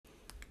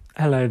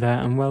Hello there,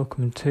 and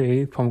welcome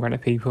to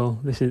Pomegranate People.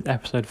 This is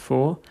episode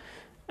 4,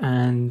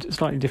 and a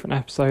slightly different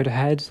episode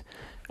ahead.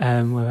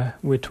 Where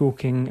we're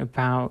talking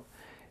about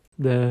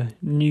the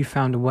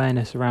newfound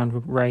awareness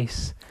around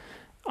race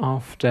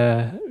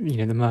after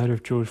the murder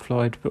of George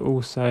Floyd, but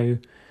also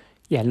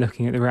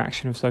looking at the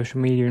reaction of social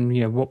media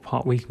and what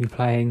part we can be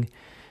playing.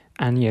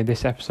 And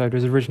this episode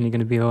was originally going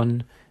to be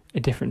on a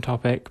different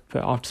topic,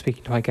 but after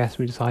speaking to our guests,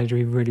 we decided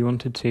we really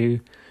wanted to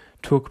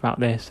talk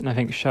about this, and I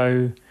think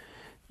show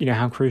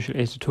how crucial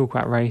it is to talk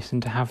about race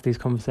and to have these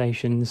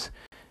conversations,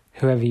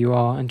 whoever you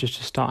are, and just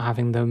to start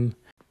having them.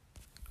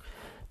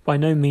 By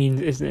no means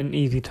is it an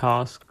easy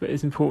task, but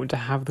it's important to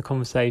have the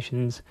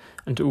conversations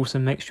and to also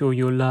make sure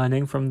you're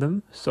learning from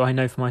them. So I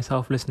know for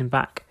myself, listening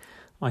back,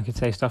 I could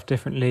say stuff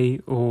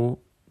differently, or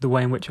the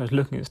way in which I was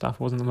looking at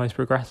stuff wasn't the most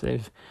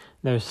progressive.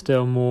 There is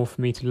still more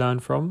for me to learn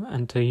from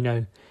and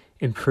to,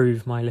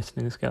 improve my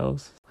listening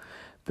skills.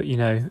 But,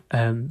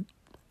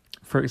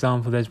 for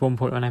example, there's one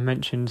point when I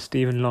mentioned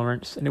Stephen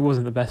Lawrence, and it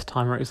wasn't the best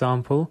time or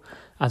example,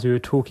 as we were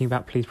talking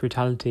about police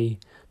brutality,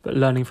 but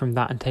learning from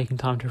that and taking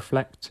time to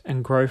reflect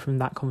and grow from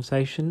that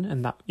conversation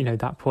and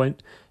that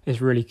point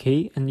is really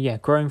key.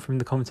 And growing from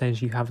the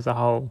conversations you have as a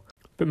whole,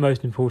 but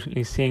most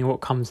importantly, seeing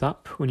what comes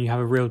up when you have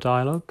a real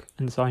dialogue.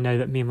 And so I know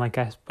that me and my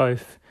guests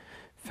both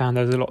found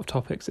there was a lot of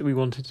topics that we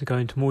wanted to go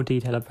into more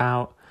detail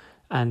about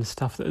and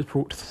stuff that was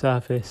brought to the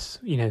surface,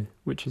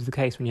 which is the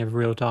case when you have a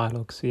real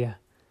dialogue. So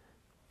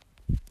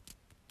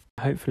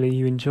hopefully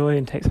you enjoy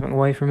and take something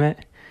away from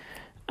it.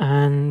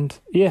 And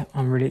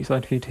I'm really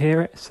excited for you to hear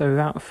it. So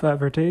without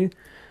further ado,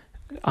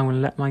 I'm going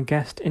to let my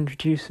guest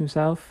introduce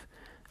himself.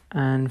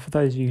 And for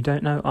those of you who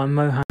don't know, I'm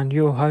Mohan,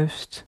 your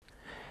host.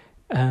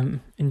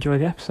 Enjoy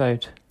the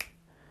episode.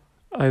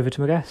 Over to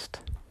my guest.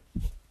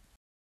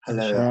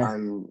 Hello,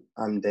 Sure.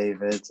 I'm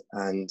David,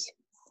 and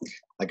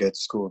I go to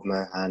school with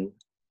Mohan.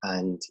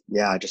 And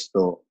I just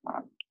thought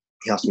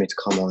he asked me to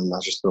come on. I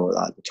just thought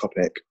that the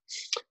topic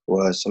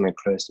was something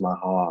close to my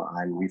heart,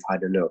 and we've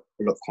had a lot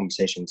of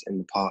conversations in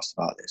the past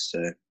about this.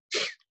 So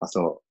I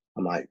thought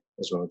I might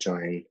as well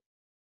join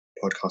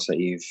the podcast that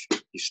you've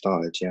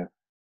started. Yeah,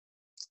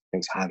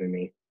 thanks for having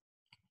me.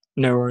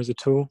 No worries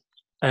at all.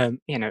 It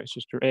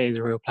is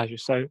a real pleasure.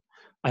 So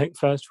I think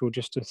first of all,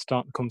 just to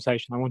start the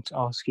conversation, I want to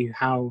ask you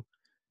how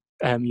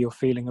you're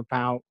feeling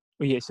about.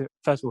 So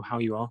first of all, how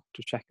you are,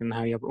 just checking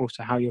how you are, but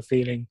also how you're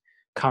feeling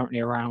currently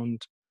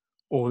around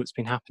all that's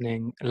been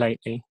happening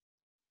lately.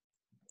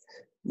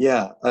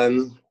 Yeah,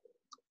 in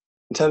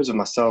terms of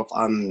myself,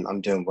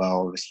 I'm doing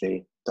well.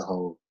 Obviously, the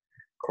whole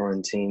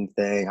quarantine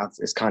thing,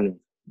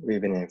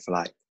 we've been here for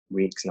like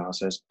weeks now,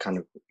 so it's kind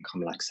of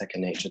become like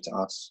second nature to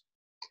us.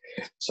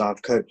 So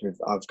I've kind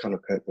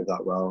of coped with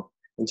that well.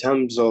 In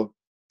terms of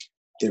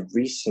the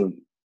recent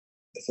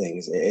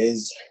things,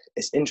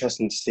 it's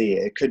interesting to see.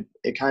 It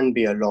can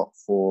be a lot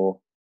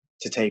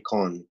to take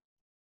on,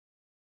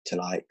 to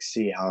like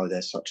see how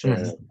there's such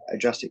a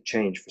drastic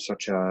change for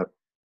such a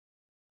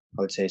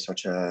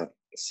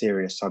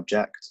serious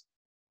subject.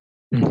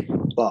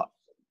 But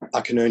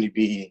I can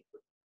only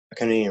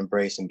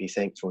embrace and be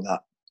thankful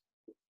that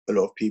a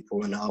lot of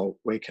people are now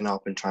waking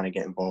up and trying to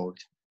get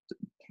involved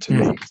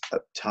to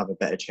have a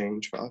better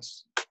change for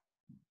us.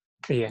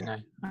 No,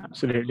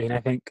 absolutely. And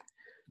I think,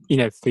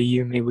 for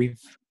you and me,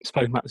 we've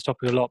spoken about this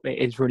topic a lot, but it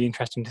is really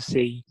interesting to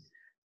see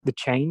the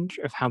change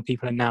of how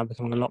people are now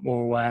becoming a lot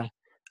more aware.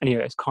 And,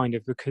 it's kind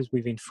of because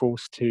we've been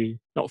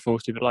not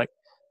forced to, but like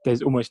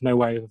there's almost no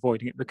way of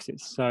avoiding it because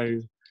it's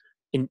so,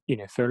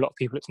 for a lot of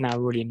people, it's now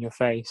really in your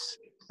face.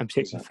 And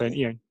particularly for,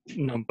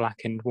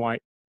 non-black and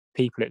white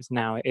people, it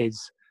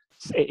is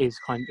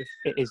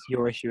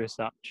your issue as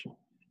such.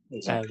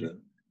 Exactly.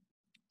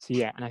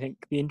 And I think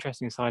the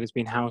interesting side has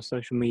been how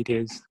social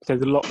media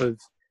there's a lot of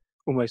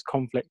almost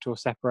conflict or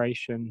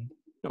separation,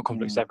 not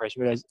conflict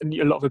separation, but there's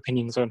a lot of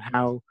opinions on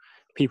how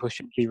people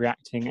should be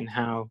reacting and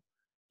how,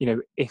 so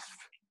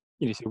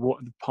what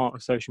the part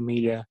of social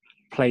media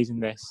plays in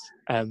this.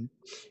 And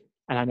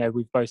I know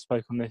we've both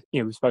spoken on this,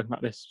 we've spoken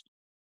about this,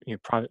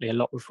 privately a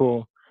lot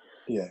before.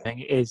 Yeah. I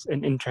think it is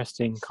an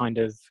interesting kind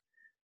of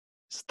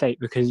state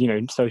because,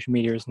 social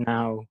media is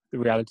now the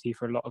reality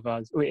for a lot of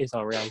us, or it is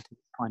our reality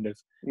kind of.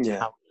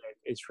 How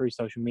it's through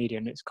social media,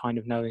 and it's kind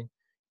of knowing,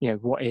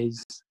 what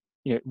is,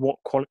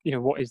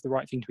 what is the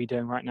right thing to be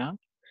doing right now.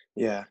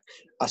 Yeah,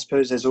 I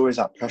suppose there's always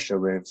that pressure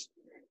with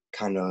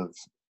kind of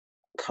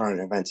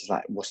current events, is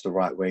like what's the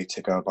right way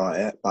to go about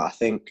it. But I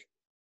think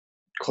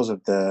because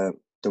of the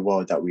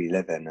world that we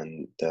live in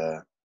and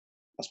the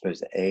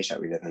age that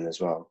we live in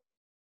as well,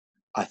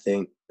 I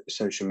think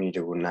social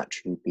media will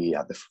naturally be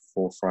at the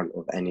forefront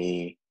of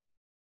any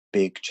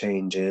big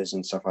changes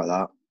and stuff like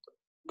that.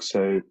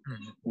 So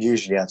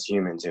usually as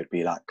humans, it would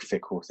be like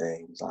fickle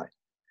things, like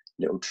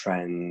little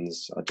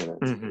trends, I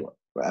don't know,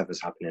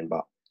 whatever's happening.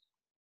 But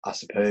I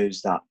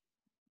suppose that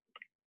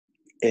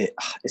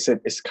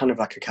it's kind of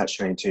like a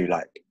catch-22.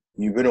 Like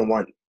you wouldn't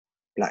want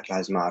Black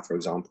Lives Matter, for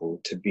example,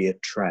 to be a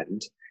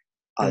trend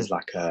as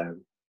like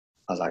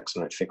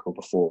something fickle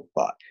before,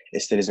 but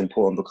it still is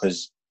important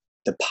because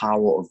the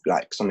power of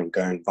like something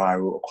going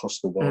viral across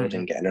the world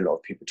and getting a lot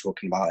of people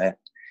talking about it,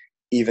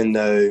 even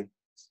though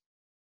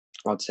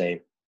I'd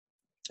say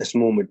a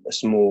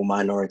small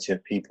minority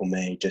of people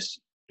may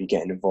just be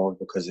getting involved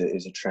because it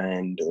is a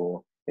trend,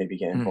 or maybe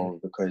get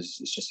involved because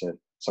it's just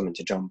something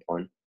to jump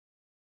on.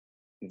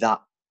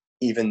 That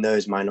even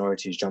those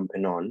minorities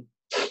jumping on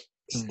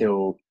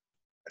still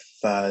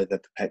further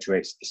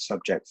perpetuates the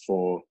subject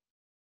for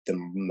the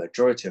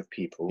majority of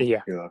people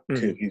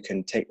who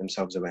can take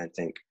themselves away and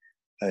think,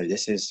 oh,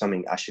 this is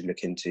something I should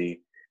look into.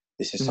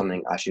 This is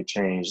something I should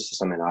change. This is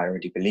something I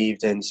already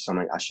believed in. This is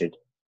something I should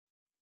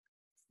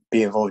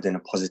be involved in a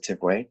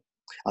positive way.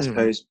 I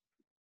suppose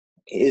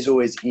it is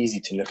always easy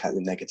to look at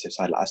the negative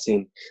side. Like I've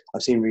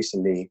seen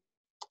recently,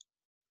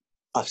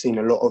 I've seen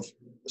a lot of,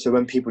 so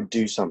when people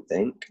do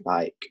something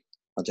like,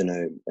 I don't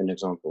know, an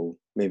example,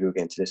 maybe we'll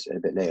get into this a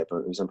bit later,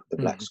 but for example, the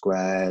black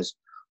squares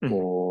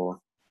or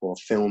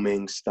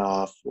filming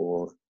stuff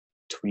or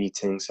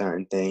tweeting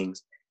certain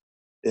things,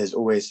 there's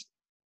always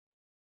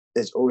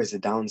a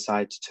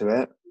downside to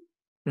it.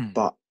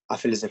 But I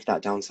feel as if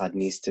that downside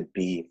needs to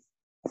be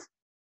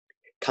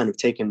kind of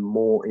taken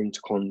more into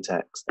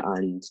context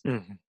and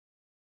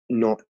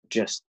not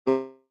just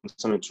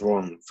something's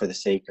wrong for the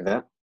sake of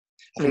it.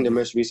 I think the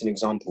most recent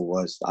example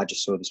was I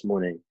just saw this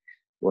morning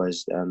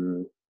was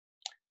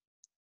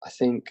I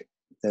think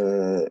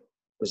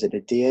was it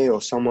the DA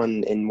or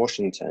someone in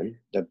Washington,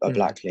 a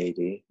black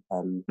lady.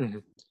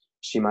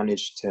 She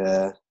managed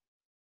to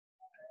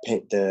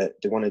paint the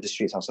one of the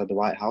streets outside the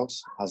White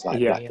House has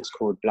like it's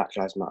called Black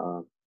Lives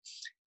Matter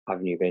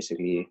Avenue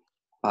basically,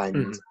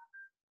 and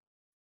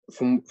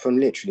from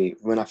literally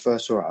when I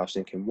first saw it, I was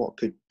thinking, what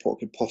could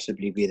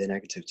possibly be the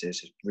negative to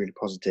this? It's really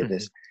positive.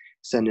 It's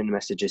sending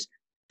messages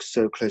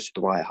so close to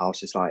the White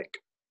House. It's like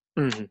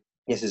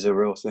this is a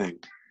real thing.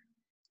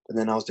 And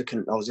then I was looking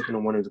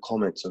at one of the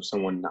comments of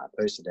someone that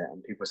posted it,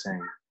 and people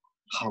saying,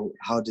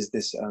 how does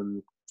this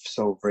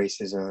solve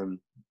racism?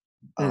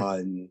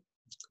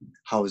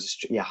 How's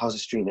a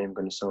street name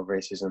going to solve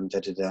racism?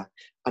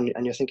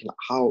 And you're thinking,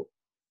 how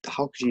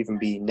could you even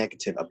be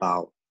negative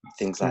about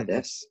things like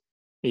this?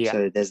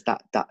 So there's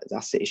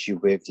that's the issue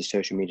with the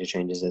social media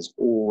changes. There's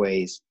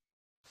always,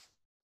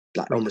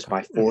 like almost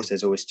by force,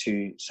 there's always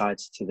two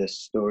sides to this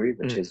story,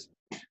 which is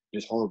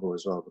just horrible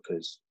as well,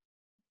 because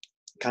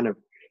kind of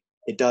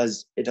it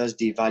does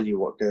devalue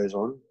what goes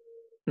on.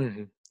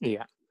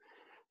 Yeah,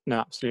 no,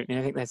 absolutely. And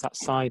I think there's that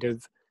side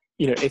of,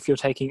 if you're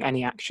taking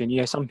any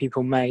action, some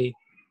people may,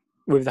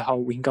 with the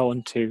whole, we can go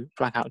on to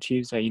Blackout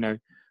Tuesday,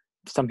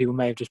 some people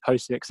may have just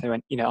posted it because they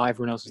went,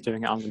 everyone else is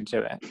doing it, I'm going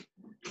to do it.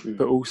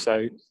 But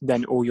also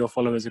then all your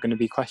followers are going to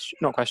be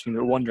not questioning,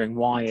 but wondering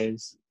why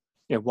is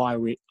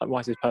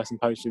this person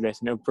posted this,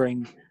 and it'll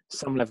bring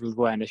some level of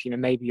awareness.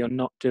 Maybe you're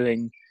not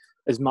doing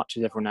as much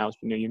as everyone else,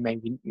 but you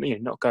maybe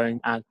not going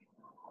as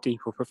deep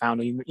or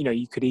profound, or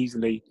you could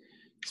easily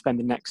spend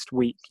the next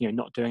week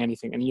not doing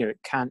anything, and it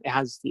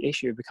has the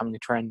issue of becoming a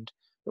trend,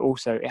 but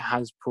also it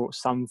has brought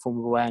some form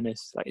of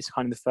awareness. Like, it's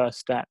kind of the first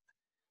step,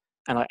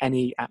 and like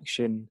any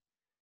action,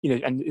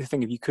 and the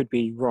thing, if you could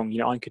be wrong,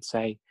 I could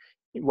say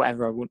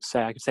whatever I want to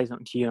say. I could say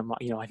something to you, and I'm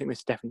like, I think this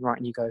is definitely right,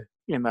 and you go,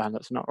 man,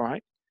 that's not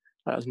right,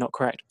 that's not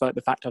correct. But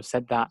the fact I've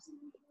said that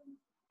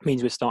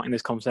means we're starting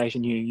this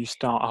conversation. You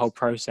start a whole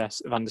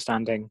process of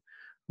understanding,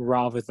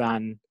 rather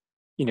than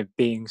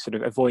being sort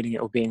of avoiding it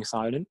or being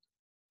silent.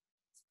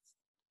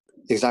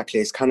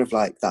 Exactly. It's kind of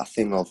like that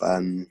thing of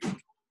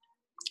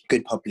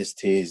good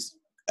publicity is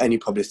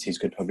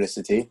good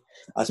publicity.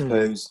 I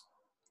suppose,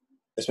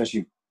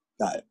 especially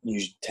that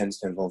usually tends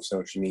to involve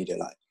social media,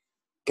 like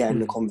getting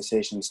the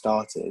conversation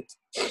started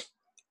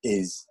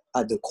is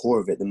at the core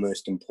of it the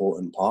most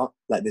important part.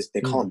 Like this,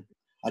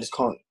 I just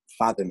can't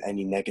fathom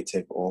any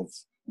negative of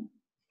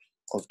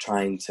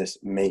trying to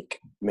make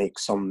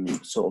some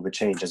sort of a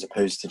change, as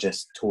opposed to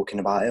just talking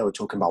about it or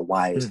talking about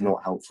why it's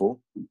not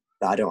helpful.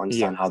 I don't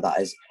understand how that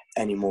is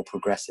any more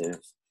progressive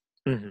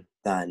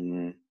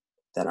than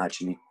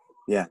actually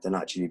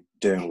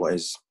doing what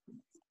is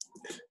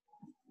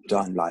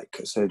done.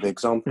 Like, so the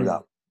example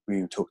that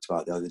we talked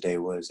about the other day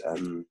was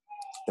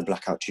the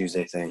Blackout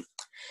Tuesday thing.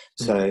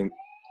 So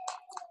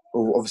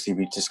obviously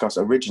we discussed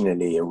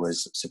originally it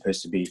was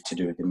supposed to be to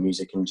do with the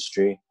music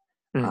industry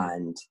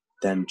and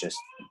them just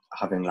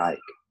having like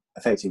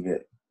effectively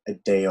a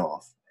day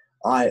off.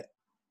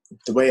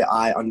 The way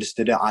I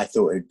understood it, I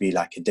thought it would be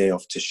like a day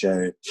off to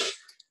show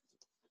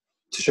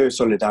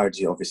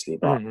solidarity, obviously,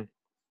 but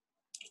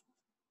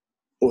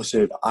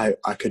also I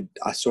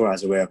saw it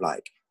as a way of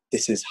like,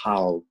 this is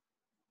how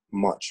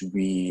much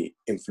we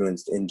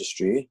influenced the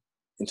industry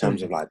in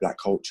terms of like black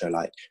culture.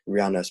 Like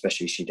Rihanna,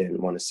 especially, she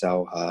didn't want to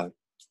sell her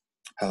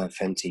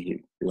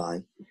Fenty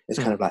line. It's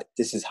kind of like,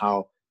 this is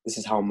how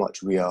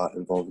much we are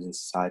involved in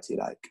society.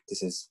 Like,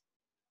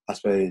 I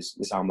suppose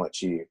this is how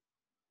much you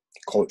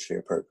culturally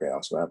appropriate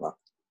us, whatever.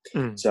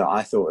 So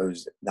I thought it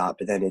was that,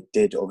 but then it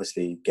did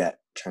obviously get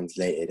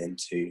translated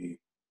into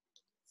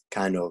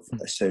kind of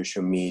a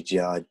social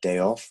media day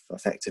off,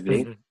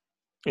 effectively.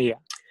 Yeah.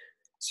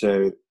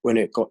 So when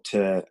it got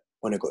to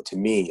when it got to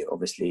me,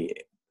 obviously,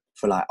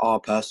 for like our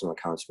personal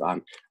accounts,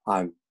 but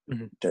I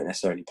don't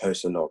necessarily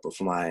post a lot, but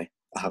I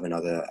have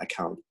another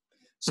account.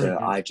 So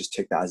I just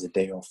took that as a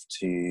day off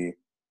to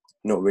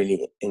not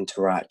really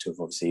interact with,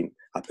 obviously,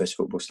 I post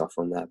football stuff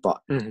on there,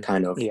 but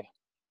kind of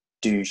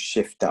do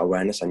shift that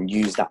awareness and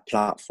use that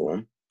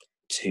platform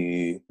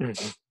to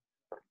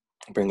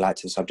bring light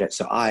to the subject.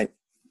 So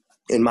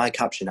in my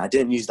caption, I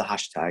didn't use the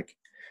hashtag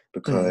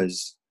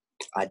because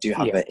I do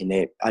have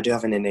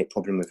an innate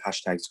problem with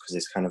hashtags, because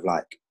it's kind of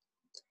like,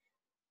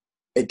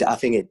 I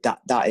think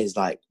that is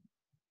like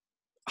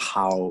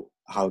how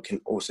it can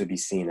also be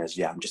seen as,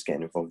 I'm just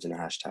getting involved in a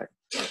hashtag.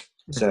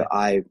 So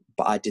I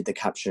did the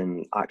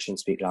caption,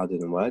 "Actions speak louder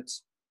than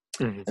words."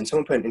 And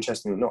someone put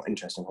not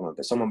interesting comment,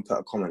 but someone put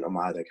a comment on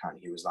my other account.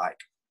 He was like,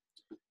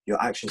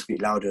 "Your actions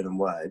speak louder than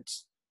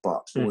words,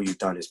 but all you've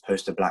done is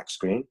post a black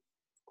screen."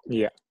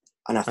 Yeah.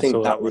 And I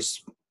think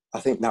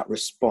that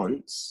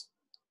response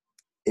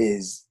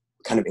is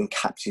kind of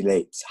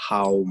encapsulates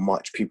how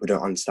much people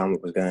don't understand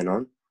what was going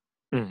on.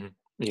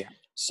 Yeah.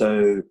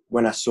 So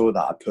when I saw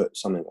that, I put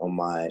something on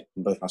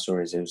both my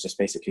stories. It was just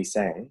basically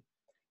saying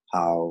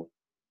how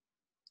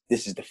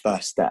this is the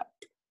first step.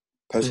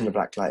 Posting a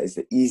black light is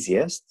the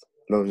easiest,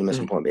 not the most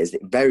important, but it's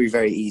very,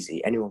 very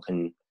easy. Anyone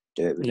can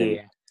do it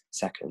within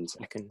seconds.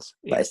 Yeah.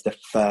 But it's the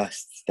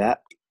first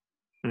step.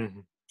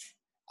 And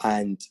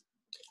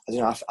I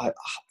don't know,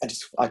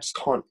 I just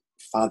can't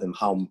fathom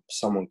how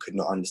someone could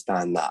not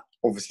understand that.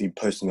 Obviously,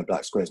 posting a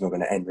black square is not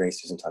going to end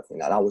racism type thing.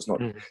 That was not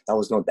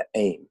the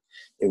aim.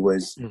 It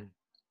was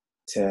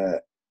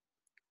to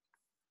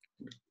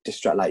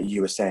distract, like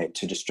you were saying,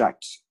 to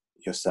distract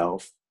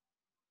yourself,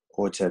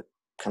 or to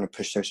kind of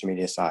push social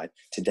media aside,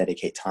 to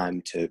dedicate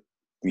time to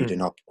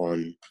reading up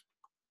on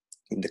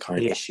the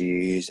current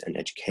issues and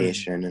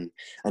education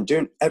and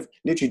doing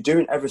literally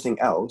doing everything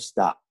else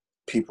that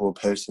people were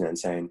posting and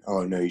saying,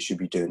 "Oh no, you should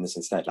be doing this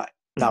instead." Like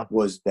that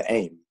was the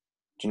aim.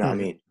 Do you know what I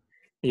mean?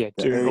 Yeah,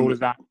 doing all of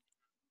that.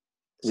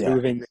 So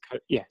within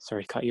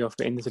sorry to cut you off,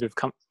 but in the sort of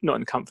not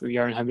in the comfort of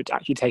your own home, but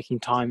actually taking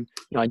time.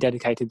 I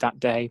dedicated that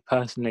day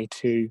personally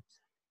to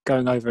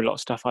going over a lot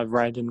of stuff I've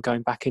read and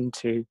going back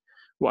into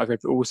what I've read,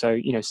 but also,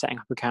 setting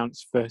up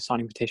accounts for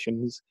signing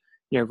petitions,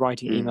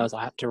 writing emails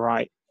I had to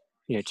write,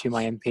 to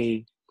my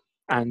MP.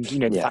 And,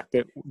 the fact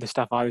that the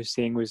stuff I was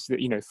seeing was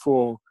that,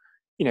 for,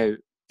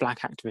 black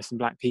activists and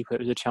black people, it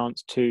was a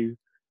chance to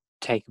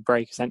take a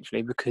break,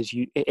 essentially, because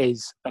it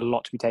is a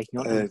lot to be taking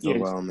on.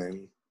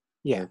 Overwhelming.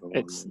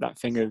 It's that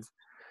thing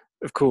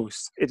of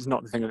course, it's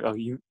not the thing of,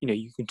 you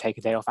can take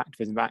a day off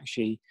activism, but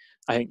actually,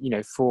 I think,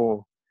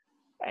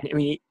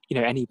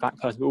 any black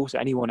person, but also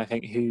anyone, I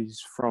think,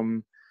 who's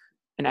from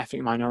an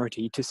ethnic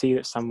minority, to see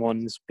that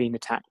someone's been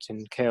attacked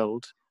and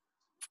killed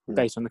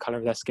based on the colour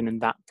of their skin, and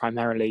that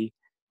primarily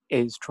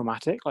is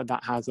traumatic. Like,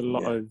 that has a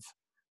lot of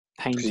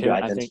pain to it. You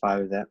identify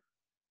with it.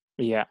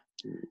 Yeah.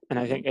 And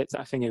I think it's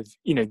that thing of,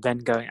 then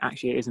going,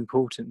 actually, it is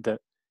important that,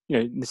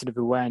 the sort of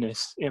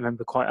awareness. I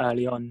remember quite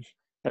early on,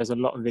 there was a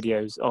lot of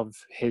videos of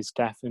his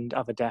death and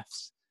other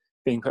deaths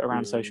being put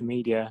around social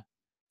media.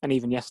 And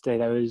even yesterday,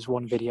 there was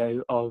one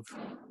video of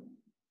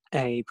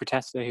a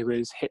protester who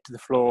was hit to the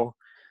floor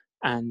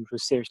and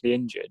was seriously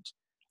injured.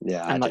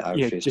 Yeah, and I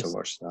refuse to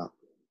watch that.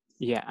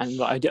 Yeah, and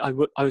like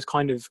I was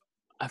kind of,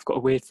 I've got a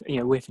weird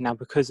thing now,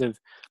 because of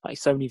like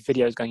so many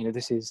videos going,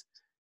 this is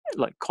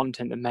like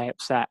content that may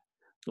upset.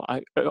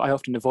 Like, I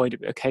often avoid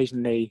it, but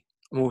occasionally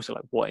I'm also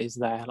like, what is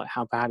there? Like,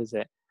 how bad is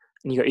it?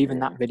 And you got even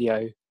that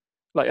video,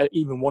 like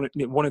even one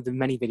of the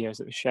many videos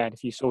that was shared.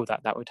 If you saw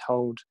that would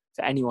hold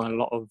for anyone a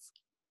lot of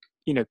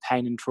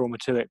pain and trauma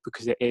to it,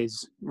 because it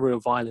is real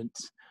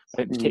violence,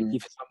 but particularly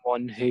for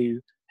someone who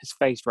has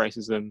faced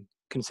racism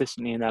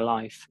consistently in their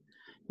life.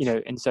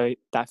 And so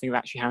that thing of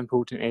actually how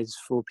important it is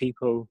for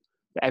people,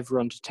 for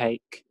everyone, to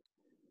take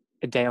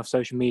a day off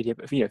social media,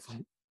 but for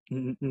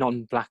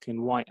non-black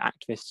and white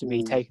activists to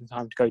be taking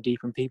time to go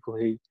deeper in people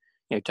who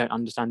don't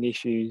understand the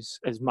issues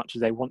as much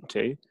as they want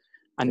to,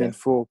 and then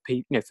for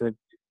people, for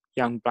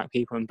young black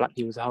people and black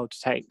people as a whole, to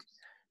take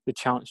the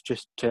chance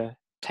just to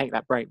take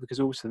that break. Because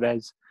also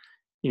there's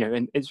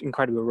and it's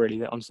incredible really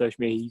that on social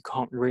media you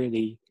can't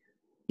really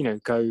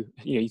go,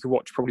 you can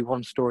watch probably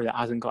one story that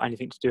hasn't got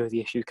anything to do with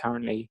the issue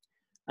currently,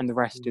 and the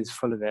rest is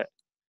full of it.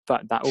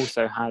 But that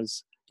also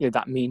has,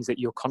 that means that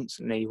you're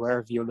constantly,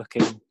 wherever you're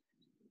looking,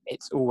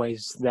 it's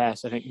always there.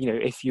 So I think,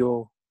 if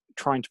you're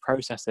trying to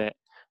process it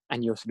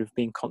and you're sort of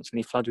being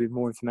constantly flooded with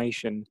more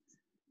information,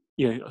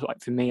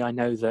 like for me, I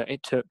know that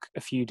it took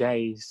a few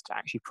days to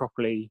actually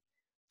properly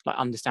like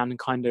understand and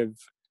kind of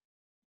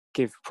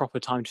give proper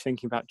time to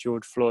thinking about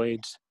George Floyd,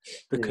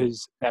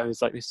 because there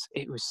was like this,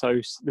 it was so,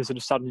 the sort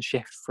of sudden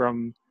shift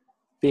from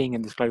being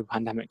in this global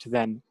pandemic to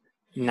then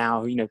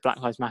now, Black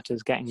Lives Matter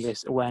is getting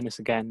this awareness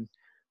again,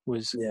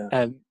 was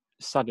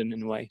sudden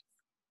in a way.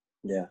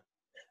 Yeah,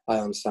 I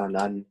understand.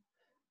 And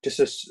just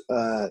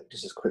a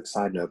quick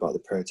side note about the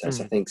protests.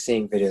 I think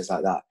seeing videos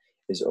like that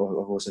is, I've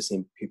also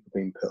seen people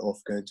being put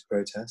off going to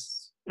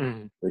protests,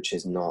 which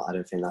is not. I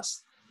don't think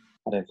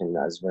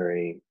that is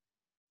very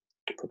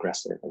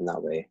progressive in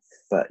that way.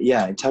 But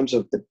yeah, in terms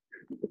of the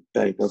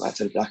go back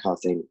to the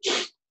blackout thing,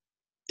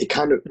 it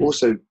kind of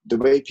also the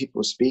way people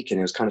were speaking,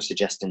 it was kind of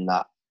suggesting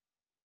that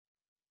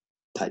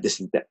like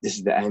this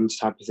is the end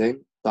type of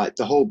thing. Like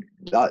the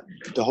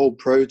whole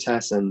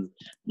protest and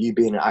you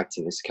being an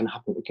activist can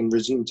happen. It can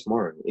resume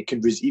tomorrow. It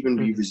could even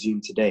be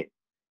resumed today.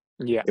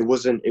 Yeah. It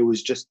wasn't. It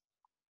was just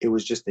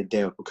a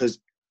day off, because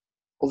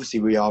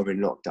obviously we are in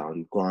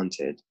lockdown,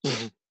 granted.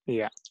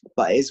 Yeah.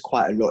 But it is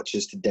quite a lot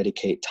just to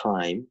dedicate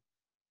time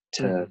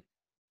to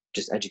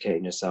just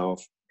educating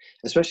yourself,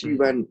 especially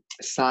when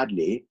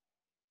sadly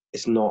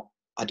it's not.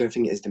 I don't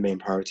think it is the main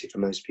priority for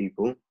most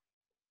people.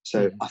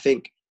 So I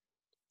think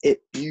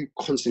you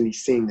constantly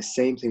seeing the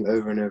same thing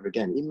over and over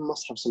again, it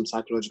must have some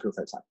psychological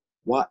effects. Like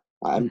what?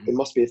 It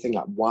must be a thing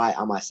like, why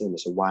am I saying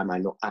this, or why am I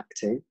not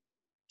acting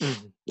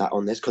like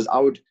on this? Because I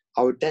would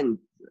then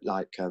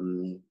like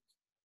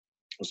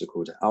what's it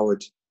called?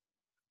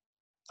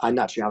 I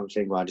naturally have a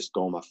thing where I just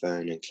go on my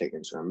phone and click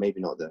Instagram.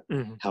 Maybe not the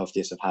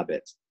healthiest of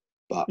habits,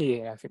 but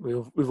yeah, I think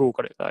we've all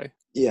got it though.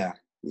 Yeah.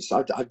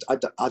 So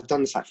I've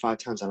done this like 5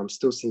 times, and I'm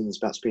still seeing these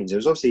bad screens. It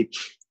was obviously,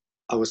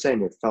 I was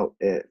saying it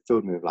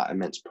filled me with like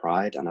immense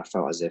pride, and I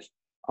felt as if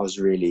I was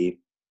really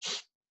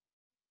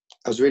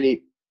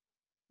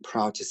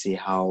proud to see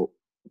how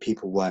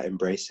people were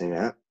embracing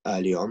it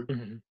early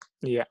on.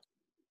 Yeah.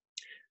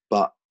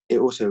 But it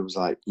also was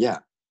like, yeah,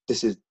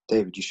 this is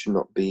David. You should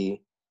not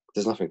be.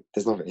 There's nothing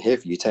here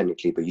for you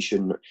technically, but you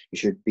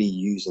should be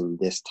using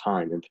this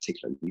time in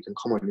particular. You can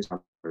come on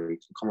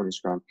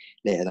Instagram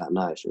later that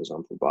night, for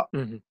example. But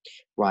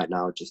right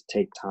now, just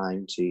take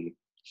time to,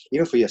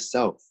 even for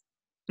yourself.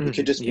 It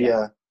could just be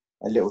a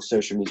little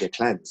social media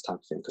cleanse type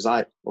of thing. Because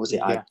I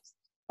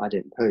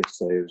didn't post,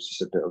 so it was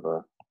just a bit of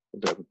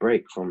a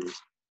break from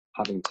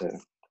having to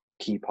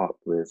keep up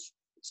with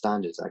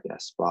standards, I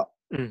guess. But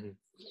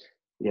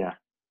yeah,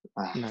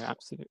 no,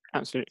 absolutely.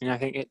 And I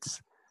think it's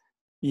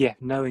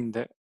knowing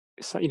that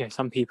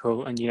some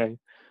people, and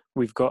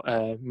we've got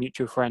a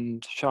mutual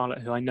friend, Charlotte,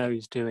 who I know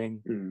is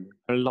doing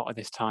a lot of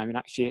this time, and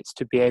actually it's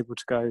to be able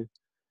to go,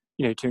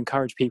 to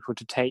encourage people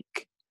to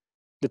take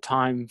the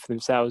time for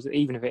themselves,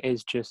 even if it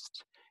is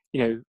just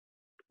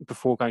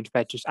before going to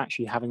bed, just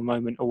actually having a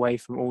moment away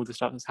from all the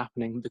stuff that's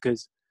happening,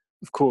 because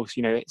of course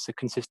it's a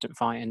consistent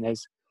fight, and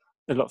there's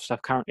a lot of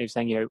stuff currently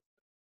saying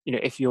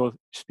if you're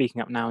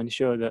speaking up now,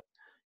 ensure that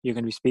you're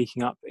going to be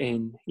speaking up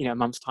in a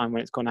month's time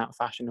when it's gone out of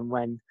fashion, and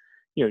when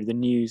the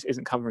news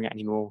isn't covering it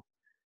anymore.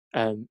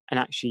 And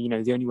actually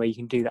the only way you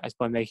can do that is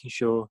by making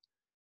sure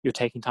you're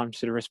taking time to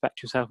sort of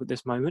respect yourself at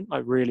this moment.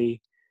 Like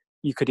really,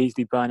 you could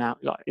easily burn out.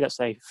 Like let's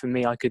say for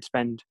me, I could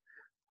spend,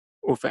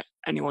 or for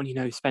anyone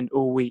spend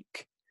all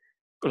week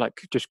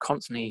like just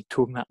constantly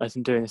talking about this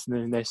and doing this and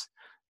doing this,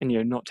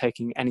 and not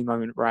taking any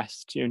moment of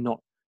rest, not,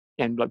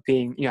 and like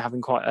being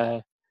having quite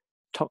a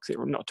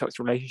not toxic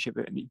relationship,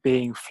 but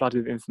being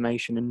flooded with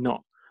information and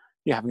not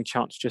having a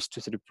chance just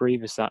to sort of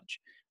breathe as such.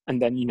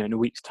 And then in a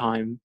week's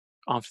time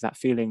after that,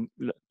 feeling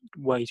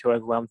way too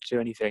overwhelmed to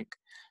do anything.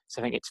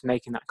 So I think it's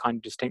making that kind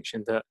of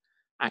distinction that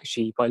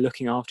actually by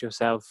looking after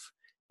yourself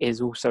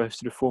is also a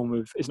sort of form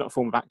of, it's not a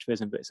form of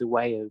activism, but it's a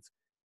way of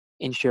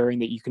ensuring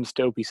that you can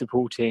still be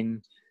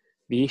supporting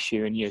the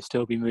issue and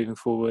still be moving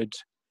forward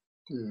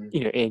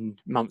in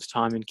months'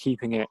 time, and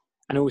keeping it.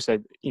 And also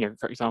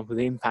for example,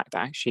 the impact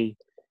that actually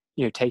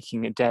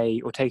taking a day,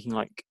 or taking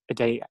like a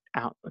day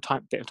out,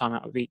 bit of time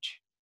out of each,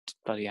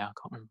 bloody hell, I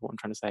can't remember what I'm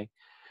trying to say,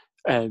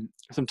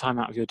 some time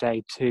out of your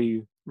day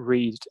to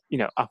read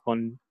up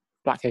on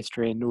Black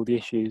history and all the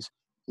issues,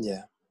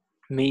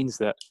 means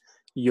that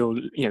you'll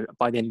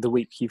by the end of the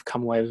week you've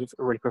come away with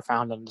a really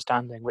profound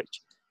understanding,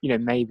 which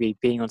maybe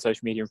being on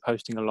social media and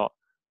posting a lot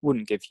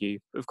wouldn't give you.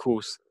 Of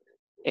course,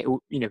 it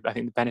I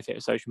think the benefit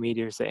of social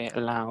media is that it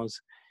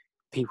allows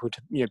people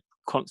to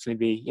constantly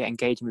be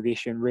engaging with the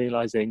issue and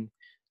realizing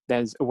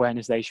there's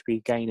awareness they should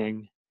be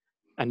gaining.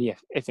 And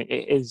I think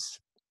it's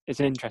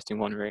an interesting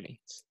one,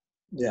 really.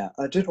 Yeah,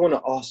 I did want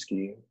to ask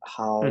you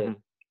how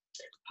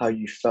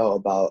you felt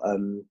about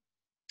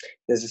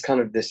there's this kind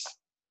of this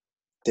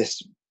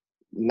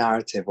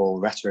narrative or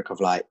rhetoric of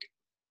like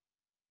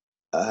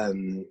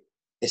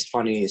it's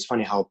funny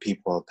how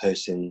people are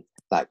posting,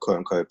 like, quote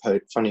unquote,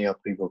 funny how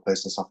people are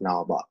posting stuff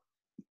now, but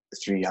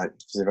for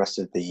the rest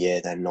of the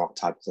year they're not,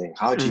 type of thing.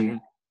 How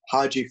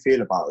do you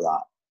feel about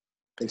that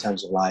in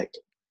terms of like,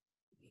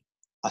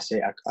 I guess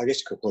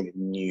you could call it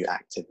new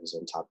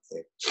activism type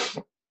of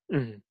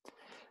thing?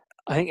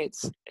 I think it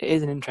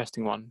is an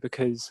interesting one,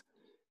 because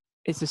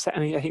it's the same. I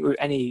mean, I think with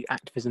any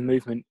activism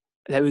movement,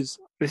 this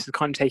is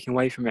kind of taken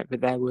away from it,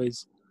 but there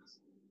was,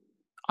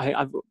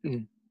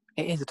 it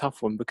is a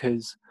tough one,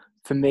 because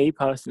for me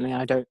personally,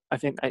 I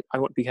think I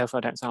want to be careful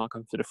I don't sound like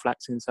I'm sort of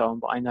flexing and so on,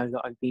 but I know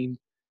that I've been,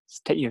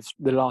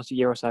 the last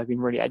year or so, I've been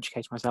really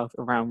educating myself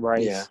around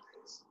race,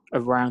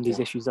 around these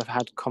issues. I've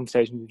had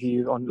conversations with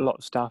you on a lot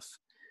of stuff,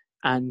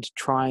 and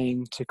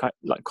trying to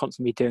like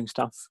constantly doing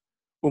stuff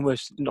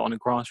almost not on a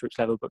grassroots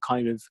level, but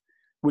kind of,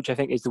 which I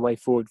think is the way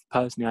forward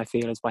personally, I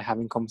feel, is by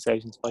having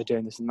conversations, by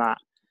doing this and that.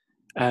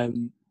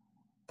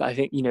 But I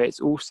think,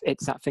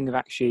 it's that thing of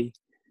actually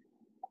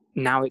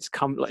now it's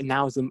come, like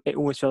it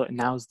almost feels like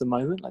now's the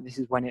moment. Like this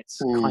is when it's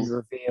kind of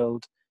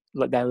revealed.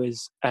 Like there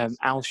was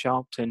Al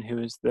Sharpton, who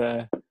was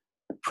the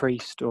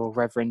priest or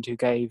reverend who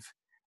gave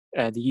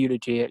the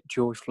eulogy at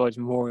George Floyd's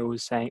memorial,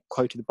 was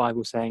quoted the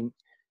Bible saying,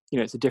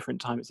 it's a different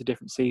time, it's a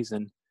different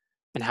season,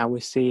 and how we're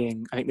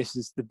seeing. I think this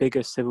is the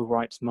biggest civil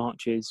rights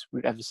marches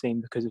we've ever seen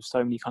because of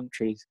so many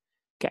countries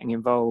getting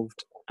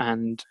involved,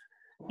 and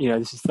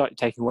this is slightly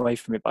taken away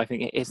from it. But I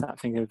think it is that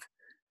thing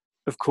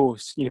of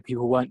course,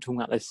 people weren't talking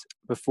about this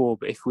before,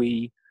 but if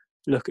we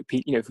look at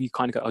people, if you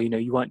kind of go, oh,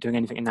 you weren't doing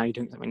anything and now you're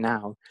doing something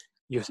now,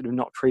 you're sort of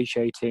not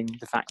appreciating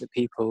the fact that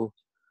people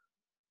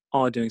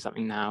are doing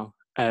something now.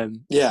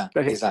 Yeah,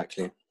 but I think,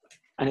 exactly.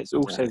 and it's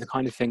also the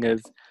kind of thing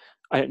of,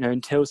 I don't know,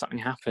 until something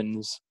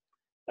happens,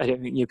 I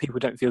don't think, people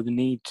don't feel the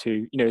need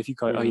to, if you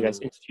go, oh, yeah, there's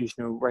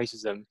institutional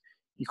racism,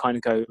 you kind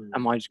of go,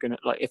 am I just going to,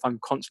 like, if I'm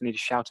constantly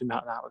just shouting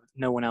about that with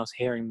no one else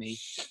hearing me,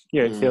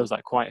 it feels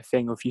like quite a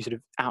thing. Or if you sort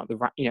of out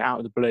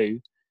of the blue,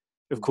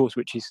 of course,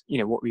 which is,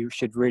 what we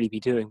should really be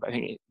doing. But I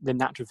think the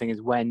natural thing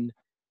is when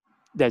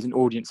there's an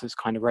audience that's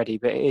kind of ready,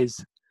 but it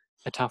is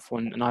a tough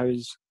one. And I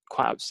was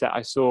quite upset.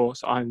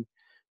 I'm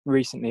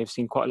recently have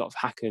seen quite a lot of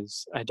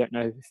hackers. I don't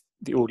know if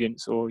the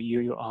audience or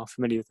you are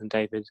familiar with them,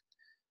 David,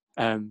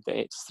 but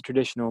it's the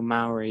traditional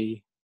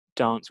Maori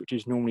dance, which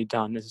is normally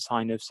done as a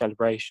sign of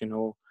celebration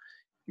or,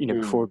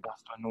 before a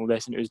blast and all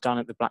this. And it was done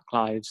at the Black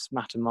Lives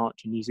Matter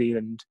March in New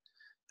Zealand.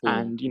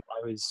 And, it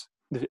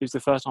was the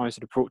first time I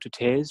sort of brought to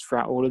tears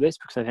throughout all of this,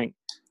 because I think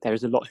there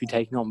is a lot to be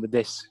taken on with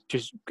this,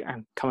 just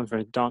coming from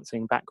a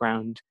dancing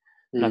background.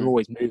 And I'm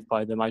always moved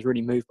by them. I was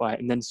really moved by it.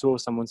 And then saw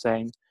someone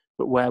saying,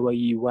 but where were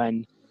you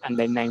when? And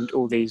they named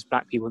all these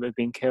black people that have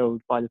been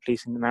killed by the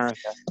police in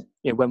America.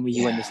 When were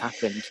you when this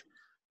happened?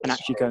 And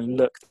actually going,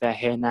 look, they're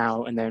here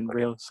now and they're in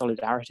real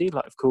solidarity.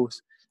 Like, of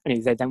course,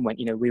 and they then went,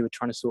 we were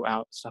trying to sort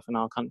out stuff in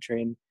our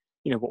country and,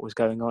 what was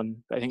going on.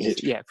 But I think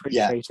it's,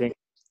 appreciating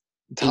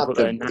people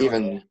that are now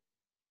here.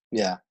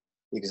 Yeah,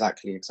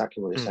 exactly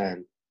what you're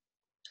saying.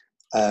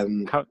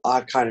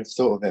 I've kind of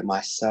thought of it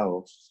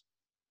myself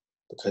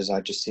because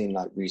I've just seen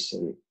like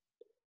recently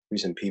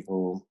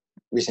people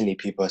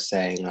are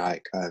saying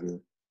like,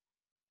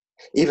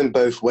 even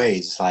both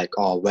ways, like,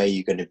 oh, where are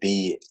you going to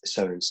be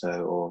so and so,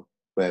 or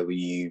where were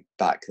you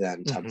back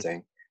then, type of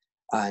thing.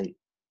 And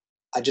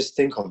I just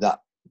think of that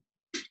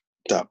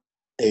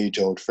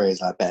age-old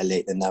phrase, like, better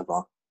late than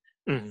never.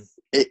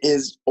 It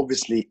is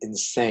obviously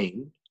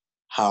insane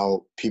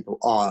how people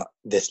are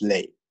this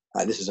late.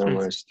 Like, this is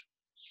almost,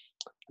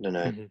 I don't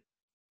know,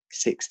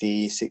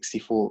 60,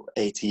 64,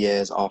 80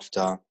 years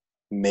after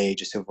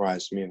major civil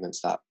rights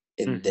movements that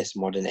in this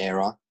modern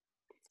era.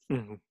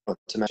 Not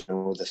to mention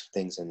all the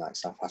things in like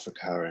South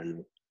Africa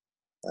and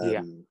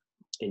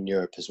in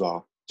Europe as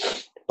well.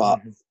 But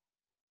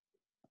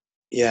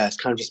yeah, it's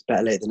kind of just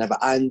better late than never.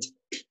 And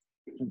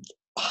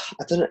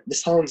I don't know,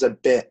 this sounds a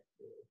bit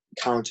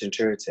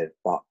counterintuitive,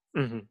 but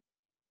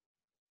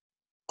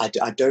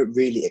I don't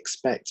really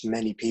expect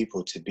many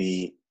people to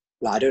be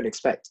like, I don't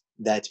expect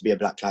there to be a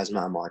Black Lives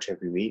Matter march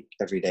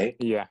every day.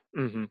 Yeah.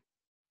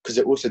 Because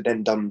it also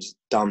then dumbs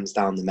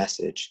down the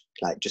message,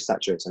 like just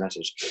saturates the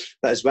message.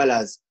 But as well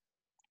as,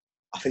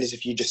 I feel as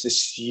if you just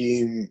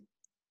assume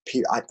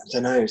people, I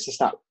don't know, it's just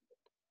that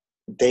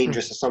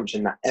dangerous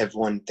assumption that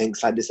everyone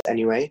thinks like this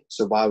anyway.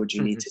 So why would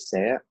you need to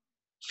say it?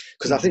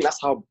 Because I think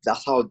that's how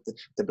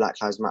the Black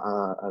Lives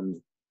Matter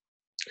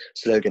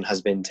slogan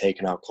has been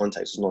taken out of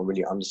context. It's not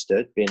really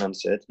being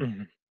understood.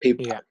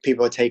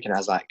 People are taken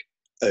as like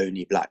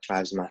only Black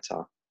Lives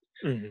Matter.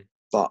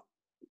 But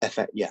if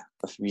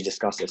we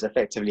discuss this,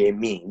 effectively it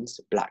means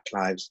Black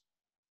lives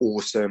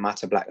also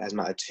matter, Black Lives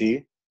Matter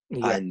too.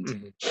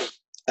 And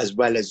as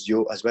well as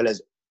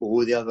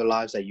all the other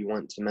lives that you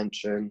want to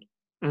mention,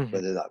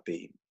 whether that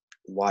be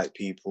white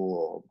people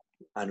or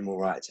animal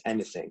rights,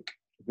 anything.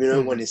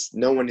 No one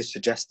is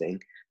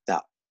suggesting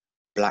that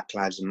Black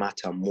lives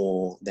matter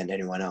more than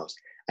anyone else.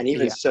 And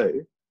even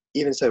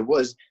so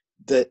was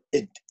that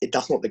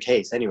that's not the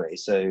case anyway.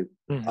 So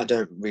I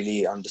don't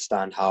really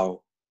understand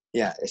how.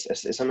 Yeah,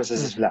 it's almost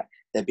as if like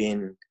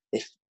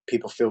if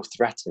people feel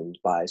threatened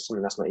by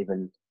something that's not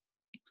even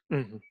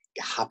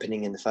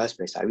happening in the first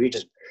place. Like we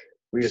just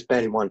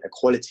barely want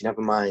equality.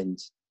 Never mind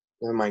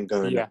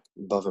going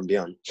above and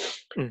beyond.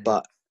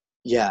 But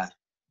yeah,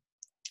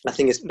 I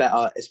think it's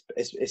better.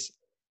 It's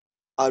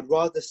I'd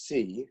rather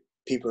see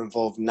people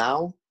involved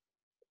now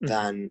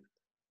than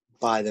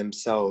by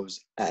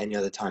themselves at any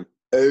other time.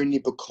 Only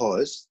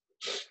because,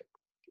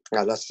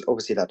 that's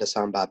obviously that does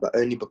sound bad, but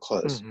only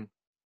because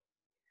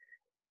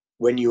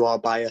when you are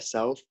by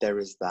yourself, there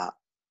is that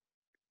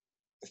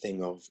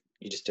thing of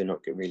you just do not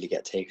really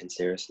get taken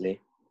seriously,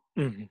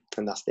 and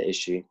that's the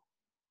issue.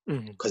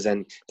 Because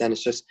then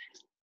it's just,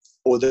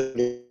 although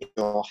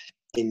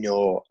in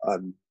your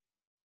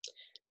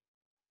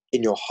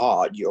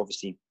heart you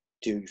obviously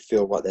do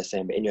feel what they're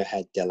saying, but in your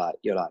head you're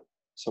like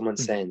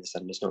someone's saying this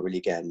and it's not really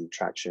getting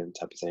traction,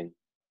 type of thing.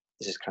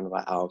 It's just kind of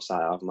like out of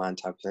sight, out of mind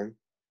type of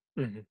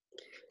thing.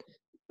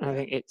 And I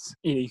think it's,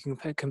 you can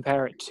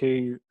compare it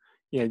to,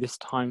 this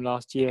time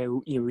last year,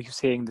 we were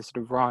seeing the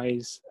sort of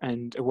rise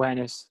and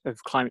awareness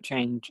of climate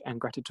change and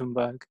Greta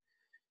Thunberg.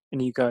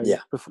 And you go,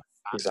 Yeah, before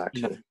that,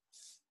 exactly.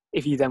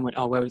 if you then went,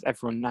 oh, where is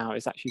everyone now?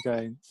 It's actually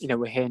going,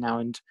 we're here now.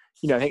 And,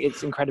 I think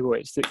it's incredible.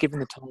 It's that given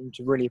the time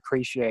to really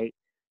appreciate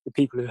the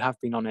people who have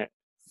been on it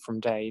from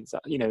days.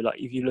 Like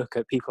if you look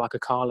at people like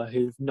Akala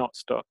who've not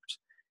stopped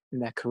in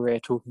their career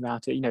talking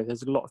about it,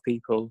 there's a lot of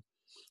people.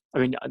 I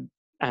mean,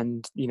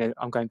 and,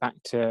 I'm going back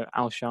to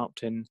Al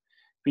Sharpton,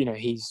 but,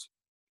 he's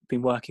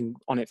been working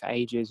on it for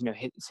ages.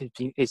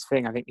 His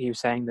thing, I think he was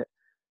saying that,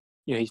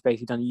 he's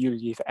basically done a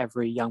eulogy for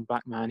every young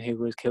black man who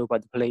was killed by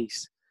the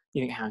police.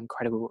 You think how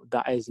incredible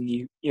that is,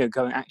 and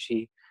going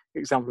actually, the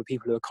example of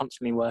people who are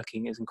constantly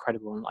working is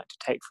incredible, and like to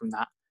take from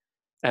that.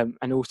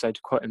 And also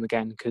to quote him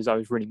again, because I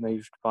was really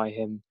moved by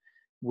him,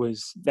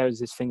 there was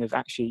this thing of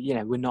actually,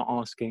 we're not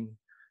asking,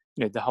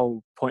 the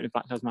whole point of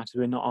Black Lives Matter,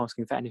 we're not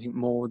asking for anything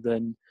more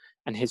than,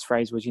 and his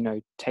phrase was,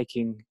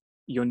 taking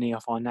your knee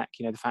off our neck.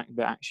 The fact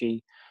that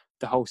actually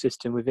the whole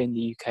system within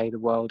the UK, the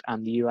world,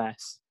 and the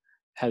US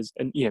has,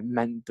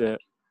 meant that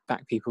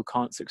black people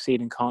can't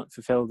succeed and can't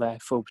fulfill their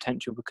full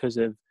potential because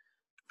of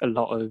a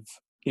lot of,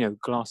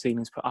 glass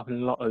ceilings put up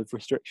and a lot of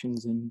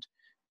restrictions and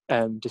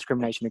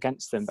discrimination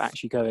against them, but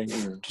actually going,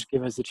 just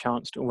give us the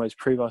chance to almost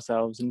prove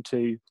ourselves and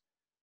to,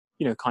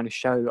 kind of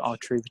show our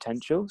true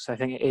potential. So I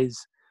think it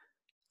is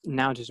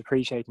now just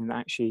appreciating that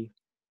actually,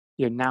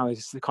 now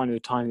is the kind of the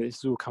time that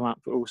this has all come up,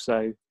 but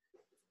also,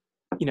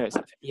 it's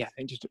like, I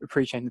think just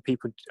appreciating that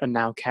people are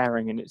now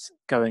caring, and it's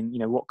going,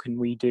 what can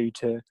we do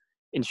to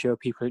ensure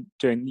people are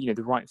doing,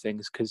 the right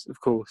things? Because of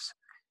course,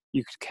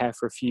 you could care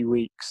for a few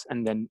weeks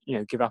and then,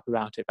 give up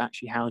about it. But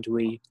actually, how do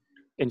we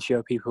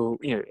ensure people,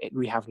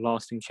 we have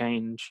lasting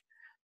change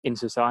in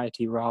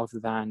society rather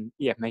than,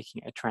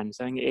 making it a trend?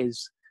 So I think it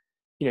is,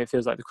 it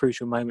feels like the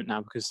crucial moment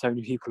now because so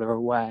many people are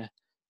aware,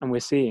 and we're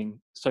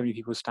seeing so many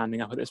people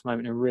standing up at this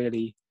moment and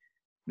really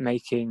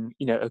making,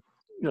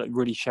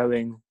 really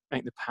showing, I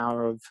think, the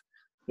power of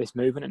this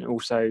movement, and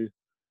also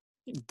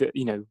that,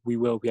 we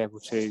will be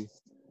able to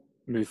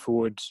move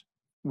forward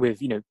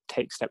with,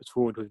 take steps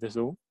forward with this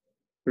all.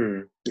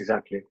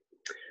 Exactly.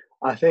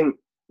 I think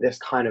this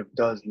kind of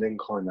does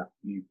link on that.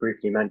 You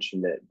briefly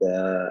mentioned it,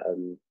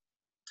 the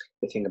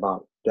thing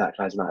about Black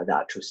Lives Matter, the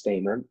actual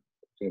statement.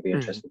 I think it'd be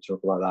interesting to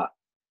talk about that.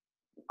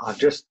 I've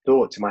just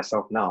thought to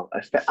myself now,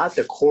 at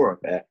the core of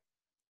it,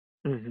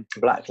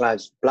 Black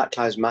Lives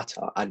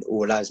Matter and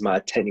All Lives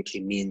Matter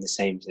technically mean the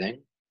same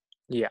thing.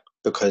 Yeah.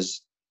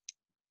 Because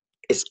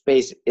it's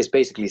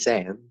basically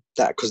saying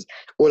that because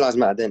All Lives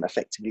Matter then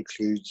effectively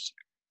includes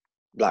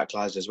Black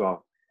Lives as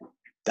well.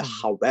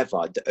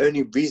 However, the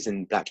only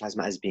reason Black Lives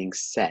Matter is being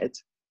said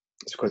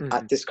is because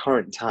at this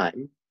current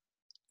time,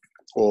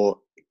 or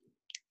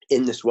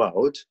in this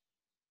world,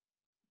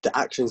 the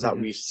actions that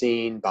we've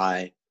seen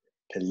by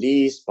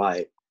police,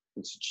 by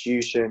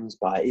institutions,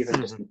 by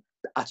even just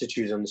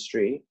attitudes on the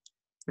street,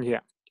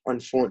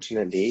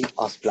 unfortunately,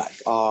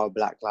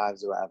 black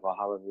lives or whatever,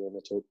 however you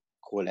want to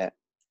call it,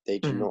 they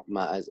do not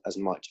matter as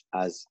much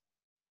as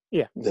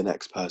the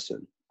next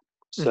person.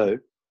 So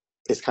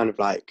it's kind of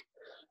like,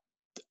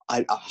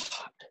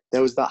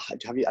 there was that. I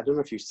don't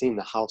know if you've seen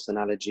the house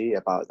analogy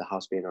about the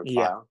house being on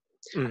fire.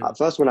 At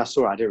first, when I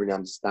saw it, I didn't really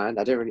understand.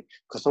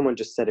 Because someone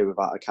just said it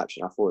without a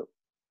caption. I thought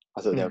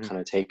they were kind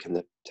of taking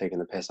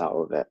the piss out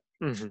of it.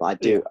 But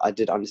I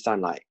did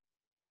understand, like,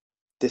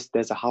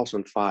 there's a house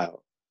on fire.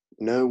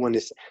 No one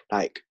is,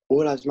 like,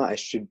 All Lives Matter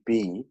should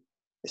be.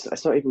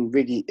 It's not even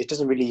really. It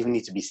doesn't really even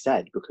need to be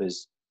said,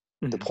 because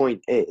the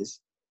point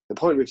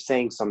with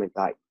saying something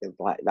like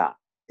that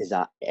is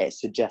that it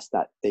suggests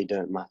that they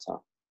don't matter.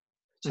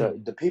 So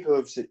the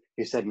people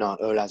who said no,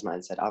 All Lives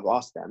Matter, said, I've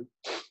asked them,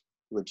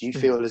 well, do you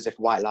feel as if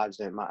white lives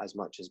don't matter as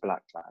much as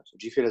black lives? Or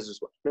do you feel as if,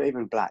 not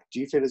even black,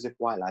 do you feel as if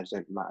white lives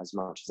don't matter as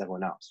much as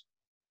everyone else?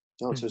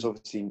 The answer is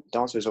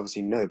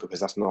obviously no, because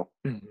that's not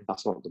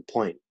the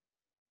point.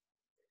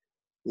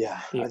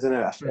 Yeah, I don't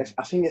know.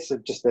 I think it's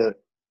just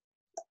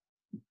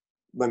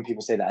when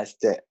people say that, it's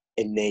the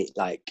innate,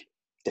 like,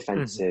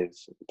 defensive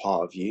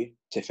part of you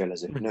to feel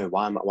as if, no,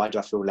 why do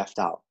I feel left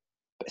out?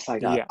 But it's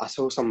like, I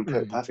saw someone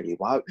put it perfectly.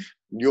 Why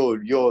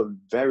you're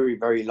very,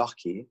 very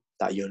lucky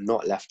that you're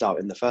not left out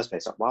in the first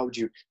place. Like, why would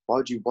you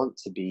want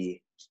to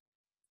be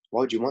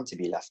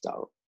left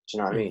out? Do you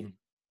know what I mean?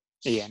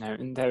 Yeah, no,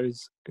 and there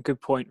was a good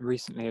point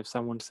recently of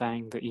someone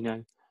saying that,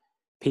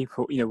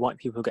 people, white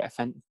people get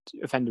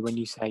offended when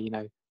you say,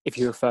 if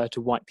you refer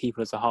to white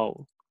people as a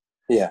whole.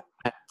 Yeah.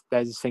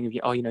 There's this thing of,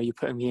 you're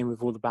putting me in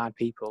with all the bad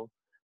people.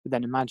 But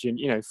then imagine,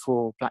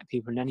 for black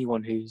people and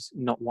anyone who's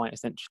not white,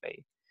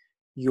 essentially,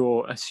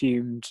 you're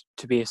assumed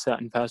to be a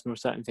certain person or a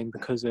certain thing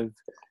because of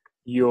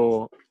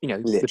your,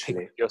 the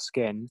pigment of your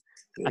skin.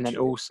 Literally. And then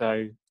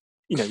also,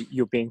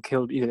 you're being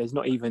killed. There's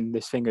not even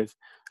this thing of,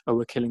 oh,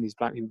 we're killing these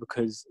black people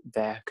because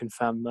they're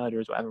confirmed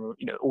murderers, whatever.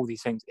 All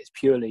these things. It's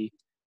purely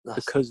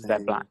because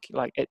they're black.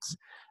 Like, I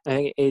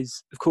think it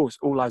is, of course,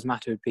 All Lives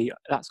Matter would be,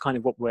 that's kind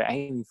of what we're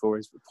aiming for,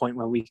 is the point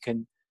where we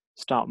can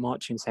start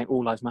marching saying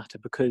All Lives Matter,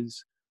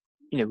 because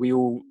we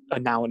all are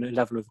now on a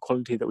level of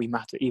equality that we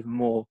matter even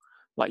more.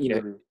 Like,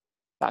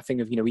 that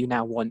thing of, we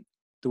now want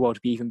the world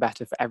to be even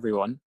better for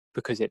everyone,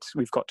 because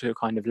we've got to a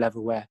kind of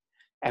level where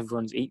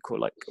everyone's equal,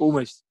 like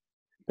almost.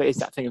 But it's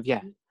that thing of,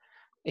 I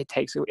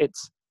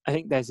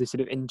think there's this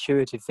sort of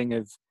intuitive thing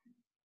of,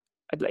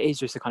 it's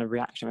just a kind of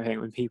reaction, I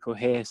think, when people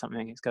hear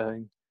something, it's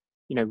going,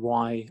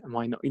 why am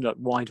I not,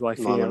 why do I Why am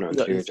I feel, not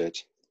included?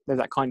 there's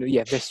that kind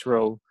of,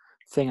 visceral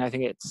thing. I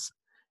think it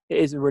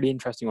is a really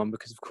interesting one,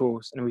 because of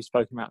course, and we've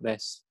spoken about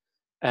this,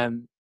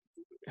 and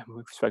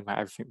we've spoken about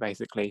everything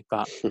basically,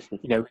 but,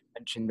 we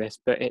mentioned this,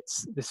 but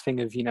it's this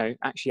thing of,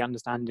 actually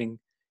understanding,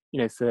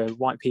 for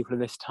white people at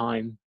this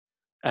time,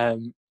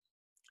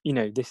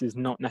 this is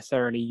not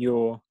necessarily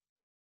your,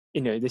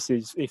 this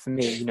is, for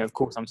me, of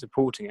course I'm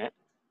supporting it,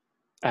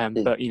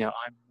 but,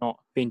 I'm not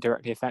being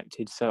directly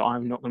affected, so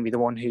I'm not going to be the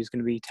one who's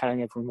going to be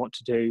telling everyone what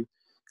to do.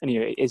 And,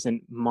 it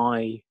isn't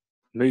my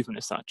movement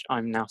as such.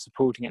 I'm now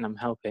supporting it and I'm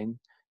helping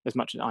as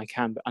much as I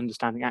can, but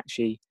understanding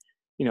actually,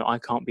 I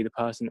can't be the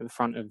person at the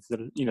front of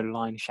the,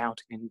 line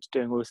shouting and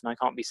doing all this, and I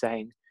can't be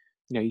saying,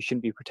 you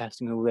shouldn't be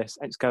protesting all this.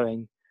 It's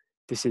going,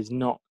 this is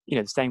not,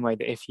 the same way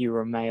that if you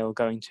were a male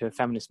going to a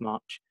feminist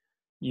march,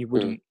 you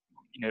wouldn't,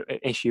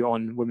 issue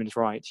on women's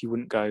rights. You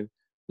wouldn't go,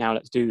 now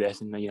let's do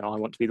this, and, I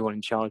want to be the one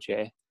in charge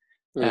here.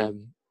 So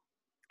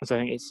I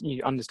think it's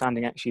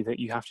understanding actually that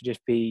you have to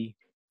just be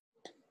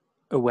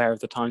aware of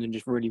the times and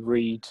just really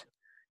read,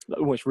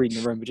 almost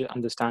reading the room, but just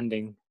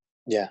understanding.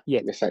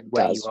 In fact,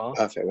 where that's you are.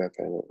 perfect way of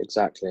putting it.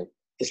 Exactly.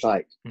 It's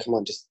like, come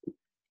on, just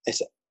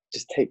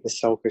take the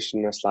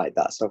selfishness, like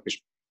that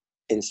selfish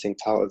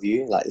instinct out of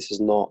you. Like, this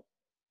is not,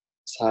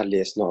 sadly,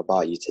 it's not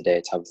about you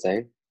today type of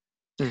thing.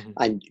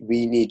 And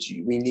we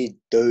need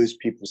those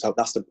people's help.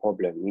 That's the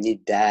problem. We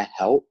need their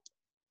help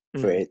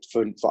for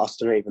us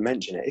to not even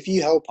mention it. If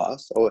you help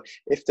us, or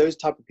if those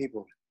type of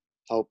people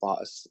help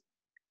us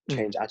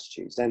change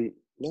attitudes, then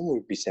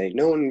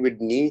no one would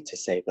need to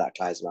say Black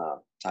Lives Matter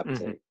type of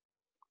thing.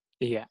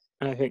 Yeah,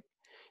 and I think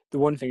the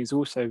one thing is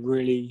also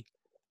really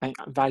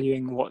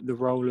valuing what the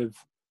role of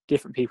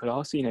different people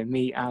are. So,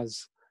 me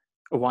as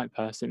a white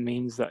person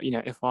means that,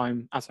 if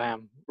I'm, as I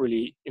am,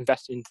 really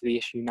invested into the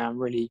issue now, I'm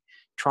really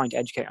trying to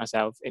educate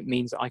myself, it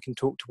means that I can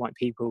talk to white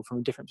people from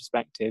a different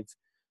perspective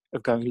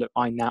of going, look,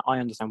 I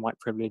understand white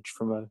privilege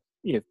from a,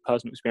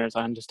 personal experience.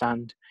 I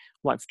understand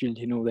white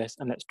fragility and all this,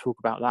 and let's talk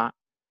about that,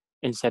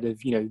 instead of,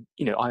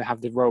 I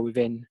have the role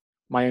within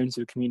my own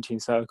sort of community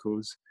and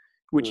circles,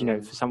 which,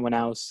 for someone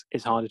else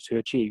is harder to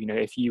achieve.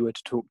 If you were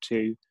to talk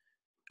to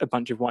a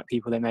bunch of white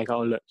people, they may go,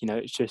 oh, look,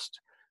 it's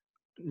just,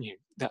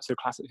 that's a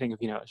classic thing of,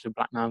 it's a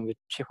black man with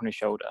a chip on his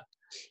shoulder.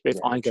 But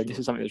if I go, this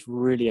is something that's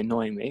really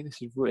annoying me,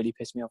 this is really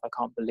pissing me off, I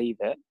can't believe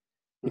it,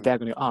 they're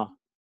going to go,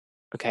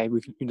 okay,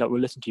 we'll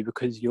listen to you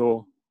because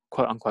you're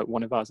quote unquote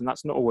one of us. And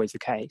that's not always the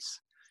case.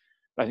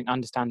 But I think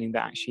understanding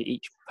that actually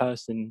each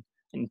person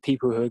and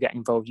people who are getting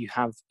involved, you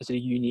have a sort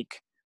of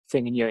unique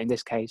thing. And, in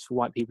this case, for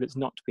white people, it's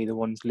not to be the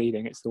ones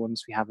leading, it's the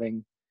ones to be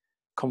having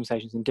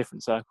conversations in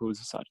different circles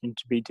as such, and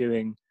to be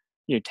doing,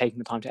 taking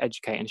the time to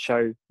educate and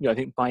show, I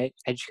think by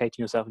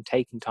educating yourself and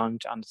taking time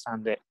to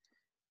understand it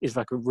is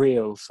like a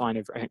real sign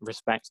of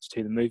respect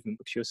to the movement,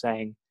 because you're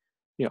saying,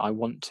 I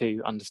want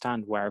to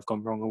understand where I've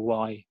gone wrong or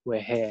why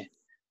we're here.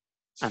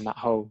 And that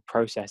whole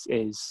process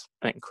is,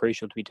 I think,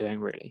 crucial to be doing,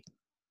 really.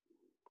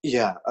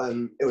 Yeah,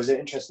 it was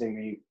interesting.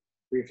 We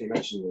briefly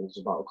mentioned it was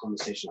about a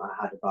conversation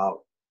I had about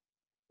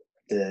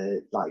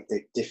the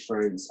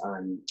difference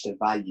and the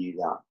value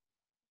that,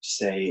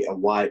 say, a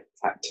white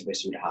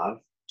activist would have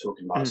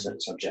talking about a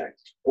certain subject,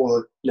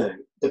 or no,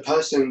 the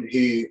person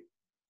who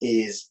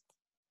is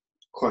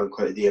quote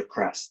unquote the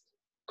oppressed,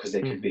 because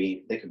they could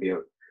be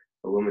a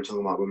woman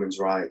talking about women's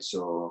rights,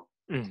 or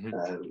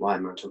a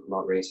white man talking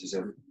about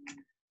racism.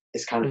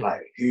 It's kind of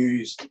like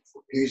whose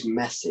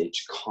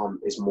message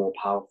is more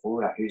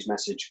powerful, like whose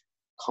message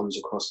comes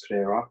across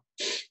clearer.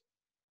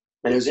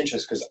 And it was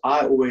interesting because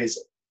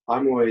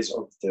I'm always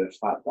of the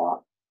fact that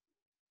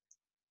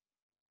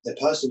the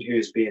person who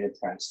is being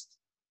oppressed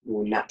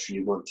will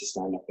naturally want to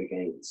stand up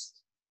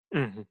against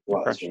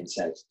what is being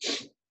said.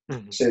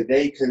 So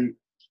they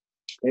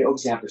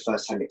obviously have the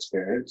first-hand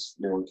experience.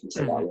 No one can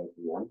take that away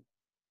from them.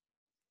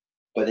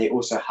 But they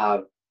also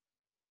have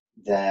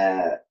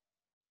their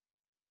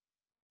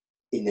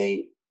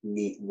innate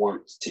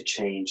want to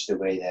change the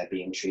way they're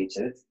being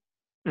treated.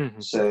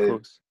 So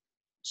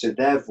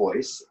their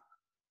voice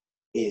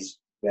is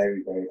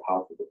very, very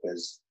powerful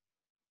because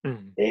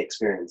they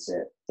experience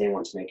it, they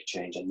want to make a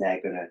change, and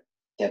they're gonna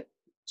get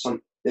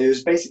some.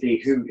 There's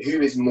basically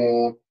whose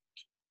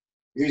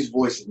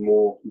voice is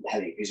more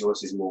compelling, whose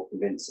voice is more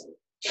convincing.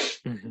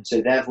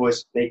 So their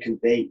voice,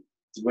 the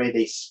way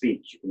they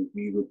speak,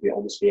 you would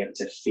almost be able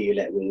to feel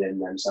it within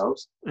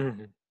themselves.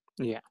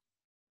 Yeah.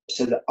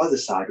 So the other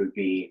side would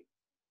be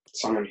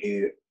someone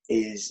who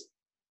is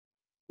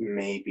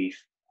maybe,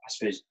 I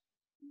suppose,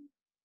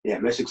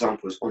 most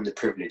examples on the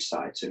privileged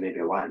side. So maybe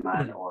a white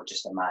man or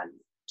just a man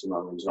to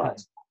women's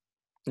rights.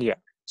 Yeah.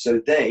 So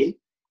they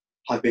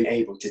have been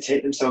able to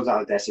take themselves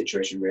out of their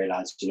situation,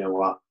 realize, you know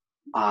what,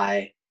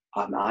 I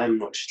I'm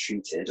not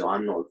treated or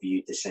I'm not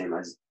viewed the same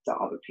as the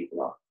other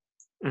people are.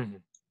 Mm-hmm.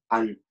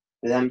 And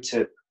for them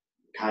to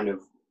kind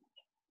of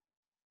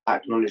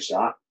acknowledge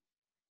that,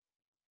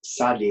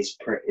 sadly,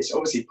 it's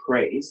obviously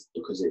praised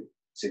because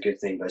it's a good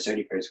thing, but it's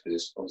only praised because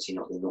it's obviously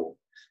not the norm.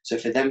 So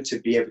for them to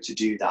be able to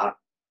do that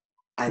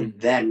and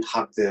then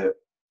have the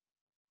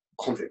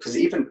confidence, because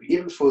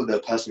even for the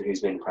person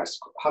who's been oppressed,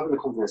 having the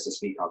confidence to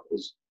speak up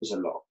is a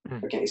lot.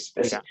 Okay, it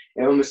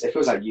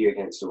feels like you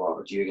against the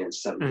world, you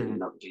against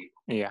 17 other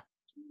people. Yeah.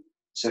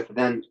 So for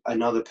then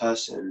another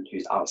person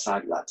who's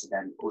outside of that to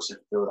then also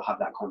have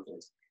that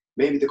confidence.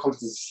 Maybe the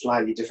confidence is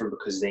slightly different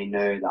because they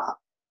know that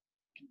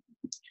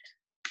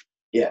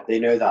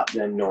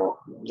they're not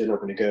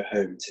going to go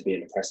home to be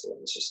an oppressor.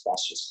 That's just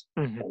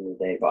the end of the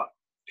day. But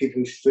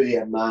people who fully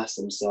immerse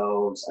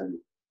themselves, and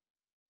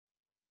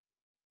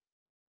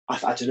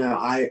I don't know,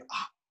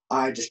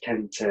 I just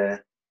tend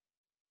to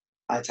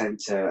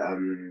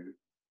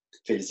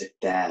feel as if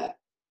their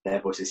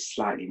voice is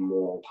slightly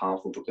more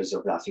powerful because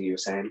of that thing you were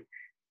saying.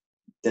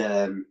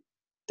 The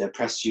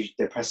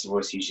oppressed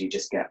voice usually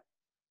just get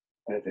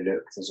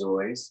overlooked as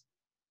always.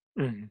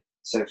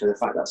 So for the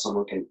fact that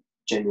someone can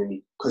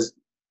genuinely, because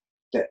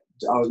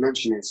I was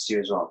mentioning this to you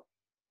as well,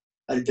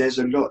 and there's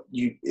a lot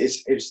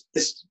it's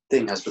this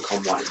thing has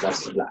become white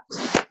versus black,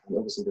 and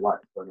obviously the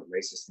white people are not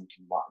racist,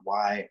 thinking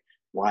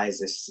why is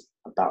this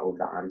a battle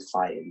that I'm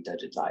fighting?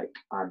 Like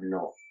I'm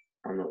not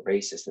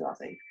racist and that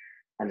thing,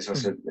 and it's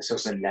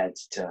also led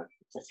to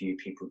a few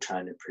people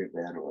trying to prove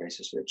they're not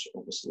racist, which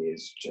obviously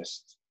is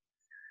just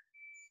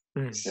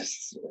it's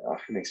just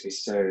it makes me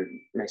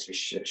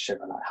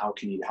shiver. Like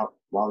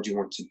why would you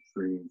want to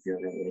prove you're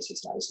not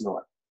racist? Like it's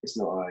not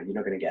you're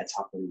not going to get a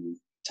tap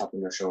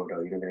on your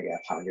shoulder, you're not going to get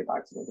a pat on your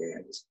back for not being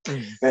racist.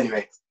 But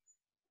anyway,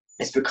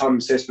 it's become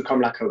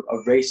like a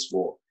race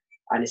war,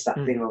 and it's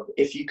that thing of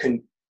if you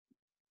can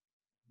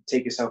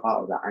take yourself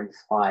out of that and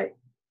fight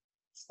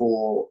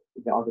for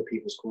the other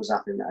people's cause, I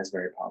think that is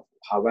very powerful.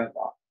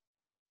 However,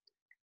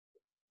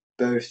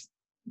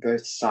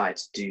 both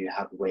sides do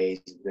have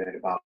ways of going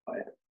about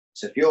it.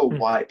 So if you're a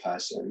white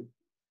person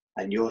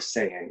and you're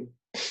saying,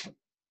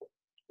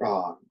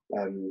 Black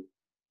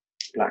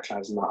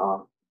Lives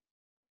Matter,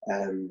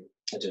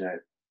 I don't know,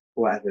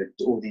 whatever,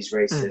 all these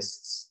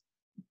racists,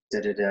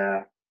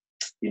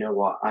 you know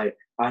what, I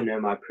know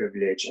my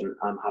privilege and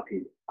I'm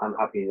happy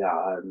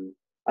that,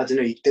 I don't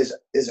know, there's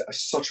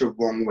such a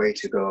wrong way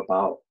to go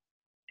about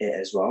it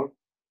as well.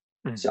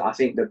 So I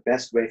think the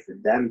best way for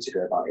them to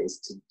go about it is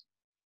to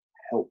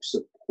help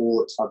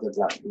support other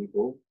Black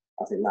people.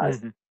 I think that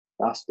is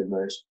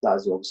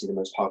obviously the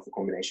most powerful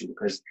combination,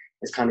 because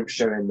it's kind of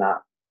showing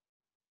that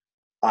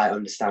I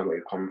understand where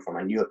you're coming from,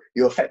 and you're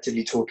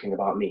effectively talking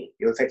about me.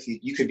 You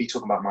could be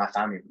talking about my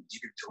family, you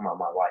could be talking about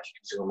my wife, you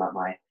could be talking about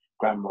my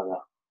grandmother,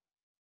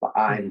 but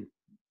I'm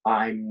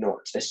not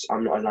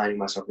aligning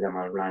myself with them.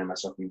 I'm aligning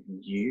myself with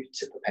you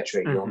to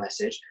perpetuate your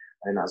message,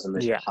 and that's the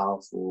most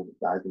powerful.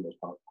 That is the most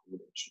powerful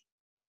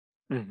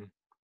combination.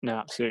 No,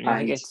 absolutely. I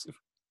think it's.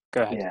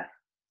 Go ahead. Yeah.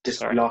 Just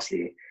Sorry.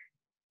 lastly,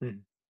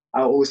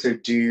 I also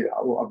do.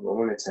 I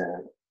wanted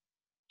to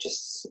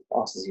just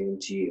ask this even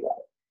to you.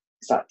 Like,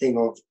 it's that thing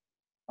of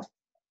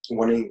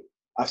wanting.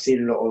 I've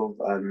seen a lot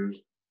of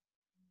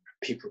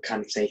people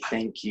kind of say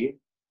thank you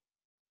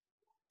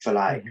for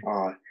like,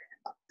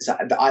 so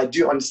I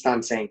do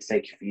understand saying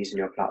thank you for using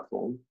your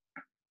platform,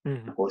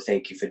 or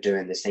thank you for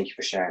doing this, thank you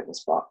for sharing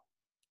this, but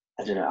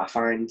I don't know. I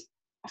find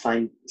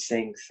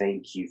saying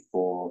thank you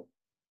for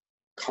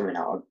coming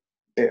out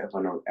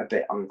a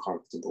bit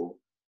uncomfortable,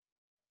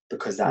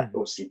 because that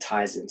obviously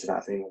ties into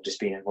that thing of just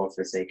being involved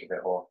for the sake of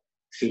it, or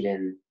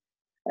feeling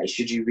like,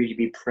 should you really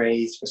be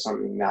praised for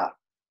something that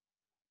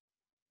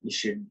you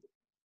should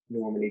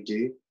normally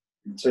do?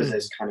 So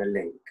there's kind of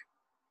link.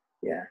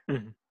 Yeah.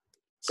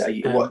 So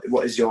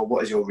what is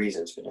your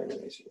reasons for doing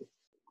it, basically?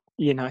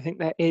 I think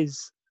there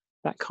is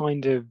that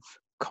kind of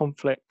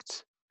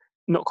conflict.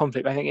 Not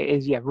conflict, but I think it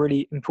is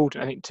really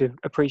important, I think, to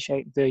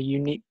appreciate the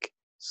unique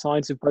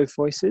sides of both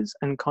voices,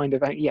 and kind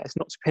of it's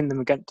not to pin them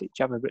against each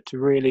other, but to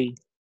really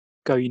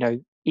go,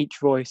 each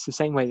voice, the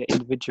same way that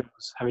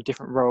individuals have a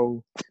different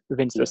role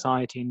within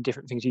society and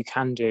different things you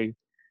can do,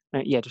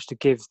 just to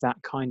give that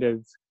kind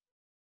of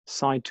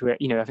side to it.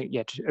 I think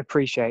to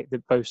appreciate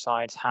that both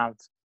sides have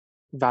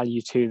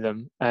value to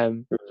them,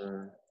 and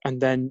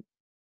then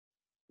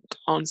to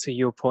answer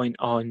your point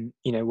on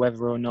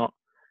whether or not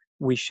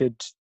we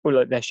should,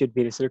 or there should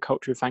be this sort of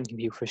culture of thanking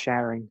people for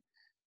sharing.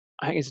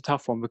 I think it's a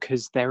tough one,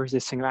 because there is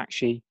this thing of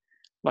actually,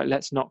 like,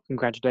 let's not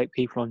congratulate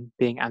people on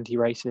being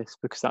anti-racist,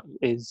 because that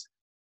is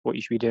what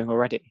you should be doing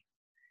already.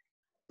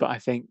 But I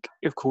think,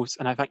 of course,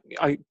 and I think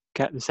I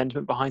get the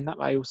sentiment behind that,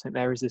 but I also think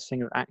there is this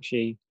thing of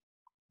actually,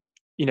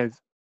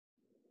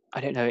 I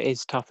don't know, it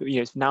is tough.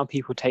 It's now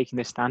people taking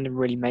this stand and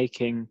really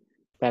making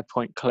their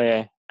point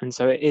clear. And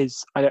so it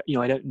is, I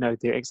don't know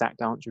the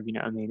exact answer, if you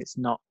know what I mean. It's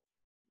not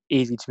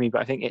easy to me,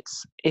 but I think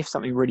it's, if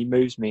something really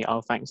moves me,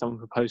 I'll thank someone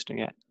for posting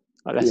it.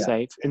 Like, let's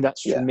say, and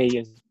that's for me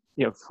as,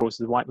 of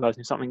course, as a white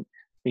person, if something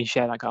being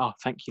shared, like, oh,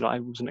 thank you, like, I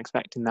wasn't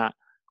expecting that,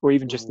 or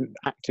even just the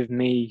act of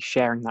me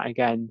sharing that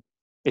again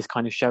is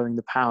kind of showing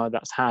the power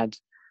that's had.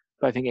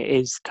 But I think it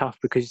is tough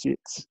because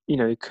it's,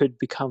 it could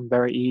become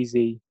very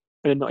easy,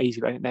 but not easy,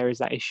 but I think there is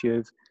that issue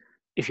of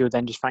if you're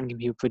then just thanking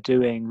people for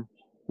doing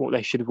what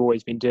they should have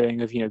always been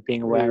doing, of,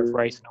 being aware of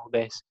race and all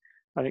this.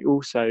 I think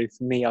also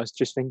for me, I was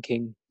just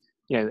thinking,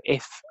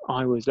 if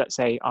I was, let's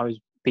say I was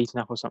beaten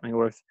up or something,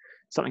 or if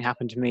something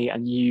happened to me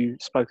and you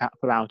spoke up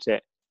about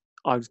it,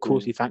 I would of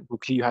course be thankful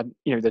because you had,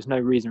 there's no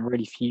reason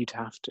really for you to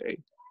have to,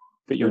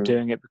 but you're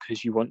doing it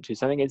because you want to.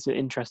 So I think it's an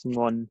interesting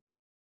one.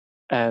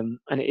 And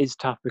it is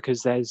tough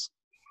because there's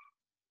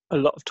a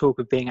lot of talk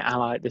of being an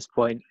ally at this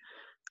point,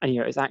 and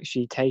it's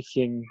actually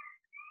taking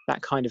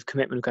that kind of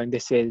commitment of going,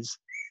 this is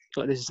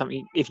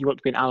something, if you want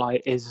to be an ally,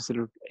 it is a sort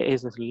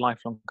of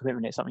lifelong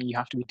commitment. It's something you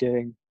have to be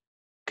doing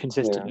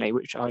consistently,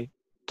 which I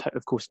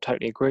of course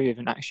totally agree with.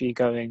 And actually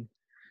going,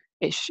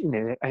 it's,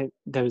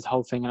 there was the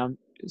whole thing, and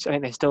so I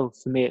think there's still,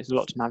 for me, it's a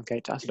lot to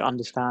navigate to sort of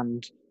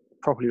understand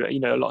properly, but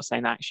a lot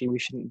saying that actually we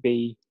shouldn't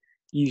be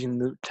using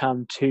the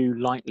term too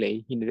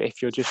lightly.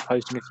 If you're just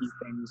posting a few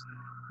things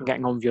and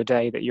getting on with your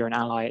day, that you're an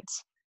ally.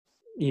 It's,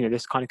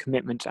 this kind of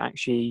commitment to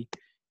actually,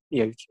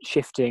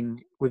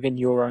 shifting within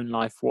your own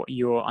life what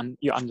your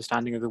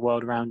understanding of the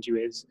world around you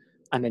is,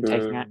 and then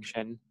taking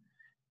action.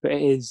 But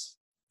it is,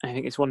 I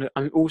think it's one of,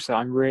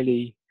 I'm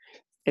really,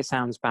 it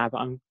sounds bad,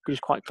 but I'm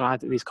just quite glad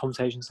that these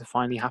conversations are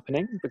finally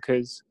happening,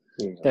 because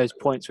there's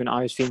points when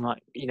I was feeling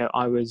like,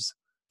 I was,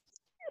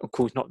 of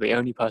course, not the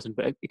only person,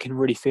 but it can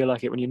really feel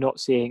like it when you're not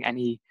seeing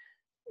any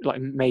like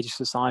major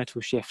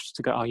societal shifts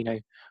to go,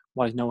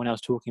 why is no one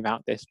else talking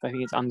about this? But I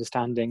think it's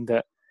understanding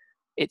that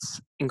it's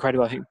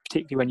incredible. I think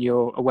particularly when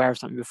you're aware of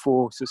something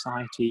before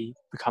society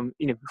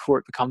before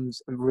it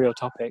becomes a real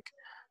topic,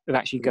 of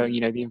actually going,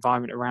 the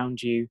environment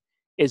around you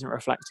isn't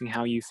reflecting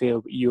how you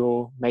feel, but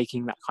you're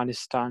making that kind of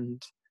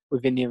stand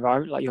within the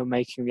environment, like you're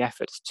making the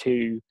efforts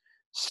to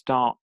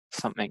start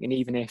something. And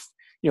even if,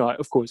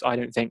 of course, I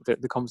don't think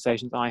that the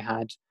conversations I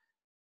had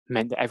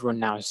meant that everyone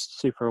now is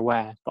super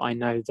aware, but I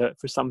know that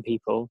for some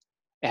people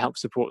it helped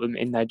support them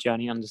in their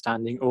journey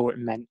understanding, or it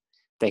meant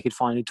they could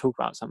finally talk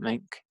about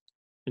something,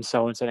 and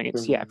so on. So I think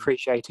it's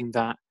appreciating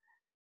that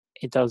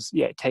it does,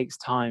 it takes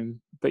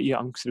time, but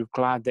I'm sort of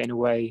glad that in a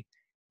way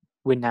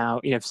we're now,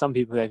 for some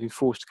people they've been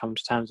forced to come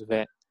to terms with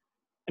it.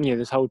 And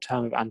this whole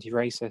term of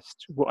anti-racist,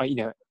 what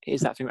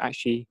is that thing that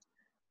actually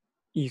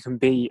you can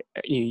be,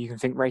 you can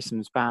think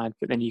racism is bad,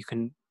 but then you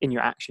can, in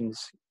your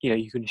actions,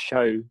 you can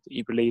show that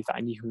you believe that,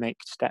 and you can make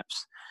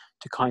steps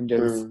to kind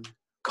of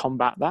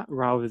combat that,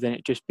 rather than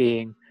it just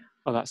being,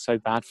 oh, that's so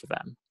bad for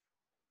them.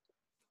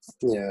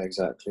 Yeah,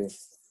 exactly.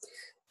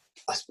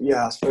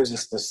 I suppose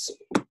it's this.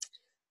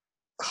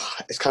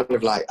 It's kind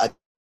of like a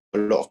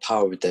lot of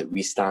power that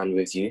we stand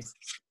with you.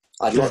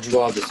 I'd much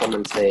rather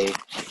someone say,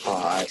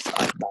 I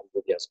stand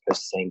with you, as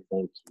opposed to saying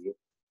thank you.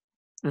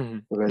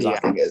 Because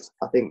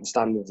I think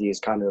stand with you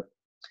is kind of,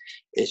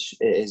 it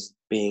is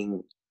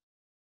being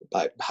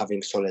like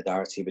having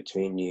solidarity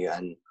between you,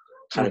 and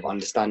kind of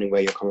understanding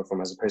where you're coming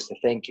from, as opposed to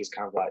thank you is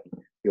kind of like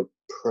you're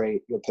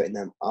putting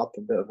them up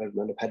a bit of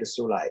on a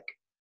pedestal. Like,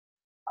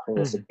 I think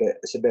it's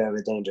a bit of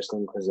a dangerous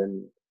thing, because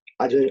then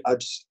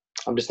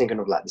I'm just thinking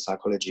of like the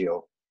psychology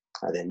of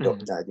the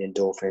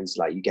endorphins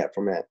like you get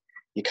from it.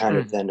 You kind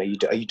of then, are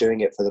you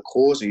doing it for the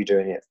cause, or are you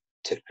doing it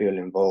to feel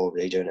involved?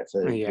 Are you doing it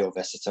for your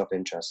vested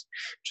self-interest?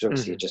 Which is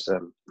obviously just a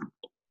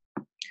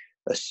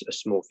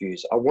small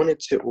views. I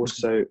wanted to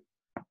also,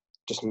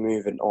 just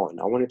moving on,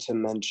 I wanted to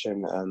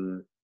mention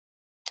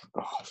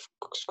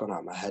it's gone out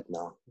of my head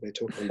now. We're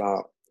talking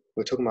about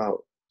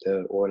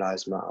the All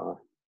Lives Matter.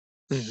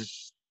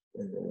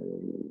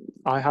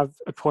 I have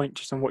a point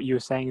just on what you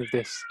were saying of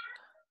this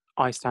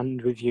I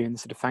stand with you, and the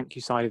sort of thank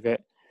you side of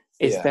it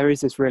is there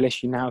is this real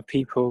issue now of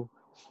people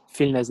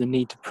feeling there's a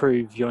need to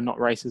prove you're not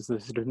racist, the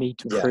sort of need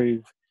to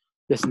prove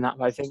this and that.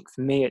 But I think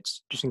for me,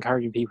 it's just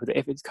encouraging people that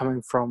if it's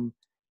coming from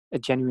a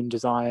genuine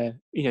desire,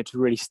 to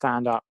really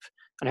stand up.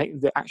 And I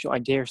think the actual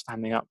idea of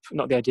standing up,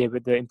 not the idea,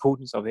 but the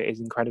importance of it is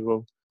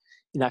incredible.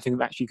 In that thing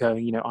of actually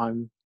going,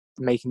 I'm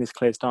making this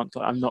clear stance.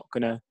 I'm not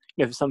going to,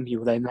 for some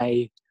people, they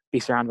may be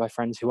surrounded by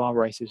friends who are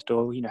racist,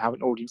 or, have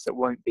an audience that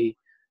won't be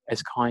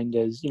as kind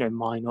as,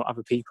 mine or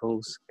other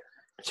people's,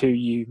 to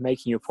you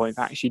making your point,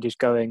 but actually just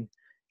going,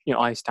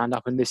 I stand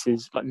up, and this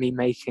is like me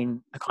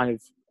making a kind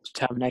of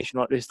determination,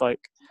 like this, like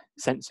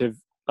sense of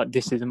like,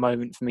 this is a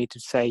moment for me to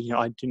say,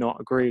 I do not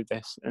agree with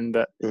this. And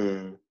that,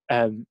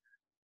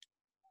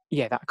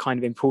 that kind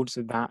of importance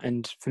of that.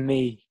 And for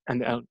me,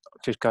 and I'll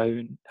just go,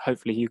 and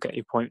hopefully you get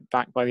your point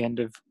back by the end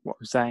of what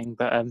I'm saying.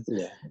 But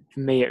for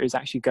me, it was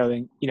actually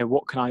going,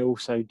 what can I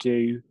also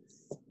do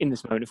in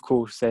this moment? Of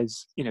course,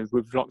 there's,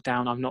 with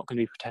lockdown, I'm not going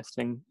to be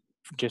protesting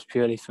just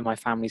purely for my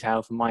family's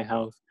health and my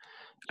health.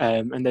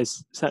 And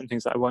there's certain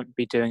things that I won't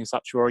be doing as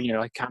such, or,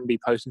 I can be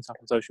posting stuff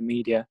on social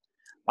media.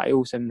 But I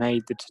also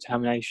made the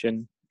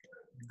determination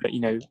that,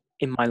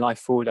 in my life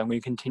forward, I'm going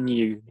to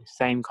continue the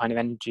same kind of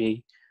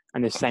energy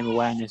and the same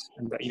awareness,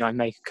 and that, I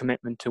make a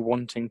commitment to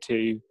wanting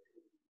to,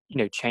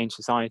 change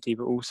society,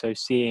 but also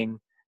seeing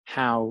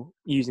how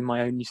using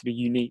my own sort of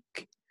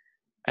unique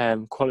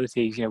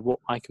qualities, what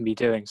I can be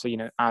doing. So,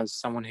 as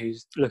someone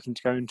who's looking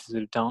to go into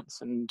the dance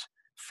and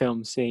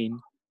film scene,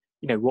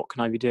 what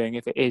can I be doing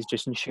if it is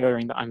just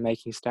ensuring that I'm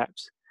making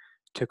steps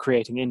to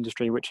creating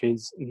industry which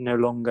is no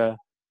longer,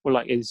 or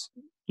like is,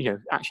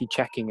 actually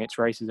checking its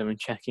racism and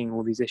checking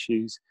all these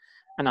issues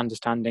and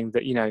understanding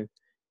that,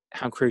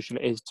 how crucial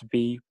it is to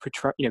be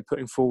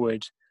putting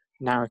forward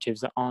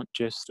narratives that aren't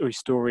just, or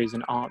stories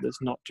and art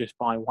that's not just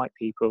by white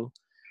people.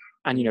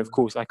 And, of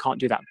course, I can't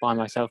do that by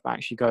myself, but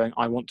actually going,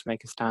 I want to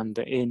make a stand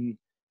that in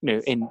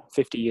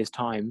 50 years'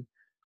 time,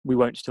 we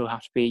won't still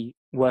have to be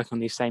working on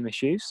these same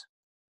issues.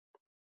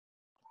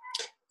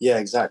 Yeah,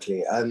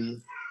 exactly.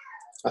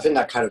 I think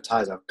that kind of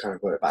ties up, kind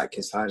of brought it back.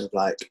 It's kind of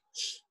like,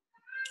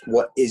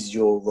 what is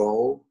your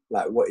role?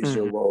 Like, what is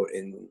your role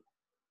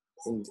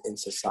in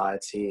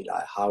society?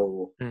 Like,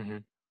 how,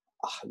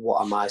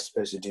 what am I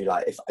supposed to do?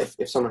 Like,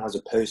 if someone has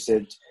a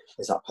posted,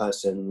 is that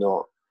person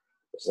not,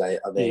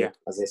 are they,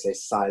 as they say,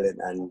 silent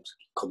and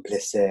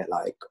complicit?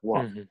 Like,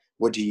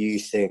 what do you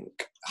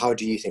think? How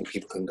do you think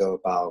people can go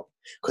about?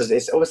 Because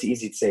it's obviously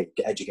easy to say,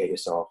 educate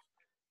yourself,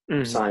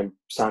 sign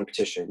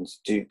petitions,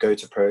 go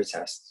to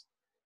protests,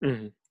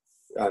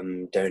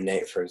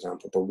 donate, for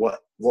example. But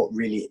what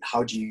really?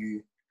 How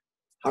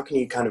can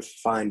you kind of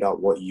find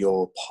out what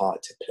your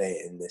part to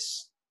play in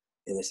this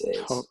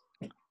is?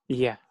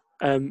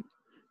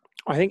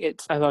 I think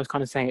it's, as I was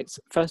kind of saying, it's,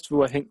 first of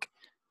all, I think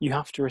you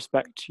have to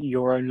respect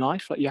your own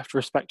life. Like, you have to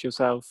respect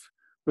yourself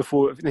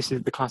before, this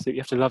is the classic,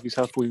 you have to love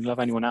yourself before you love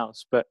anyone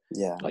else. But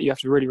like, you have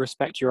to really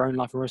respect your own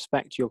life and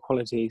respect your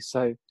qualities.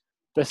 So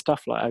there's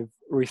stuff like I've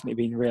recently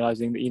been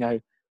realizing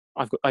that,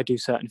 I do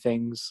certain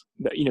things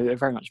that, they're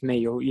very much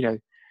me, or,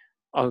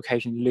 I'll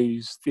occasionally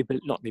lose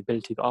not the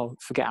ability, but I'll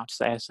forget how to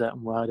say a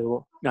certain word,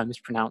 or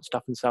mispronounce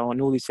stuff and so on.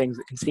 All these things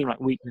that can seem like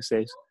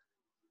weaknesses.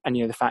 And,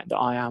 the fact that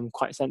I am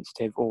quite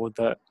sensitive, or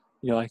that,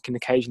 I can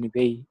occasionally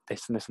be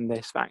this and this and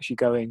this, but actually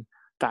going,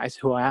 that is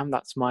who I am,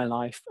 that's my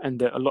life, and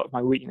that a lot of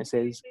my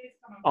weaknesses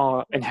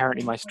are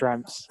inherently my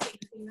strengths.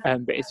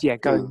 But it's,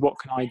 going, what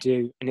can I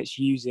do? And it's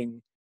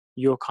using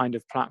your kind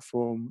of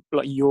platform,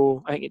 like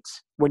I think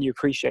it's when you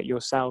appreciate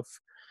yourself,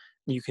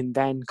 you can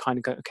then kind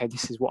of go, okay,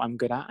 this is what I'm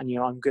good at. And,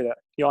 I'm good at,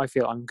 I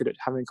feel I'm good at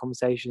having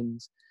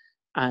conversations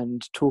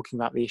and talking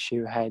about the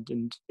issue ahead,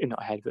 and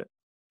not ahead, but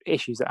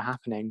issues that are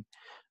happening.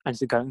 And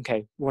to go,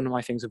 okay, one of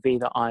my things would be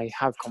that I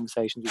have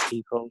conversations with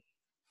people,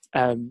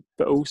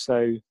 but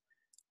also,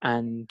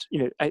 and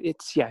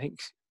it's, I think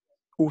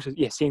also,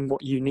 seeing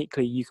what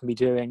uniquely you can be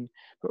doing,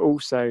 but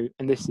also,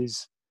 and this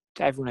is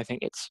to everyone, I think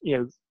it's,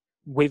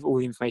 with all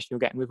the information you're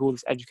getting, with all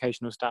this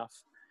educational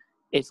stuff,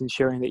 it's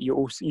ensuring that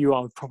you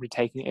are probably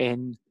taking it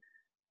in.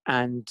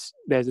 And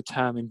there's a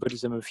term in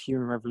Buddhism of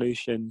human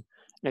revolution,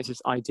 and it's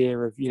this idea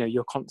of,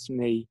 you're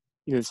constantly,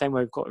 the same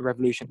way we've got a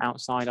revolution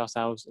outside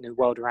ourselves in the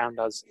world around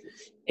us,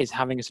 is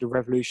having a sort of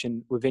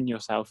revolution within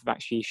yourself of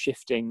actually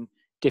shifting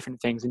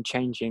different things and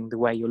changing the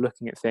way you're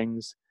looking at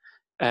things,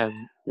 and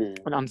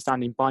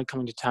understanding, by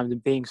coming to terms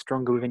and being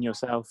stronger within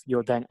yourself,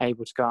 you're then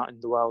able to go out in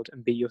the world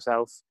and be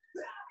yourself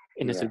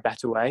in a sort of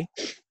better way.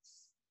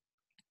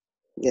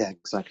 Yeah,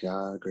 exactly.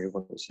 I agree with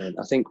what you're saying.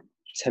 I think,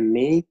 to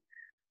me,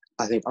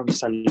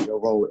 understanding your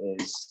role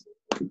is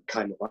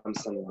kind of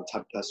understanding the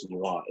type of person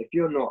you are. If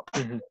you're not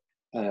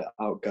an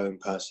outgoing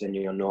person,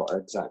 you're not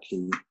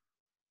exactly,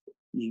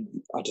 you're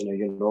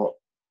not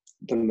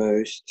the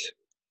most,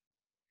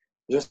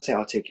 just say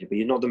articulate, but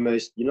you're not the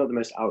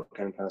most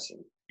outgoing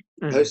person.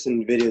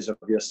 Posting videos of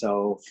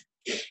yourself,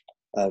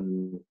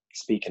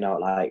 speaking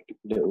out like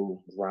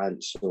little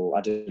rants, or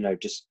I don't know,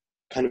 just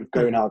kind of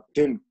going out,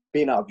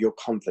 being out of your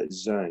comfort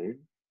zone.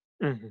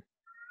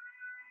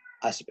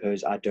 I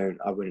suppose I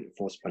wouldn't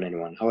force upon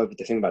anyone. However,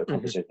 the thing about the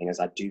comfort zone thing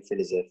is, I do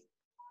feel as if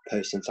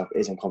posting stuff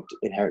is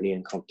inherently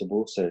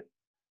uncomfortable. So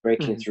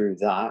breaking through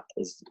that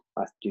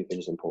I do feel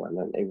is important,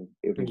 and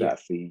it would be better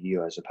for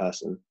you as a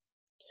person.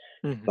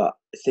 But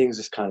things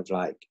is kind of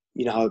like,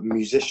 how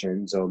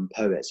musicians or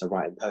poets are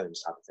writing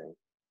poems type of thing.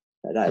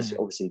 That is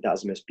obviously,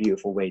 that's the most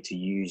beautiful way to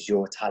use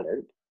your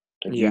talent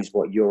and use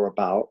what you're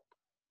about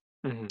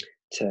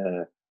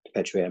to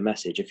perpetuate a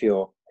message. If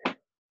you're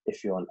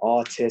an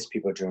artist,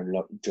 people are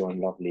drawing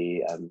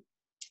lovely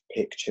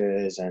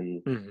pictures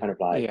and kind of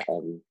like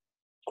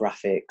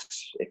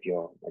graphics. If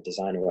you're a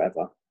designer or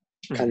whatever,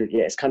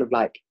 it's kind of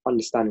like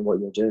understanding what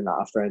you're doing. Like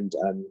our friend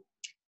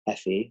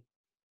Effie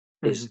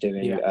is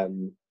doing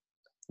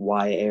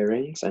wire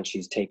earrings, and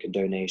she's taken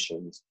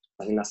donations.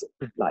 I think that's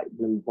like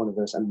one of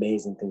those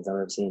amazing things I've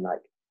ever seen. Like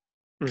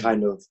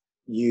kind of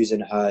using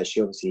her,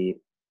 she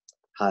obviously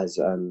has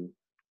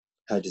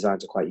her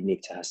designs are quite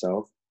unique to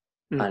herself,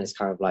 and it's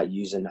kind of like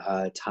using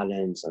her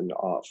talents and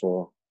art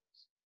for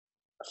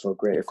a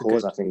greater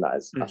cause. I think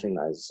that's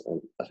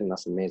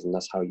amazing.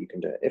 That's how you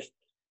can do it. If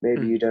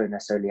maybe you don't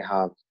necessarily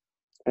have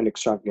an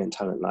extravagant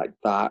talent like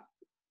that,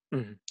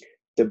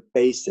 the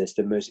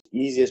most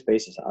easiest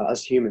basis,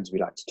 as humans, we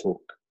like to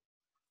talk.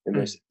 The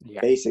most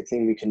basic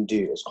thing we can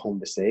do is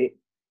conversate.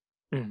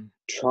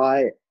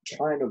 Try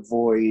and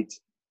avoid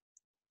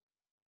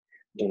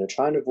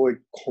try and avoid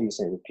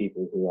conversating with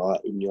people who are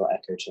in your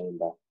echo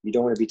chamber. You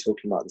don't want to be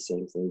talking about the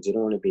same things. You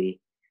don't want to be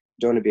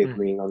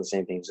agreeing on the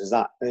same things, because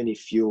that only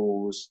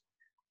fuels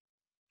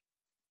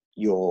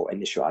your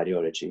initial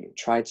ideology.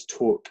 Try to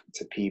talk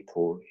to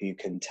people who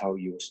can tell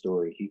you a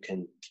story, who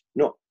can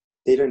not,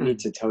 they don't need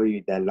to tell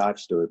you their life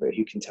story, but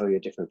who can tell you a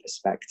different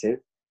perspective,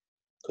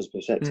 because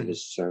perspective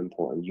is so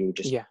important. You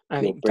just, I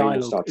your think brain will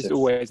dialogue start is to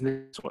always, and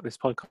this is what this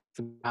podcast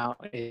is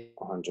about, is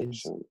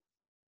 100%.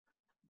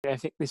 I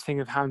think this thing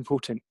of how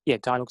important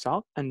dialogues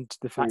are, and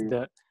the fact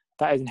that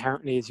is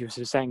inherently, as you were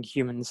sort of saying,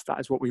 humans, that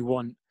is what we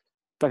want.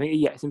 But I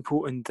think it's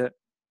important that,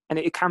 and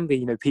it can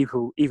be,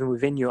 people even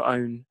within your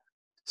own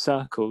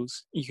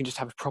circles, you can just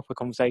have a proper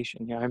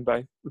conversation. I remember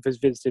I was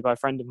visited by a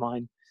friend of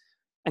mine,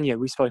 and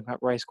we've spoken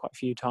about race quite a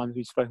few times.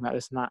 We've spoken about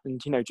this and that,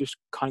 and just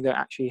kind of go,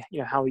 actually,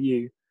 how are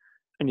you?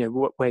 And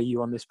where are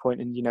you on this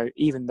point? And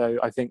even though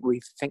I think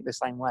we think the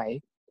same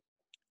way,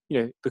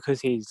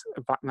 because he's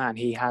a black man,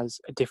 he has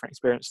a different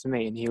experience to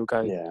me, and he'll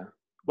go,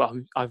 well,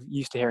 I've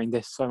used to hearing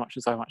this so much,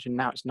 and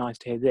now it's nice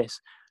to hear this.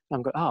 And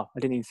I'm going, oh, I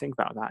didn't even think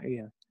about that.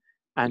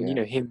 And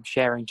him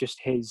sharing just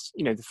his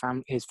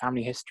his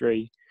family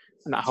history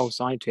and that whole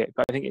side to it.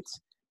 But I think it's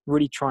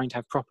really trying to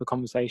have proper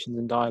conversations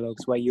and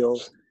dialogues where you're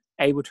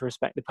able to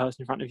respect the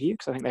person in front of you,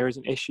 because I think there is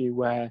an issue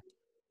where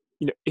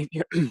if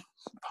you're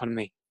pardon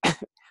me,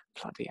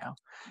 bloody hell,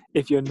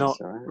 if you're not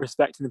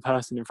respecting the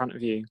person in front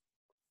of you,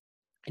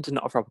 it's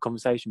not a proper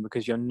conversation,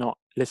 because you're not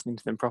listening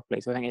to them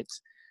properly. So I think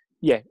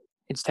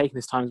it's taking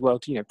this time as well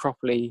to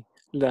properly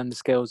learn the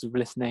skills of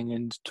listening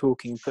and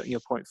talking and putting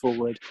your point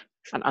forward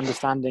and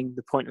understanding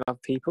the point of other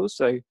people.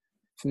 So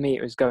for me,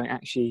 it was going,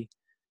 actually,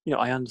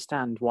 I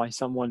understand why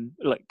someone,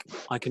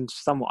 I can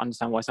somewhat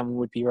understand why someone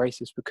would be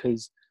racist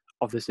because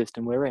of the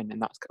system we're in,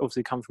 and that's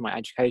obviously come from my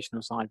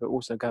educational side, but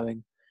also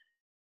going,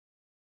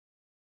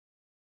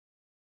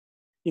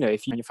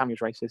 if your family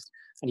was racist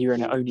and you're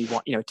in only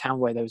one, town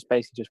where there was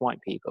basically just white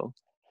people,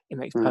 it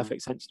makes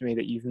perfect sense to me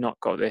that you've not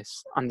got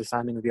this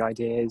understanding of the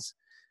ideas,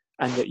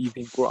 and that you've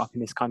been brought up in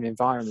this kind of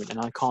environment. And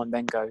I can't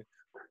then go,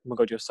 oh my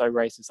God, you're so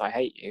racist, I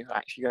hate you.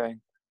 Actually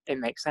going, it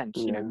makes sense.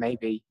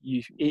 Maybe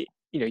you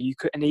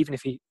could, and even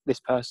if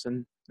this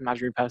person,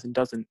 imaginary person,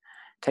 doesn't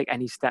take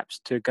any steps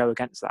to go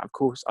against that, of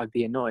course I'd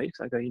be annoyed,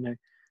 because I go,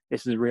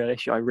 this is a real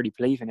issue, I really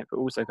believe in it. But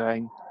also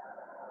going,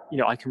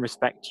 I can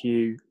respect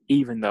you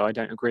even though I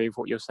don't agree with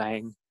what you're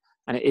saying.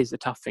 And it is a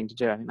tough thing to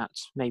do. I think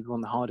that's maybe one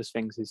of the hardest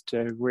things, is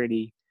to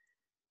really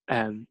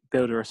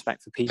build a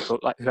respect for people,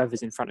 like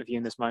whoever's in front of you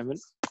in this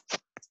moment.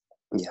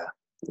 Yeah.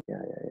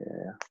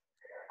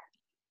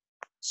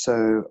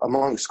 So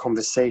amongst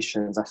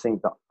conversations, I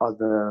think the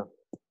other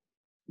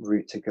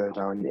route to go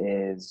down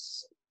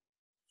is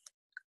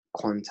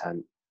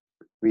content.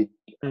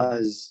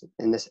 As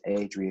in this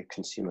age, we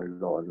consume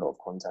a lot of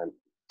content,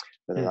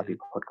 whether that be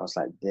podcasts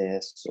like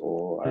this,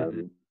 or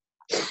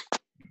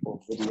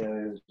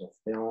videos, or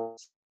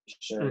films,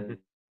 shows,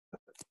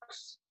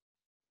 books,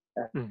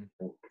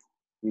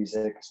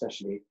 music,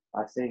 especially.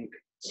 I think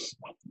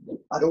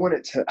I don't want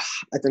it to.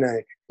 I don't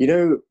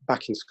know.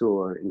 Back in school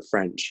or in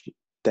French,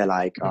 they're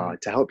like,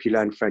 to help you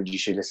learn French, you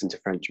should listen to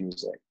French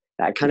music.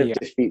 That kind of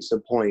defeats the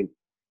point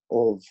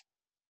of,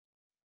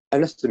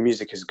 unless the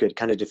music is good,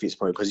 kind of defeats the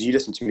point, because you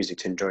listen to music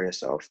to enjoy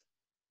yourself.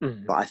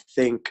 But I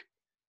think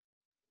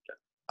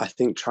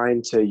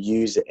trying to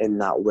use it in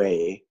that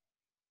way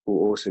will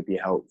also be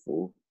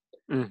helpful.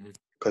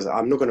 Because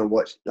I'm not going to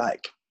watch, I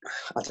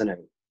don't know.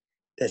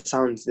 This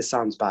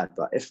sounds bad,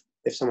 but if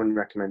someone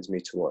recommends me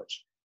to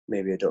watch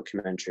maybe a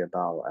documentary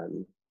about,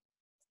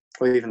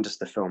 or even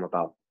just a film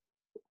about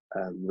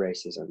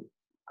racism,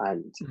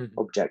 and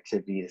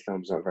objectively the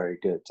film's not very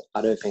good,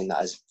 I don't think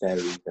that is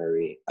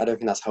I don't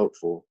think that's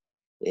helpful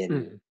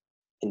in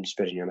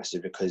spreading your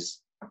message,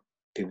 because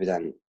people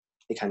then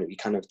you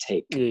kind of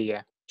take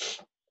the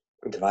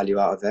value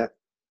out of it,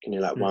 and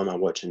you're like, why am I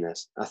watching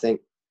this? I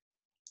think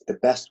the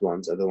best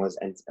ones are the ones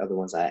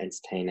that are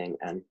entertaining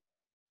and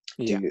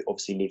do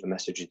obviously leave a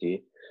message with you.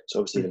 So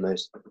obviously the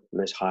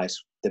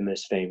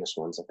most famous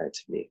ones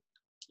effectively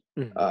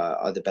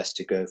are the best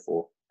to go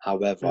for.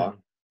 However,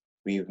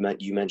 you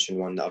mentioned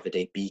one the other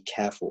day, be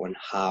careful on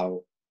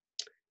how,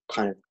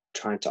 kind of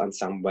trying to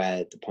understand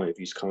where the point of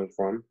view is coming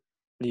from.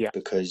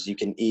 Because it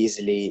can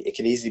easily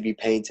be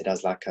painted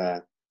as like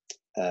a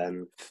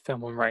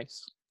film on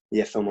race.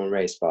 Film on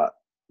race, but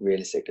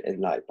realistic,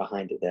 and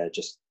behind it they're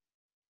just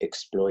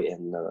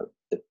exploiting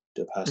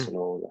the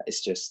personal.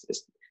 It's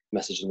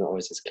message is not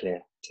always as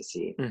clear to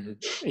see.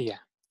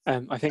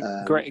 I think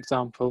great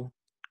example.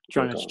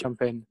 Do you want to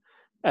jump in?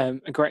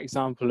 A great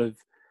example of,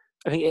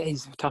 I think it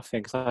is a tough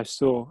thing, because I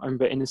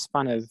remember in the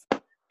span of, I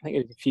think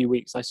it was a few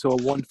weeks, I saw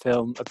one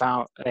film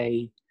about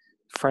a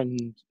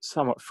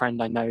somewhat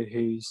friend I know,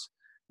 who's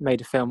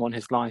made a film on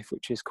his life,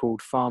 which is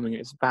called Farming.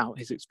 It's about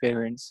his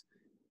experience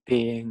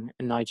being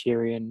a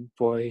Nigerian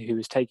boy who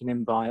was taken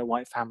in by a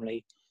white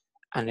family,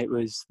 and it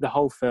was the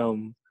whole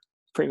film,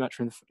 pretty much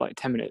from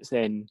 10 minutes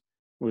in,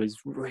 was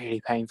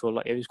really painful.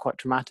 It was quite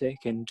traumatic,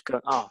 and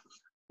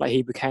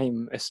he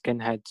became a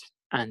skinhead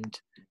And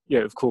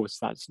of course,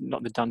 that's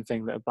not the done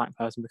thing that a black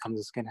person becomes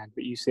a skinhead,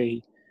 but you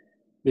see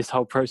this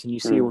whole process, and you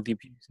see all the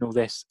abuse and all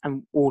this,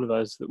 and all of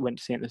us that went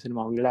to see it in the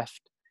cinema, we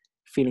left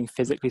feeling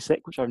physically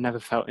sick, which I've never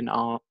felt in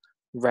art,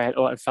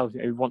 or I've felt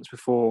it once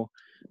before,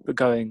 but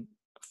going,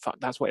 fuck,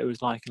 that's what it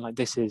was like, and like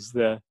this is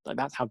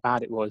that's how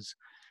bad it was.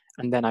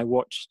 And then I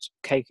watched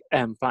Black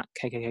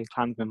KKK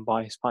Klansman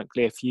by Spike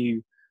Lee a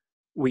few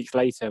weeks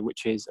later,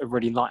 which is a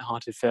really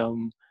light-hearted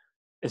film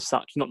as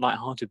such, not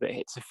light-hearted, but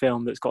it's a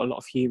film that's got a lot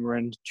of humour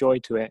and joy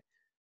to it,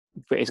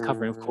 but it's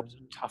covering, of course,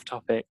 a tough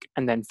topic,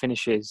 and then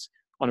finishes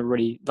on a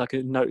really, like,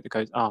 a note that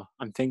goes,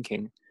 I'm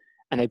thinking.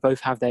 And they both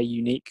have their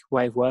unique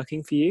way of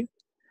working for you.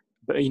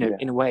 But,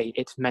 in a way,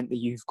 it's meant that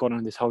you've gone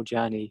on this whole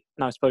journey.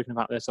 And I've spoken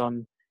about this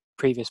on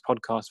previous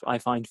podcasts, but I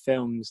find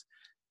films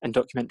and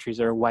documentaries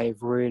are a way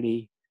of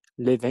really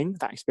living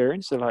that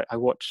experience. So, like, I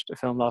watched a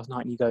film last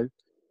night and you go,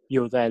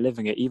 you're there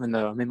living it, even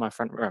though I'm in my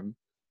front room.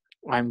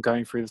 I'm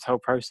going through this whole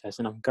process,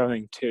 and I'm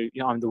going to,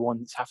 I'm the one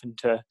that's having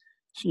to,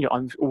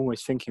 I'm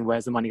almost thinking,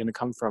 where's the money going to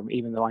come from,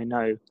 even though I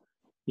know,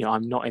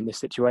 I'm not in this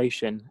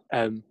situation.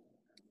 And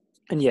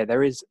yeah,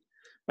 there is,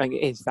 like,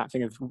 it is that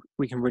thing of,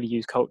 we can really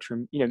use culture,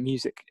 and,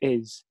 music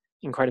is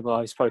incredible.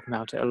 I've spoken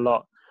about it a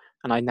lot,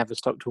 and I never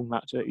stop talking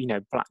about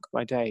it. Black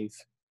by Dave,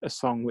 a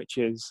song which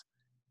is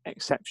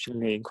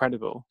exceptionally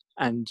incredible,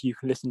 and you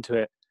can listen to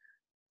it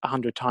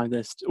 100 times.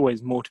 There's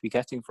always more to be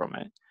getting from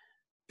it.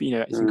 But,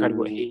 it's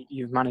incredible.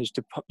 You've managed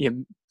to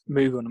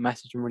move on a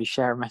message and really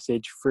share a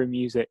message through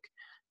music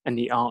and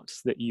the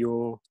arts that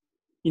you're,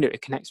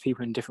 it connects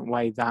people in a different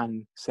way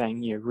than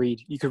saying, you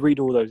could read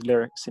all those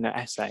lyrics in an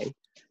essay.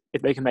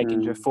 If they can make it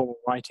into a formal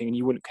writing, and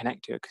you wouldn't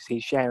connect to it because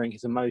he's sharing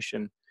his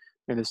emotion,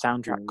 the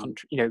soundtrack,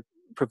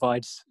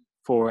 provides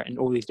for it, and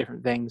all these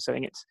different things. So I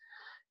think it's,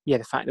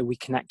 the fact that we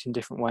connect in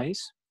different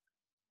ways.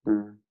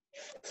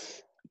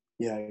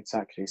 Yeah,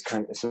 exactly.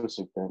 It's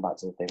also going back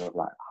to the thing of,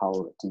 like, how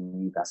do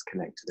you best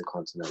connect to the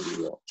content that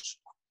you watch?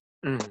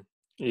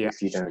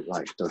 If you don't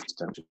like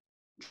documentary,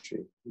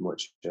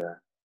 watch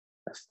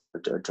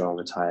a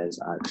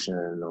dramatized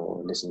action,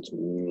 or listen to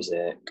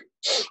music,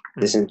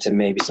 listen to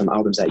maybe some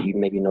albums that you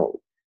maybe not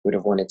would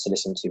have wanted to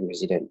listen to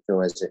because you didn't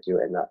feel as if you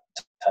were in that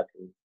type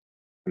of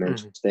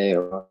mental state.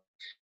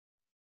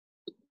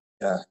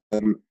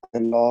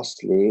 And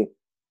lastly,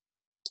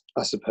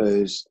 I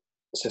suppose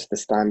it's just the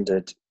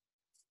standard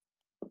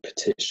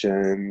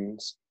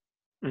petitions,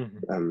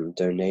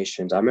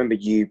 donations. I remember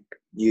you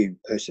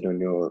posted on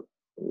your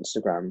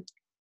Instagram.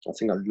 I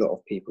think a lot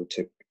of people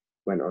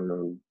went on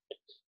and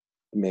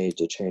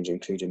made a change,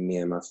 including me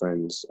and my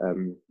friends.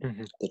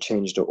 The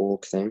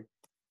change.org thing.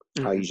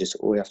 How all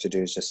you have to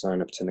do is just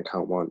sign up to an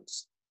account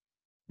once.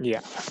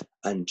 Yeah.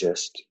 And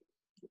just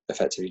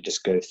effectively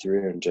just go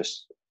through and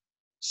just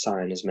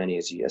sign as many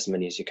as you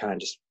can,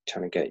 just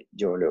trying to get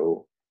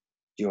your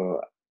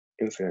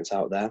influence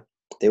out there.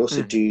 They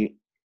also do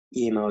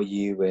email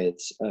you with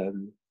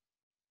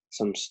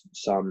some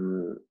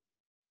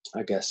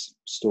I guess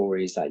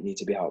stories that need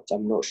to be helped.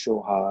 I'm not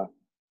sure how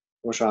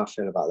I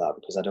feel about that,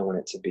 because I don't want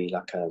it to be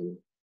like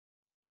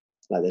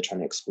they're trying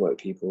to exploit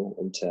people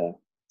into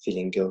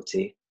feeling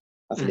guilty.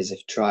 I feel as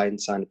if try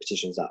and sign the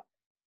petitions that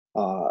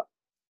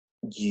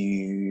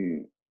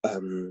you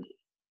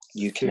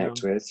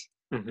connect with,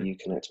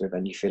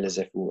 and you feel as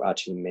if will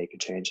actually make a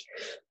change.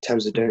 In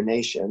terms of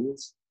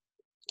donations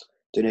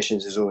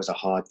is always a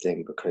hard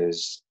thing,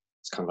 because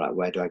it's kind of like,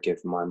 where do I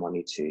give my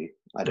money to?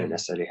 I don't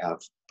necessarily have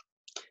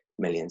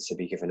millions to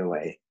be given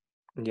away.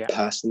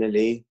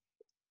 Personally,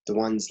 the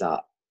ones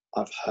that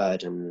I've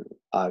heard and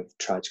I've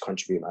tried to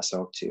contribute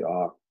myself to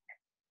are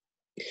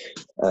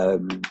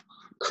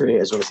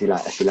creators, obviously,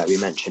 like I feel like we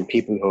mentioned,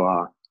 people who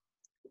are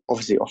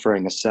obviously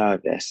offering a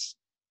service,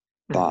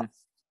 but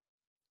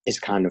it's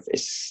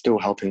still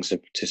helping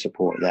to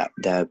support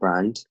their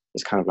brand.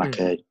 It's kind of like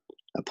a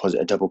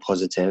double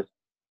positive,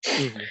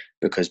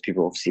 because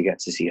people obviously get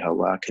to see her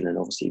work and then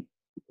obviously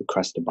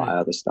request to buy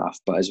other stuff,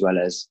 but as well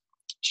as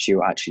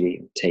she'll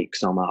actually take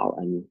some out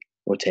and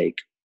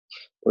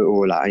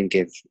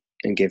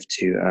give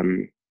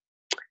to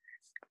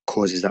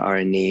causes that are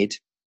in need.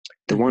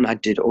 The one I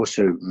did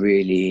also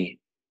really,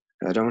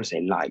 I don't want to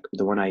say like, but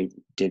the one I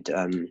did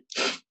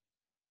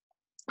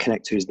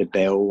connect to is the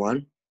bail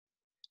one,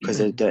 because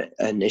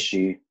an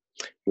issue,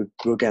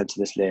 we'll get into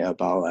this later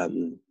about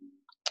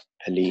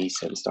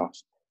police and stuff,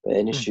 but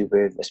an issue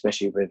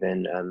especially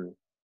within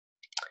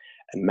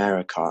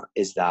America,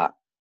 is that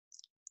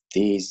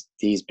these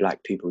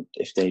black people,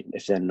 if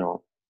they're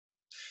not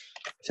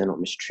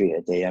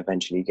mistreated, they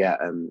eventually get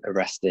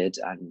arrested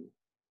and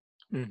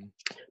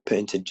put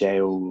into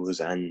jails,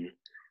 and I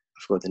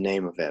forgot the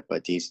name of it,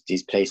 but these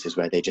places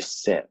where they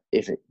just sit,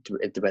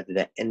 whether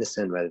they're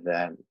innocent, whether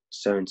they're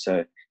so and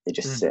so, they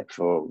just sit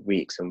for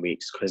weeks and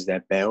weeks, because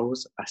their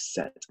bails are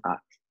set at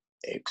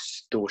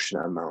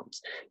extortionate amounts.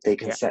 They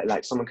can set,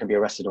 like, someone can be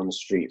arrested on the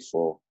street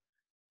for,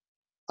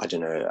 I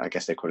don't know, I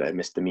guess they call it a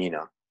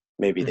misdemeanor.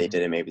 Maybe they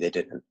did it, maybe they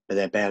didn't, but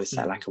their bail is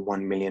set like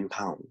 £1 million.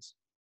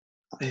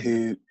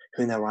 Who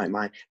in their right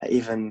mind? Like,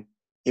 even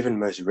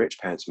most rich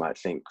parents might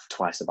think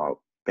twice about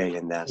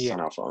bailing their Yeah.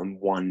 son out for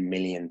 £1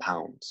 million.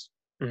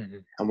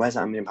 And where's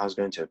that £1 million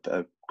going to?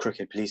 A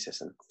crooked police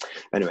system.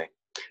 Anyway,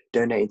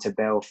 donating to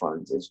bail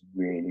funds is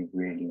really,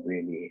 really,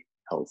 really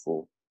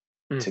helpful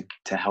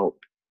to help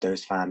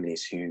those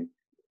families who,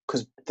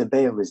 because the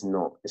bail is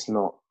not, it's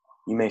not,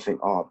 you may think,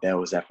 oh, bail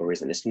was there for a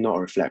reason. It's not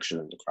a reflection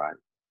of the crime.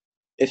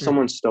 If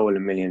someone stole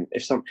 $1 million,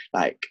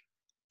 like,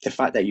 the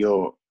fact that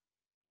you're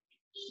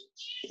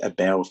a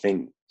bail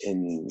thing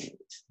in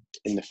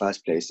the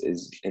first place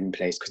is in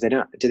place,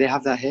 because do they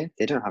have that here?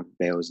 They don't have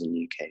bails in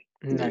the UK.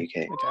 No, I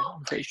don't.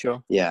 I'm pretty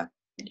sure. Yeah.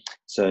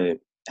 So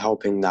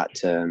helping that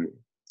to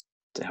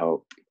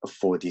help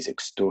afford these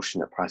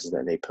extortionate prices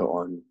that they put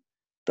on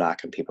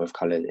Black and people of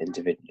colour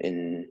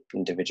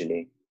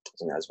individually, I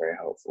think that's very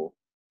helpful.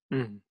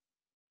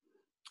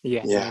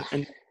 Yeah. Yeah.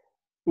 And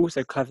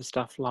also clever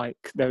stuff like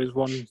there was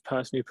one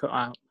person who put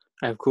out,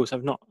 of course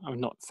I've not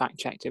fact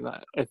checked it,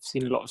 but I've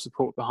seen a lot of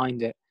support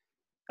behind it.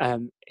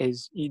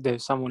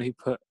 There's someone who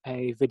put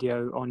a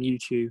video on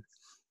YouTube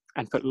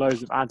and put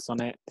loads of ads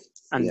on it,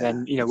 and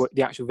then what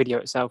the actual video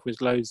itself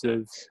was loads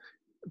of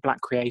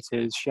Black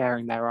creators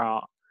sharing their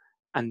art,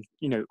 and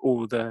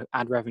all the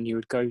ad revenue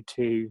would go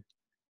to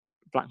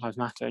Black Lives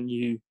Matter. And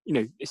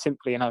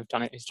simply, and I've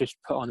done it, is just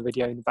put on a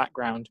video in the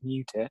background,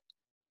 mute it,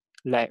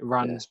 let it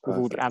run with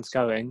all the ads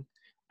going,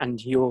 and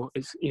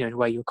in a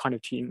way you're kind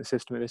of cheating the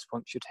system at this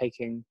point. You're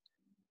taking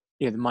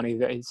the money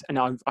that is, and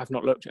I've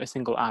not looked at a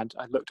single ad.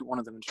 I looked at one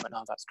of them and just went,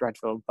 oh, that's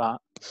dreadful,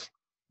 but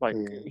like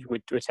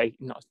we're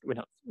taking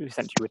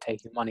we're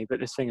taking money. But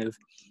this thing of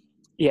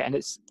and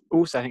it's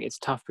also, I think it's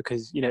tough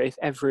because if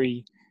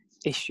every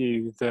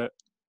issue that,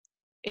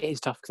 it is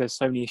tough because there's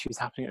so many issues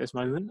happening at this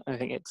moment. I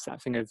think it's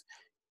that thing of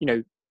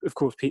of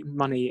course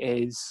money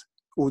is,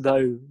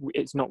 although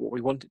it's not what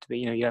we want it to be,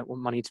 you don't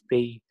want money to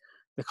be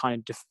the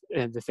kind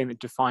of the thing that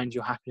defines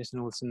your happiness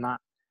and all this and that.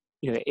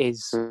 It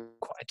is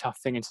quite a tough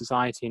thing in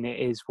society, and it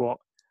is what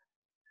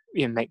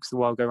makes the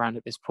world go round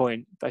at this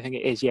point. But I think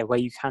it is where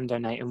you can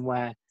donate, and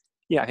where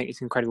I think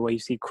it's incredible where you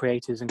see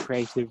creators and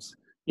creatives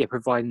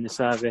providing the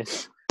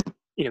service,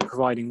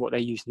 providing what they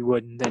usually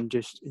would, and then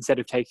just instead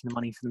of taking the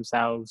money for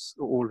themselves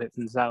or all of it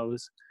for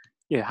themselves,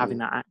 having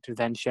that act of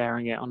then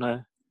sharing it on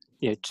a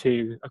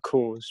to a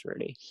cause,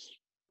 really.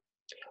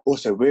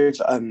 Also with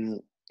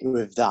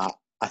that,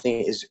 I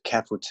think it is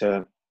careful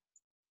to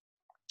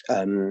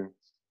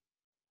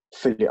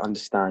fully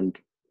understand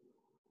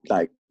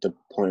like the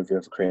point of view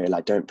of a creator.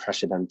 Like, don't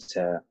pressure them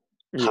to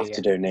have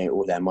to donate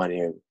all their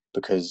money,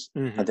 because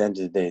at the end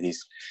of the day, they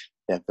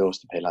have bills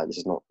to pay. Like, this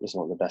is not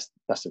the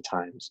best of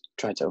times.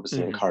 Try to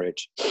obviously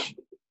encourage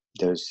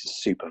those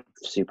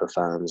super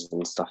fans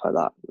and stuff like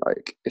that.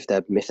 Like, if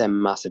they're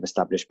massive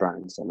established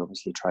brands, then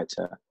obviously try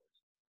to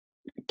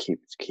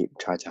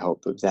try to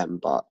help with them.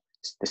 But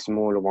the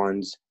smaller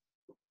ones,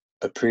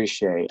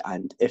 appreciate,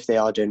 and if they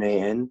are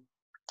donating,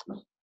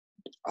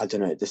 I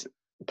don't know, this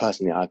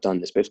personally, I've done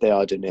this, but if they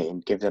are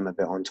donating, give them a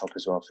bit on top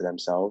as well for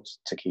themselves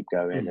to keep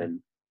going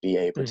and be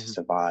able to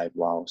survive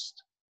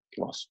whilst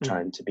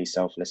trying to be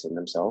selfless in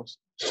themselves.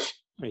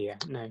 Yeah,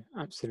 no,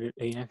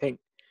 absolutely. And I think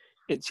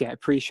it's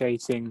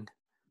appreciating,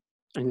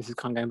 and this is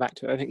kind of going back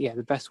to it, I think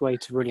the best way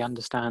to really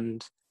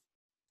understand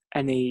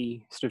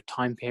any sort of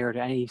time period,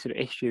 any sort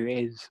of issue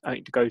is, I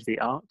think, to go to the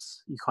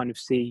arts. You kind of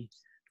see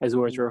there's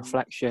always a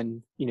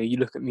reflection. You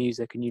look at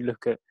music and you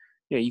look at,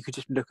 you could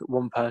just look at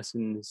one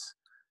person's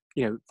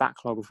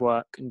backlog of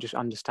work and just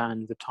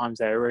understand the times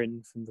they were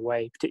in, from the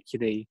way,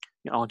 particularly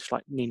artists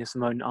like Nina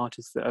Simone,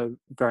 artists that are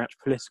very much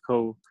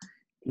political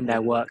in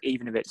their work,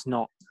 even if it's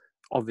not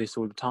obvious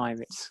all the time.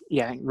 It's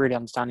really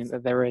understanding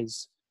that there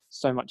is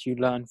so much you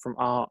learn from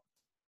art.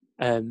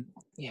 That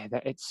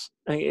I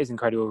think it is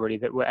incredible, really,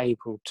 that we're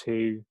able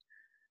to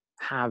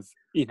have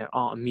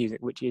art and music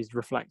which is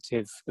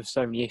reflective of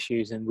so many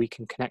issues, and we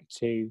can connect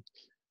to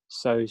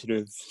so sort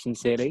of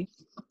sincerely.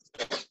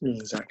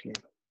 Exactly.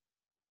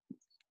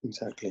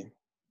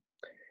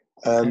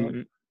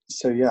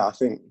 So I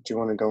think, do you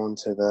want to go on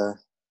to the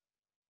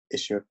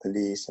issue of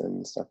police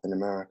and stuff in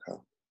America?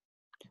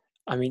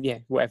 I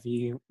mean,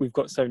 we've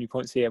got so many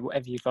points here.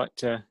 Whatever you'd like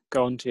to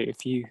go on to,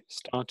 if you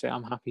start it,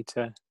 I'm happy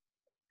to.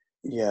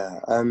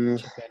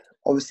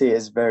 Obviously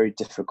it's very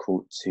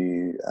difficult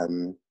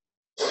to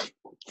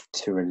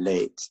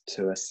relate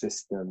to a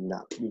system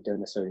that we don't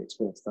necessarily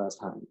experience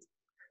firsthand.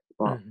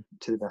 But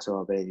to the best of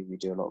our ability, we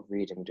do a lot of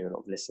reading, we do a lot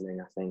of listening.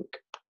 I think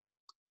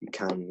we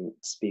can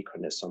speak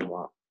on it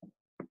somewhat.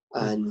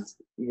 And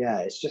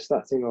it's just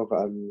that thing of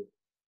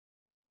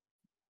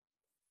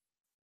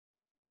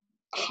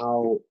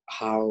how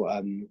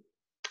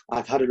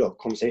I've had a lot of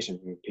conversations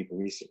with people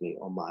recently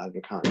on my other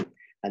account,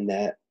 and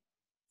they're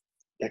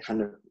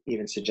kind of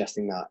even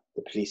suggesting that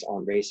the police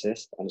aren't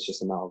racist and it's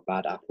just a matter of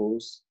bad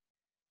apples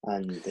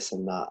and this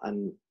and that.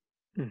 And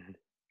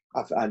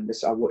I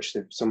watched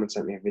someone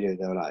sent me a video.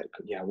 They were like,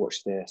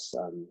 watch this,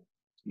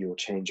 you'll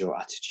change your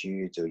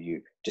attitude, or you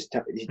just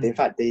in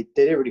fact they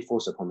didn't really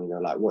force it upon me. They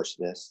were like, watch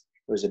this.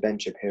 It was a Ben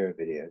Shapiro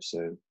video,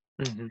 so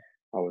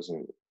I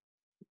wasn't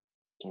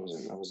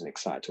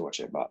excited to watch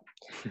it, but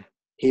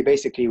he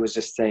basically was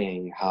just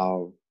saying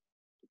how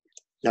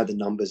now the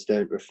numbers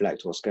don't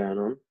reflect what's going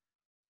on.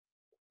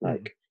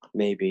 Like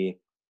maybe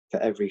for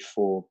every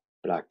 4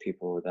 black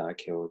people that are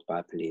killed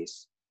by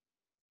police,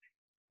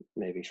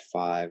 maybe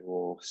 5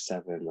 or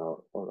 7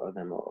 of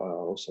them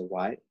are also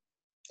white.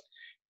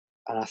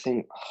 And I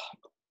think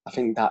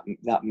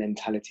that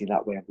mentality,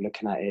 that way of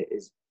looking at it,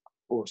 is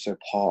also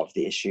part of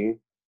the issue,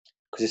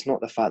 because it's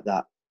not the fact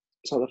that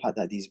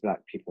these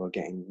black people are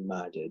getting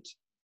murdered.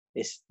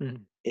 It's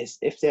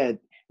if they're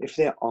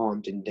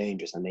armed and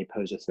dangerous and they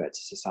pose a threat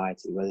to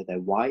society, whether they're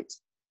white,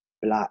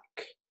 black,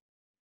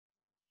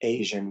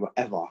 Asian,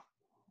 whatever,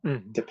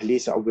 the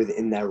police are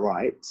within their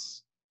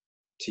rights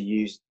to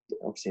use.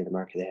 Obviously, in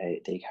America,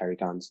 they carry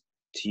guns,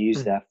 to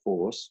use their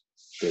force.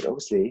 But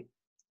obviously,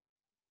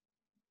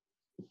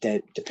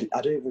 I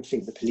don't even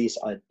think the police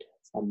are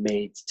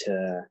made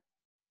to.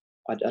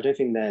 I don't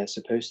think they're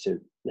supposed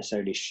to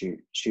necessarily shoot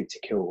to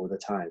kill all the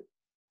time.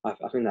 I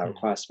think that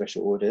requires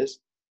special orders.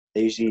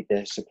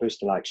 They're supposed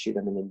to like shoot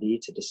them in the knee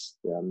to just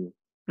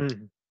I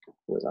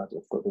forgot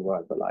the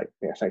word, but like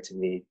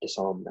effectively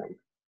disarm them.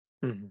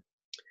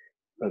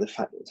 But the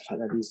fact that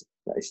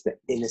it's the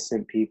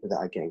innocent people that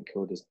are getting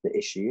killed is the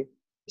issue.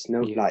 It's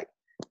no like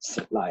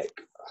it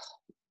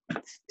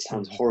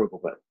sounds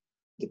horrible, but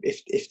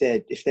if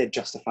they're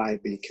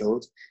justifiably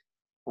killed,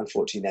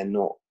 unfortunately they're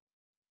not.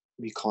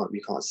 We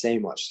can't say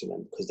much to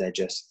them, because they're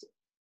just,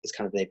 it's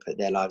kind of, they put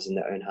their lives in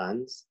their own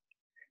hands.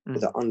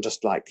 But they're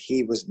unjust. Like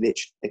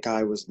the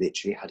guy was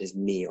literally had his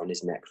knee on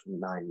his neck for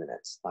 9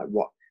 minutes. Like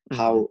what?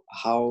 How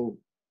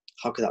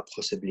could that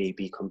possibly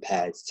be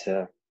compared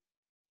to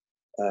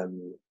a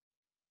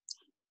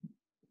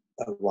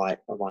white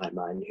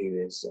man who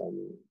is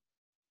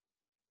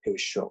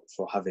shot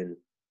for having?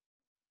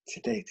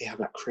 Today they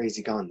have like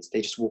crazy guns. They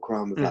just walk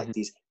around with like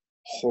these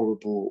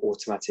horrible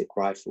automatic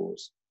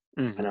rifles.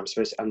 And I'm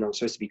supposed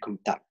to be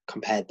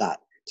compared that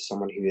to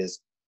someone who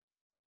is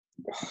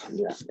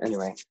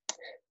anyway.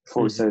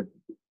 Also,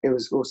 it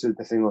was also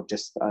the thing of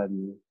just I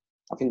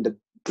think the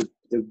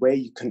way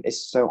you can,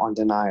 it's so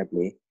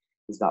undeniably,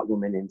 is that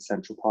woman in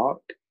Central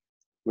Park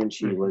when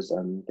she was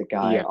the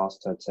guy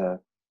asked her to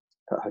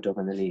put her dog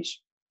on the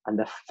leash, and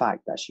the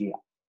fact that she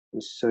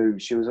was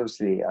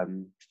obviously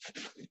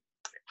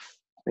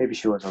maybe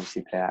she was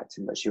obviously play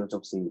acting, but she was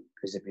obviously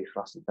visibly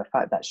flustered. The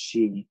fact that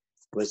she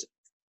was,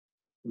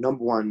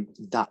 number one,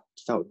 that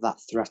felt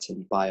that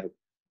threatened by an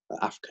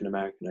African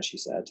American, as she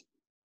said,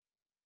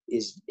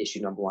 is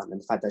issue number one.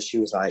 And the fact that she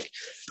was like,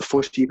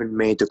 before she even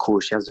made the call,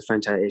 she has the phone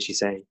to her ear, she's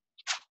saying,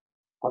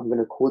 I'm going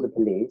to call the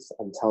police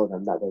and tell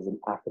them that there's an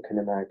African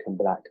American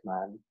black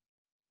man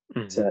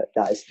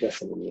that is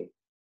threatening you.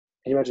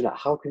 Can you imagine that?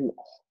 How can,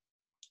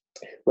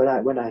 when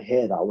I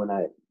hear that,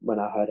 when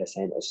I heard her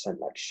saying it, it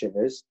sent like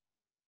shivers,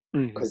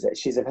 because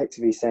she's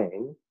effectively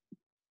saying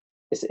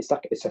it's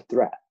like it's a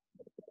threat.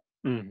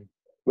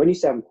 When you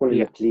say I'm calling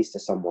the police to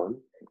someone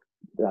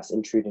that's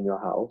intruding your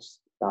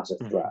house, that's a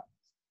threat.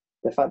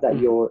 The fact that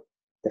you're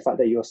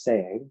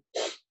saying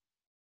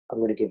I'm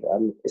going to give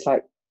it's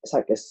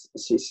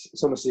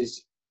almost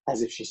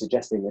as if she's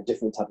suggesting a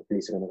different type of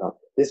police are going to come.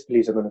 This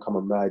police are going to come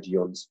and murder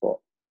you on the spot.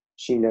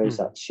 She knows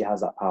that she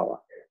has that power.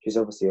 She's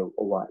obviously a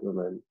white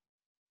woman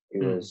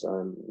who is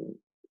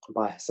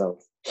by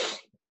herself.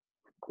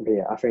 But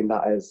yeah, I think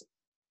that is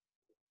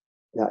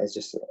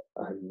just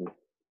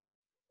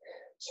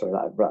sorry,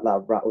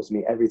 that rattles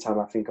me every time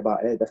I think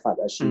about it. The fact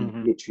that she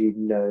literally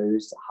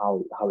knows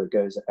how it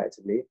goes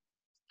effectively.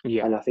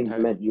 Yeah, and I think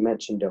you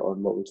mentioned it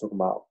on what we were talking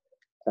about.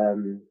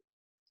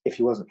 If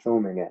he wasn't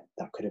filming it,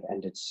 that could have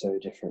ended so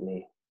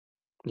differently.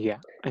 Yeah,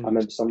 I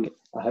remember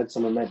I heard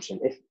someone mention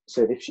if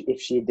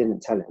she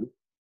didn't tell him,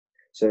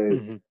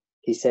 so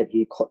he said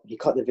he cut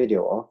the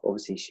video off.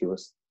 Obviously, she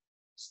was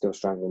still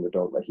strangling the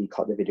dog, but he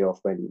cut the video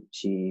off when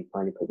she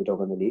finally put the dog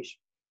on the leash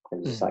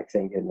and just like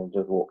thinking and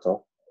just walked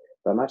off.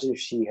 But imagine if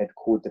she had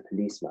called the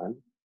police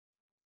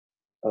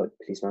after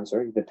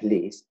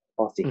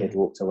he had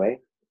walked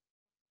away.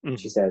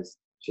 She says,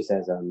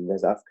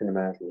 there's African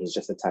American, he's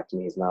just attacked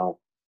me, he's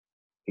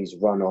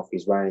run off,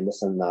 he's wearing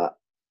this and that.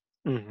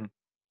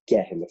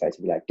 Get him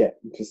effectively, like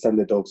send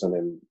the dogs on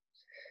him.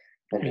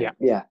 And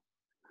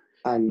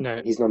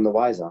he's none the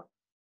wiser.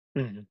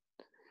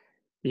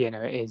 Yeah,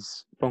 no, it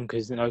is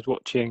bonkers. And I was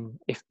watching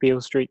If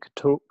Beale Street Could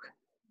Talk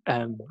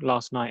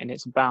last night, and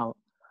it's about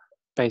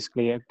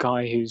basically a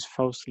guy who's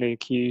falsely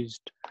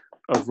accused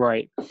of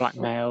rape,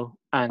 blackmail,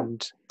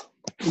 and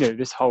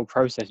this whole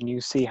process, and you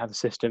see how the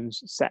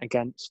system's set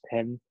against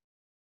him.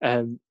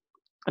 And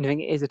I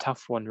think it is a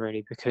tough one,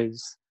 really,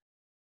 because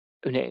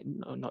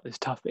not this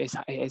tough, but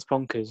it's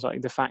bonkers.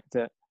 Like the fact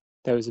that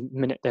there was a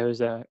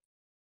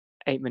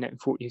 8-minute and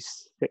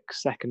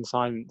 46-second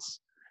silence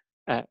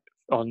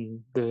on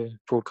the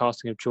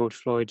broadcasting of George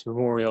Floyd's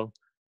memorial,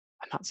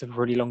 and that's a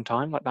really long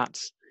time. Like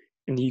that's,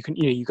 and you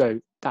go,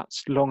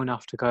 that's long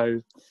enough to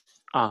go,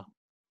 I'm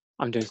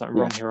doing something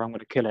wrong here, I'm going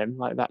to kill him.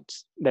 Like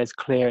it's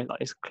clear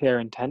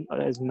intent. Like,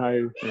 there's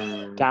no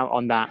doubt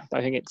on that. But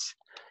I think it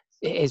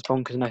is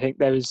bonkers. And I think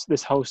there was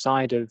this whole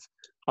side of,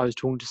 I was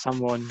talking to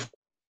someone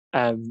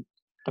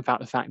about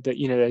the fact that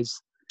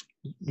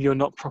you're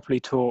not properly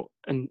taught,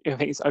 and I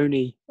think it's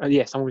only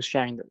someone was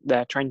sharing that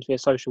they're trained to be a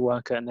social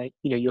worker, and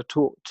you're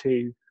taught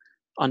to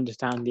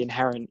understand the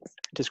inherent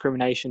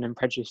discrimination and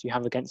prejudice you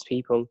have against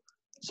people,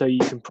 so you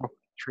can properly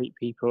treat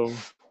people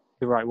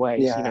the right way.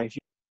 So, Yeah. if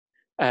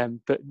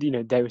you, but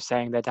they were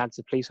saying their dad's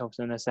a police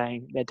officer, and they're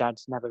saying their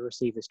dad's never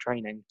received this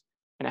training,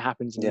 and it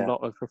happens in a Yeah.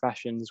 lot of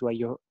professions where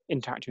you're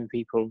interacting with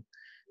people,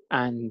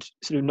 and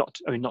sort of not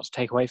to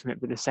take away from it,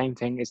 but the same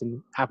thing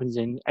happens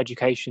in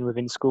education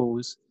within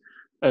schools.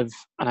 And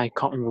I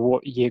can't remember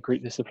what year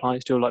group this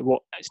applies to, or like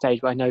what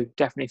stage, but I know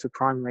definitely for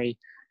primary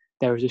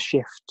there was a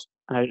shift.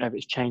 I don't know if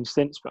it's changed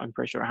since, but I'm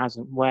pretty sure it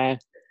hasn't, where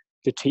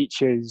the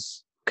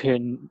teachers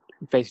can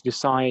basically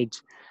decide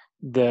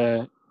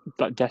the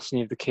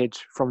destiny of the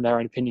kids from their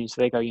own opinion.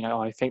 So they go,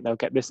 I think they'll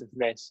get this and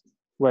this.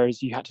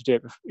 Whereas you had to do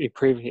it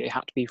previously, it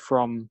had to be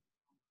from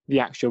the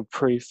actual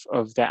proof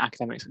of their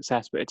academic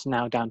success, but it's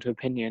now down to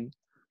opinion.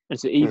 And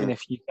so even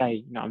if you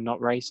say, I'm not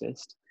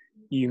racist,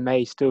 you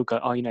may still go,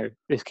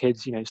 this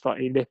kid's,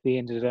 slightly lippy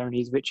and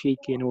he's a bit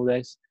cheeky and all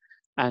this.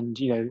 And,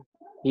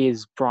 he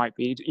is bright,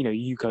 but,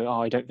 you go,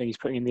 I don't think he's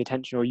putting in the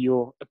attention, or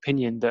your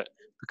opinion that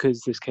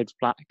because this kid's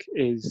black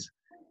is,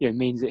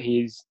 means that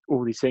he's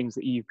all these things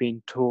that you've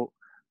been taught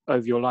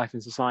over your life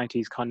in society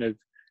has kind of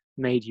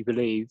made you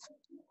believe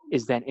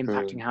is then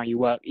impacting how you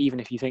work. Even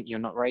if you think you're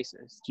not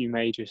racist, you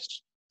may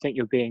just think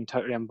you're being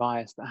totally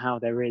unbiased, but how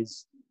there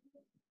is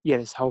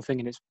this whole thing,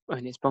 and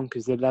it's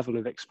bonkers, the level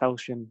of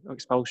expulsion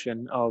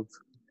of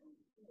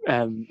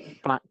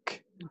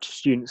black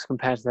students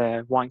compared to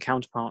their white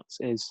counterparts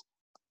is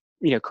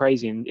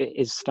crazy, and it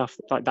is stuff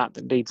like that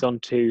leads on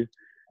to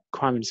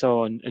crime and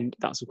so on. And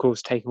that's of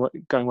course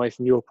going away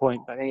from your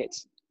point, but I think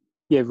it's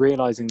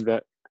realizing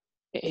that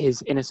it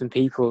is innocent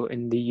people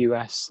in the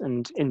US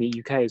and in the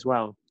UK as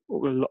well.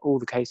 All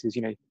the cases,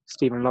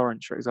 Stephen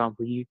Lawrence, for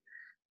example, you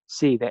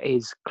see there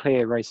is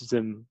clear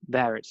racism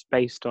there. It's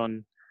based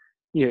on,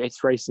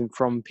 it's racism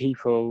from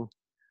people,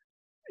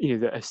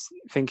 that are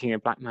thinking a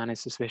black man is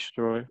suspicious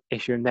or an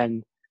issue, and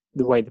then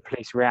the way the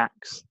police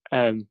reacts.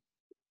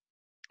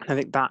 I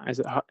think that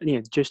is,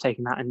 just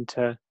taking that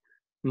into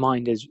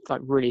mind is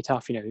like really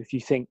tough. If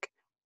you think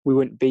we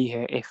wouldn't be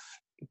here if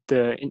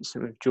the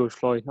incident with George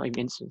Floyd, not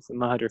even incident, the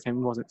murder of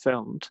him wasn't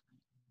filmed,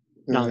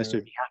 none of this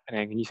would be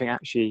happening. And you think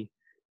actually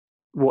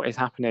what is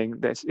happening,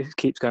 it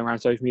keeps going around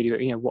social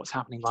media, what's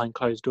happening behind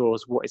closed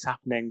doors, what is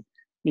happening.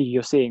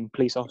 You're seeing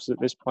police officers at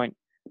this point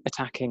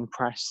attacking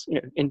press,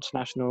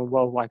 international,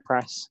 worldwide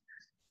press,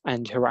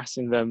 and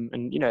harassing them.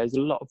 And, there's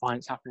a lot of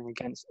violence happening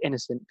against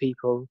innocent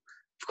people,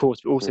 of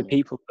course, but also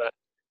people that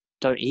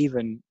don't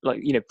even,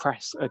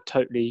 press are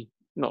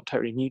not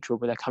totally neutral,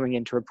 but they're coming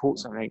in to report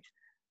something,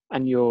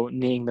 and you're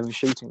kneeing them and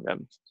shooting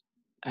them.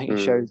 I think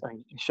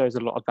it shows a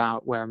lot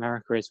about where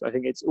America is. But I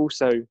think it's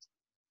also,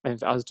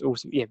 and I was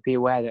also be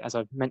aware that, as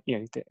I've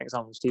mentioned, the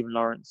example of Stephen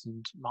Lawrence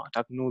and Mark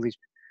Duggan, all these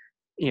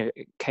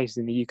cases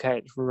in the UK,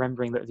 it's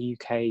remembering that the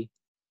UK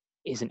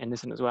isn't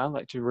innocent as well.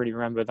 Like, to really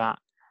remember that.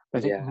 But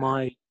I think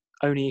my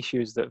only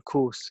issue is that, of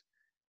course,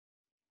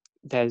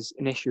 there's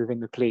an issue within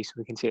the police.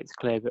 We can see it's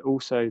clear, but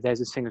also there's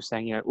this thing of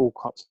saying, all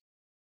cops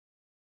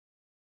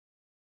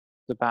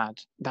are bad.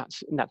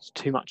 That's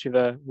too much of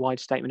a wide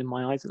statement in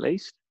my eyes, at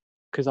least,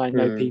 because I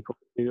know people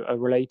who are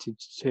related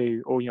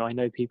to, or I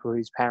know people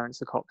whose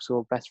parents are cops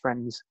or best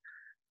friends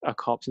are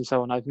cops and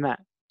so on. I've met,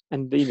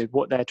 and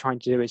what they're trying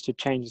to do is to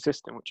change the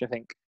system, which I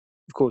think,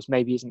 of course,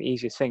 maybe isn't the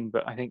easiest thing,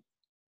 but I think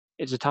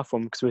it's a tough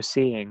one because we're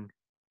seeing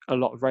a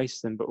lot of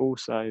racism, but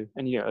also,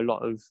 and a lot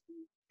of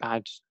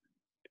bad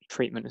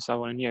treatment and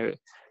so on, and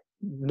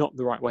not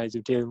the right ways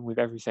of dealing with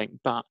everything.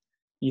 But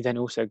you then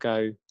also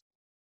go,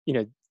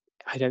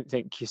 I don't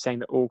think you're saying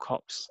that all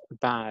cops are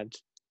bad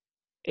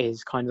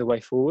is kind of the way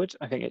forward.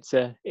 I think it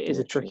is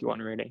a tricky one,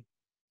 really.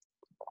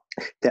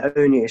 The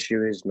only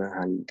issue is,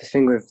 man, the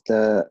thing with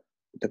the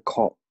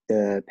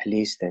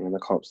police thing and the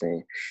cops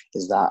thing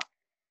is that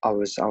I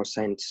was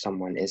saying to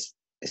someone is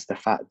the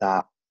fact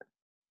that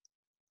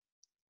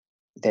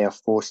they are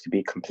forced to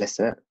be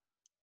complicit.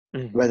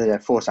 Whether they're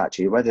forced or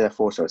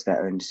it's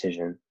their own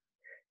decision,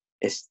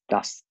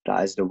 that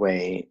is the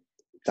way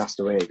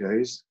it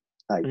goes.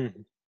 Like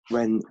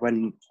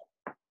when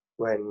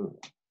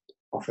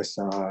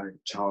Officer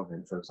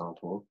Charvin, for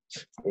example,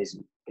 has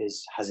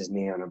his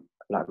knee on a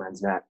black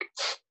man's neck,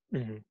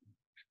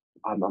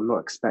 I'm not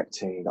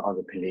expecting the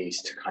other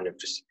police to kind of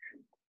just.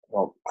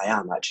 Well, I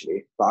am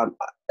actually, but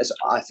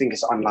I think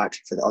it's unlikely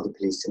for the other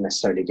police to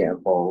necessarily get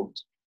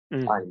involved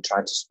and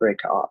try to break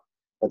it up.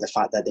 But the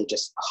fact that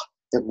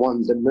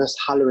the most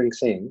harrowing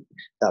thing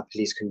that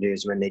police can do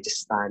is when they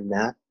just stand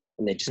there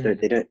and they just don't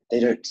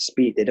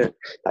speak. They don't,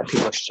 like,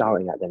 people are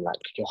shouting at them like,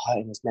 you're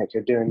hurting his neck,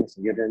 you're doing this,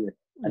 and you're doing it,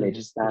 and they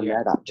just stand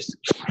there. That just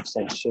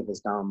sends shivers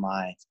down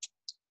my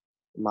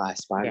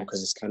spine,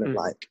 because it's kind of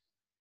like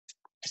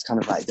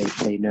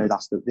they know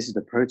this is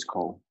the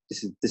protocol.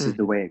 This is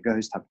the way it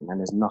goes type thing, and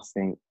there's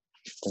nothing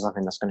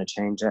that's going to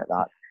change it.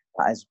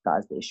 That is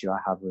the issue I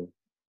have with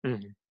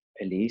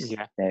police.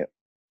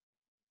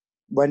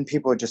 when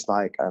people are just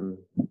like oh,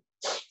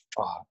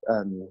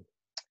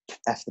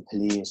 f the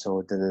police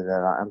or da, da,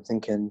 da, I'm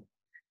thinking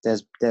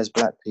there's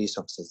black police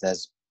officers,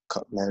 there's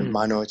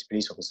minority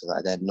police officers,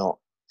 like not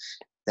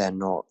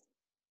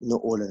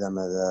all of them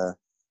are the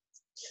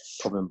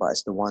problem, but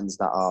it's the ones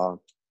that are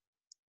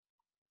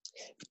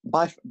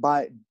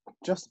by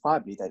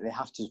justifiably that they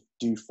have to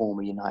do form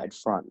a united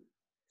front,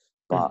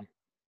 but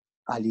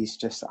at least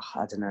just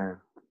I don't know.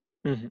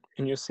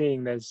 And you're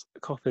seeing there's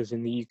coppers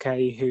in the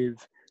UK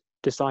who've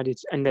decided,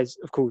 and there's,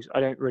 of course, I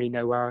don't really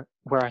know where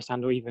I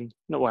stand, or even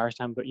not where I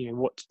stand, but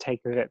what to take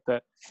of it.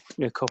 But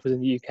coppers in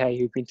the UK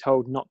who've been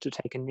told not to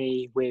take a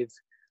knee with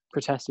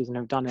protesters and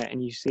have done it,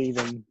 and you see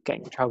them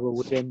getting in trouble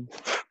within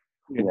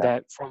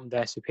from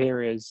their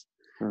superiors,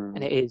 and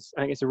I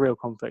think it's a real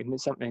conflict, and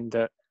it's something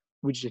that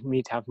we just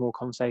need to have more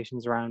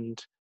conversations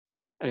around.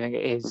 I think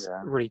it is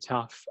really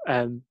tough,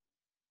 and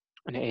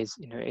it is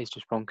it is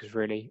just bonkers,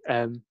 really.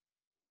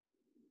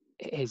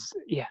 It is,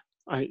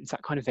 it's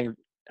that kind of thing,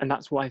 and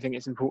that's why I think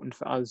it's important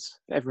for us,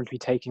 for everyone to be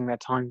taking their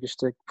time just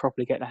to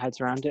properly get their heads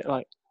around it.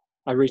 Like,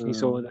 I recently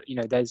saw that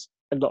there's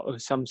a lot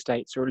of some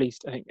states, or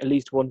at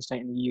least one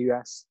state in the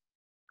US,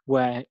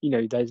 where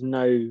there's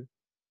no,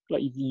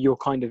 like, you're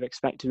kind of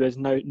expected. There's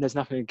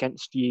nothing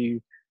against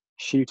you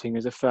shooting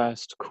as a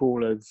first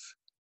call of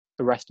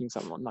arresting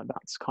someone. Like,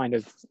 that's kind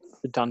of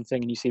the done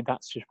thing, and you see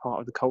that's just part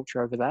of the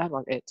culture over there.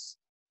 Like, it's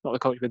not the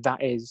culture, but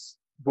that is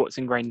what's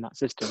ingrained in that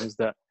system, is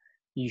that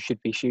you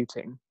should be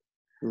shooting.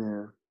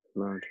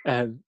 Right.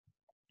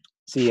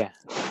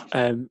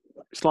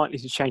 Slightly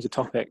to change the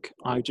topic,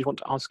 I just want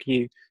to ask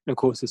you, and of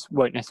course this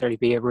won't necessarily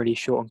be a really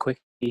short and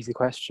quick, easy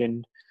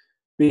question,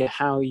 but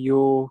how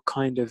your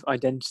kind of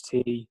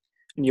identity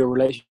and your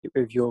relationship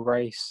with your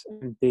race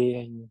and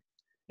being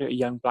a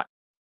young black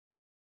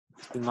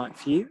person, like,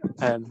 for you,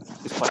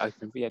 it's quite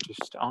open, but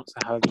just answer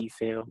however you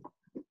feel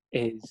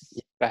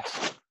is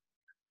best.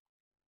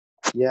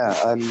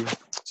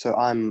 So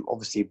I'm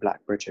obviously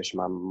Black British.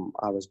 I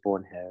was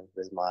born here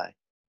with my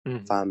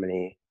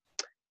family.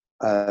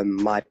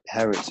 My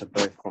parents are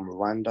both from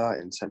Rwanda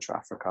in Central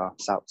Africa,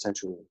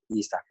 Central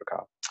East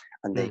Africa,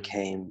 and they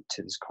came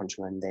to this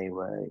country when they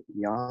were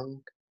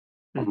young.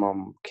 My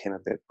mom came a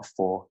bit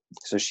before,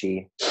 so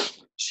she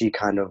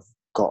kind of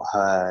got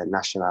her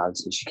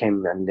nationality. She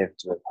came and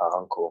lived with her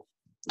uncle.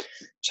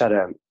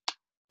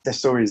 The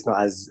story is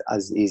not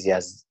as easy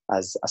as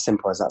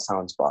simple as that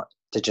sounds, but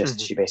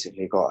she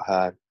basically got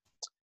her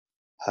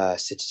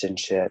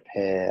citizenship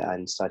here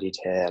and studied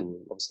here and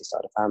obviously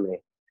started a family.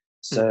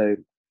 So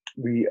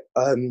we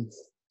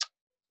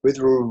with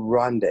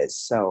Rwanda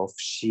itself,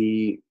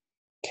 she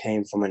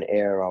came from an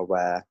era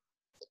where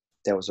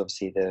there was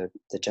obviously the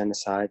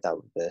genocide, that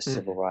was the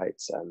civil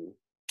rights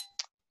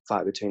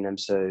fight between them.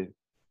 So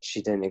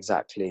she didn't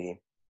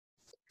exactly,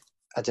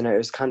 I don't know,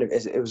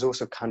 it was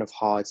also kind of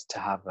hard to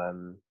have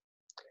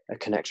a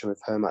connection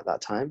with home at that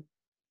time.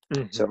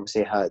 So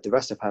obviously the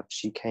rest of her,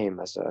 she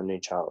came as a new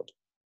child.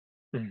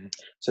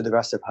 So the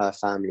rest of her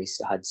family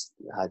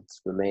had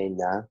remained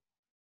there.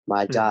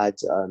 My dad,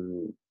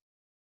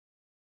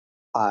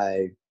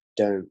 I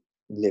don't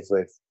live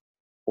with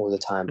all the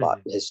time,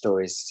 but his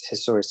story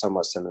is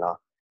somewhat similar.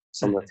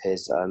 Some of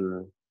his,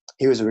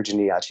 he was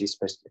originally actually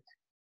supposed to,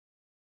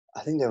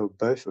 I think they were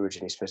both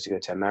originally supposed to go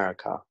to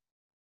America.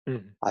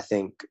 I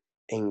think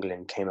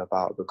England came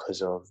about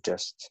because of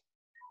just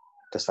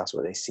that's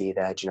what they see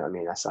there. Do you know what I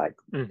mean? That's like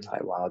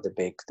wow, the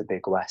big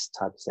West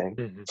type of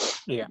thing.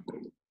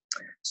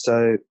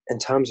 So in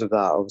terms of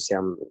that, obviously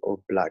I'm a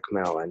black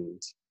male,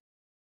 and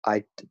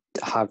I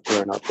have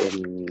grown up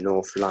in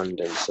North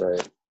London, so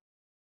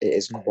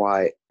it's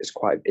very,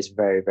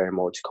 very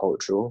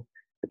multicultural.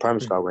 The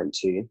primary school I went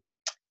to,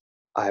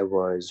 I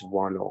was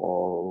one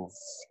of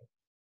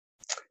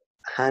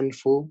a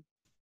handful,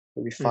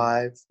 maybe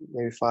five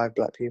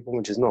black people,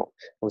 which is not,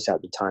 obviously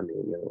at the time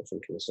you're not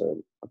thinking it's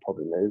a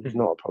problem. It was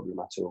not a problem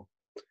at all.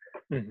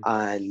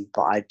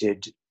 But I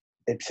did.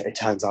 It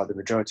turns out the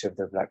majority of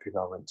the black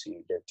people I went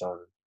to lived on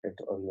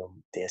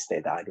the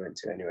estate that I went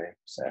to anyway.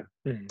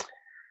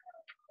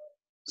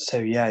 So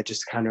yeah,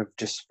 just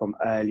from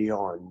early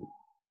on.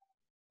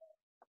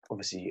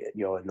 Obviously,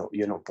 you're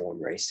not born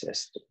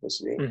racist.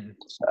 Obviously,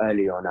 so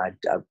early on,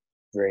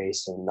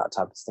 race and that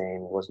type of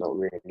thing was not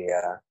really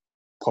a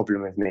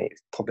problem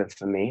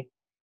for me.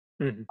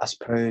 I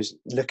suppose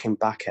looking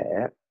back at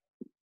it,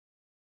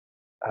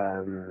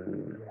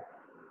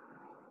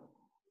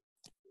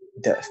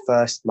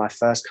 my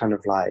first kind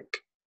of like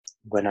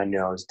when I knew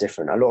I was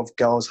different. A lot of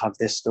girls have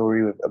this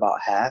story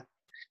about hair,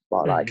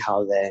 about like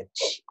how their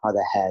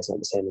hair is not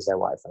the same as their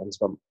white friends.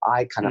 But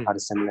I kind of had a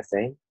similar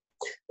thing.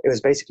 It was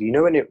basically,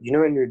 when it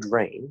would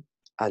rain,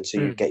 and so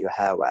you'd get your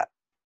hair wet.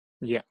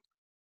 Yeah.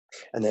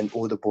 And then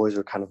all the boys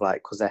were kind of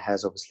like, because their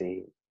hair's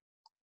obviously,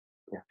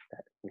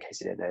 in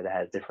case you didn't know, their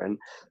hair's different.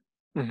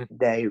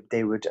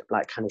 They would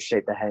like kind of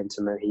shape their hair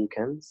into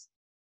Mohicans.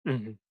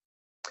 And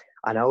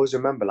I always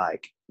remember,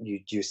 like,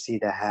 you see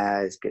their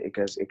hair, it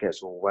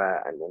gets all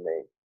wet, and then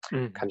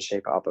they kind of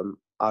shape it up. And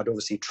I'd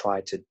obviously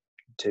try to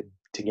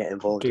to get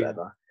involved Do.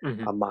 whatever.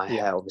 Mm-hmm. And my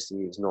Yeah. hair obviously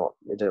is not,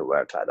 it didn't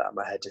work like that.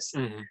 My hair just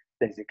Mm-hmm.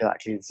 stays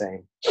exactly the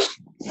same.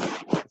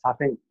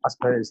 I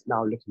suppose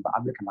now I'm looking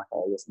back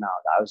at this now,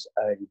 that was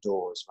early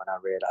doors when I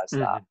realised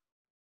that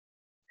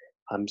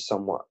Mm-hmm. I'm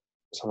somewhat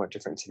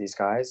different to these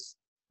guys.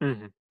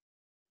 Mm-hmm.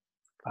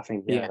 I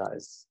think, yeah, Yeah. that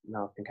is,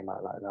 now thinking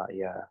about it like that,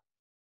 yeah.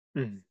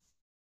 Mm-hmm.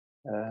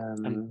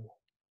 And Um,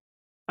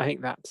 I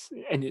think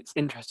and it's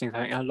interesting.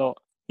 I think a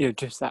lot,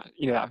 just that,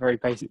 that very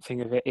basic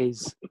thing of it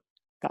is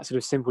that sort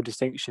of simple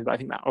distinction. But I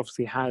think that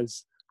obviously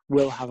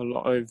will have a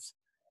lot of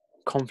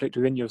conflict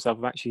within yourself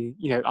of actually,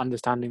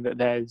 understanding that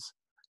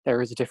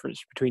there is a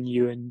difference between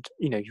you and,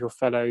 your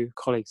fellow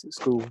colleagues at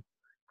school.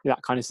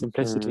 That kind of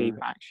simplicity, mm,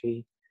 but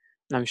actually,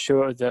 and I'm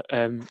sure that,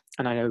 and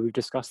I know we've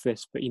discussed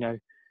this, but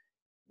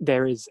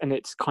there is, and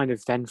it's kind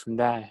of then from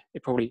there,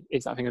 it probably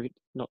is that thing of it,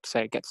 not to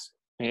say it gets,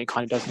 I mean, it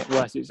kind of does get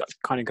worse. It's like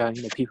kind of going,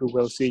 people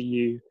will see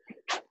you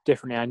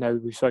differently. I know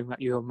we've spoken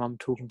about your mum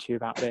talking to you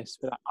about this,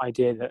 but that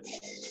idea that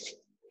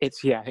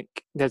I think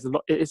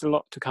it is a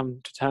lot to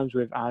come to terms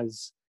with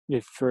as,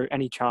 for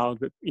any child,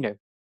 but,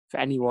 for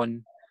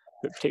anyone,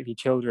 but particularly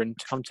children,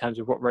 to come to terms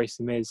with what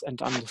racism is and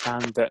to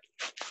understand that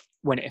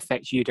when it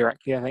affects you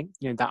directly, I think,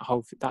 that's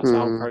the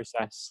whole mm,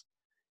 process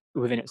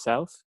within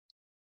itself.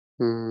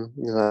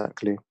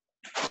 exactly.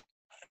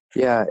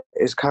 Yeah,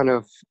 it's kind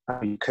of,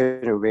 you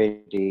couldn't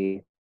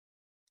really,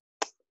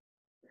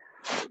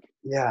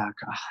 yeah,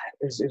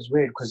 it's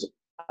weird because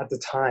at the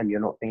time you're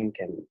not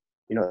thinking,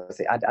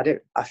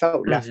 I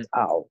felt Mm-hmm. left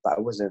out, but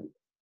I wasn't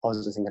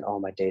thinking, oh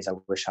my days, I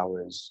wish I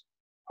was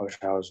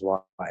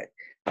white.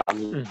 I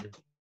mean, Mm-hmm.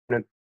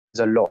 there's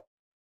a lot.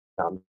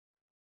 Um,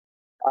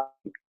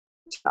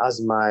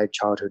 as my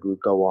childhood would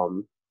go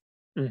on,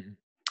 Mm-hmm.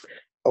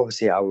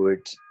 obviously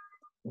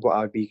what I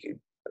would be,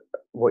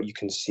 what you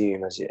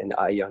consume at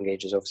a young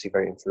age is obviously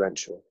very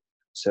influential.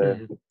 So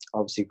Mm-hmm.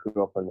 obviously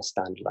grew up on the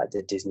standard like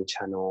the Disney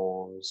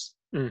channels.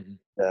 Mm-hmm.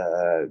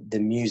 The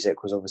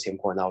music was obviously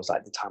important. That was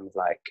like the time of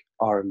like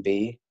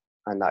R&B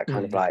and that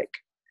kind of Mm-hmm. like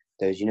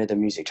those, the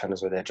music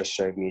channels where they just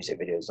show music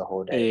videos the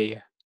whole Yeah, day. yeah,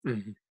 yeah.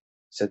 Mm-hmm.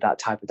 So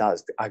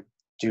I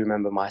do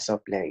remember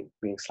myself being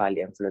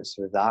slightly influenced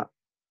with that. Mm-hmm.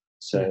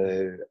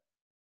 So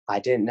I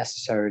didn't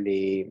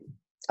necessarily,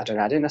 I don't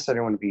know, I didn't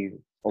necessarily want to be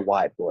a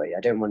white boy.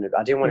 I didn't want to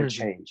Mm-hmm.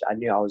 change. I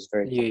knew I was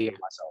very Yeah, comfortable yeah.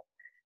 with myself.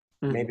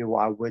 Mm-hmm. Maybe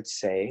what I would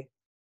say,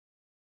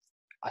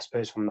 I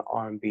suppose from the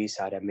R&B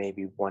side, I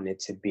maybe wanted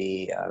to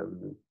be, I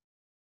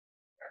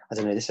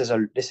don't know,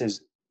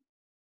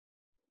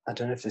 I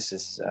don't know if this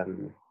is, I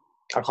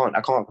can't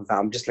confirm.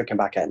 I'm just looking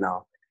back at it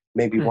now.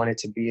 Maybe Mm-hmm. wanted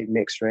to be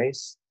mixed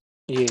race,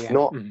 Yeah, yeah.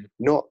 not, Mm-hmm.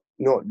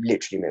 not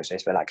literally mixed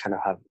race, but like kind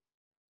of have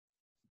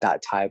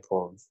that type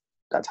of,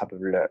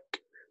 look.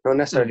 Not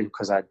necessarily Mm-hmm.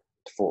 because I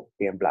thought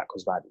being black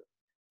was bad,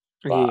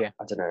 Yeah, but yeah.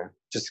 I don't know,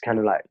 just kind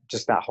of like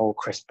just that whole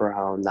Chris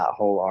Brown, that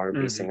whole R&B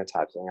Mm-hmm. singer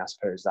type thing. I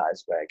suppose that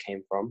is where it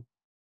came from.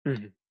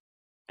 Mm-hmm.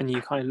 And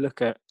you kind of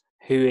look at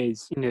who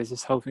is, there's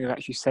this whole thing of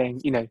actually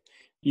saying,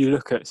 you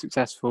look at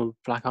successful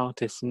black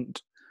artists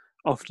and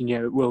often,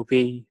 it will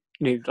be,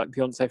 like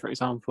Beyonce, for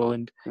example,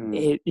 and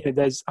Mm,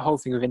 there's a whole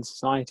thing within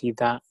society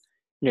that,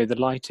 the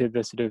lighter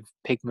the sort of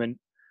pigment,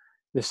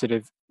 the sort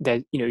of,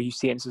 there, you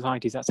see it in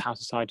societies, that's how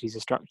societies are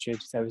structured.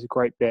 There was a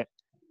great bit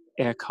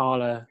in a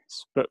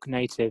Carla's book,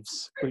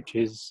 Natives, which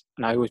is,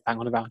 and I always bang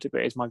on about it,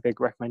 but it's my big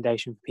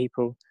recommendation for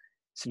people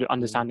sort of mm,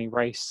 understanding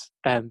race.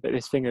 But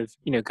this thing of,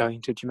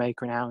 going to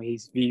Jamaica and how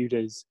he's viewed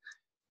as,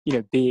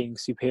 being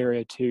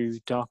superior to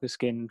darker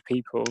skinned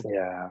people.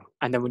 yeah.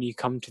 And then when you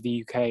come to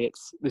the UK,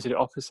 it's the sort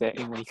of opposite.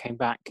 When he came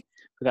back,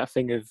 with that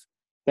thing of,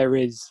 there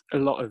is a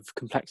lot of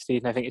complexity.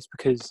 And I think it's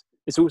because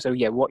it's also,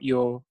 what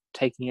you're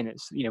taking in.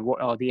 It's,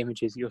 what are the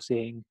images you're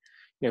seeing?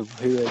 Who are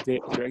the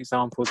sort of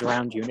examples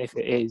around you? And if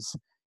it is,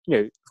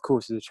 of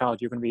course, as a child,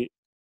 you're going to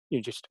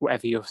be, just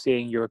whatever you're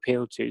seeing, you're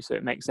appealed to. So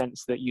it makes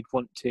sense that you'd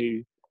want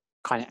to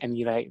kind of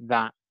emulate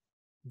that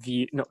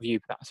not view,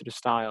 but that sort of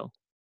style.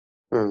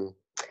 Mm,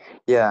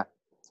 yeah.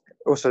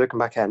 Also looking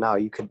back at it now,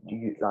 you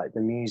like the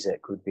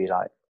music would be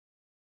like,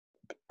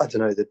 I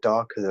don't know, the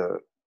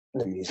darker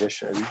the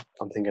musician.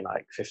 I'm thinking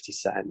like 50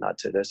 Cent, like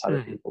to those type of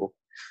Mm-hmm. people.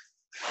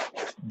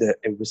 That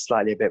it was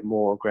slightly a bit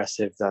more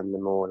aggressive than the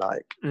more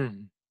like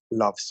Mm-hmm.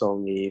 love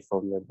songy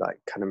from the like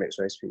kind of mixed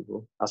race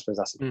people. I suppose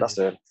Mm-hmm. that's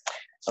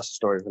a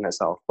story within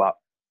itself. But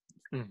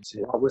Mm-hmm. so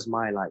that was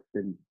my like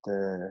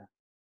the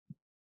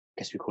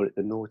I guess we call it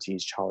the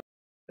naughties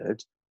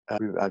childhood.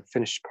 I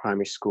finished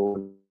primary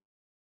school.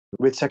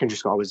 With secondary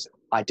school,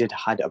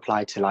 had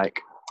applied to like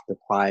the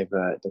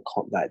private,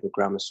 like the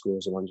grammar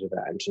schools, the ones with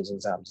the entrance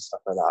exams and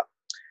stuff like that.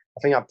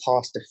 I think I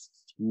passed a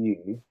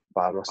few,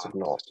 but I must have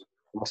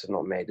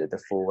not made it the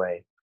full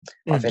way.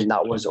 I think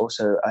that was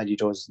also early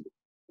doors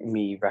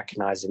me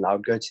recognizing I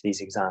would go to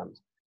these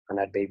exams and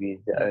I'd maybe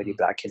the Mm-hmm. only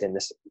black kid in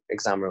this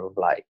exam room of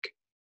like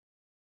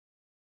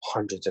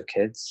hundreds of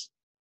kids.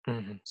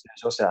 Mm-hmm. So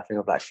there's also that thing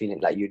of like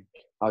feeling like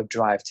I would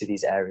drive to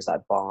these areas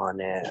like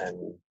Barnet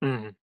and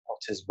Mm-hmm.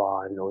 Potter's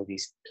Bar and all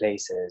these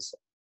places,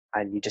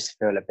 and you just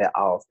feel a bit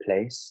out of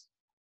place.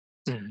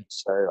 Mm.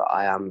 So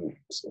I am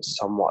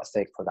somewhat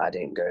thankful that I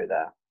didn't go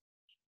there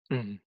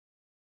Mm.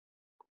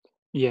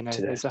 Yeah, no,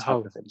 to there's those a type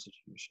whole, of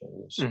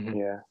institutions. mhm.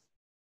 Yeah.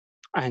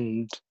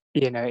 And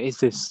is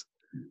this,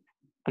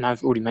 and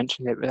I've already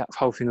mentioned it, but that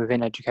whole thing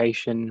within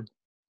education,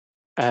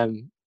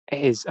 it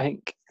is, I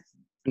think,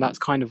 and that's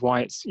kind of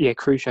why it's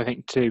crucial, I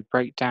think, to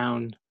break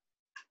down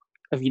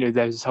of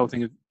there's this whole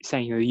thing of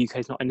saying the UK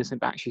is not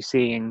innocent, but actually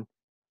seeing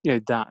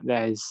that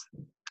there's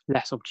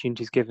less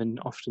opportunities given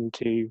often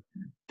to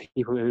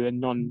people who are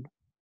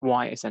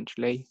non-white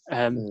essentially,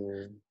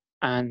 Mm.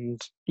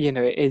 and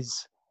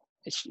it's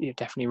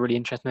definitely really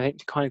interesting. I think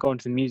to kind of go on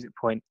to the music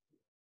point,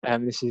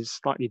 this is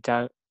slightly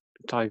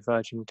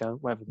diverging,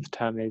 whatever the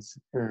term is,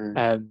 Mm.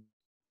 um,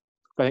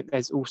 but I think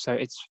there's also,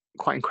 it's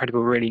quite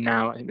incredible really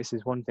now. I think this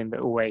is one thing that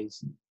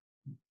always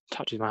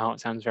touches my heart.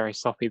 Sounds very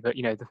soppy, but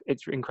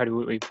it's incredible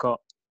that we've got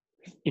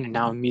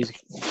now a music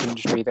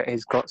industry that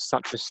has got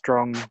such a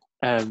strong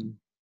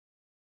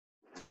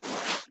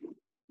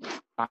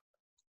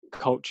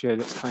culture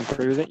that's coming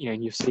through with it.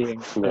 And you're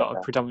seeing a lot of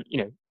Yeah.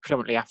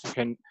 predominantly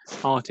African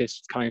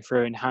artists coming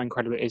through, and how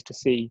incredible it is to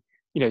see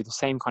the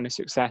same kind of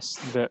success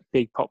that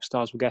big pop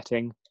stars were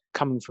getting,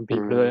 coming from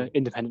people who are Mm.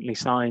 independently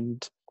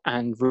signed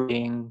and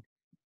being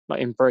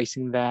like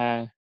embracing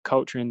their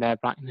culture and their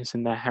blackness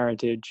and their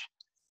heritage,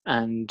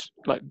 and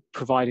like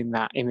providing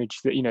that image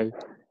that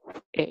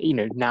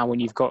now when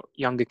you've got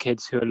younger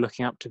kids who are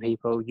looking up to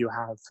people, you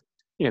have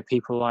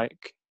people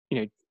like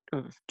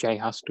Jay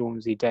Huss,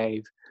 Stormzy,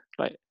 Dave,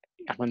 like,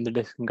 and the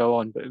list can go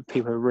on, but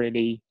people are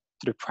really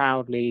sort of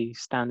proudly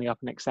standing up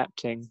and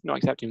not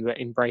accepting, but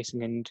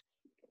embracing and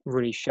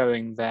really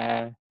showing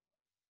their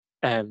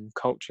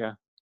culture.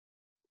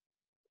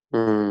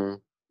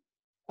 Mm.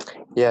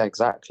 Yeah,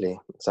 exactly.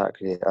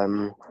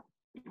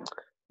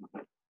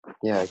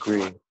 Yeah, I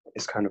agree.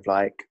 It's kind of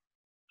like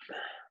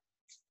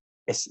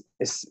it's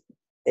it's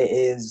it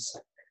is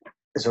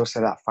there's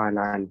also that fine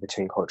line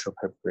between cultural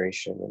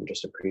appropriation and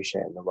just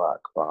appreciating the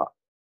work, but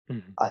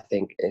Mm-hmm. I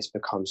think it's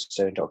become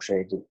so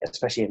indoctrinated,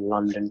 especially in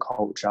London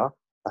culture.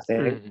 I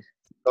think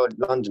Mm-hmm.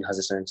 London has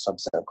its own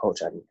subset of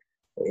culture, and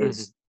it Mm-hmm.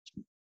 is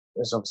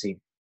there's obviously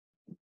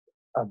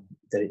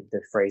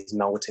the phrase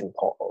melting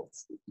pot of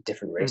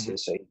different Mm-hmm.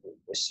 races, so you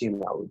assume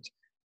that would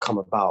come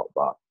about.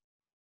 But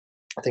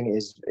I think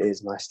it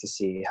is nice to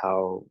see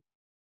how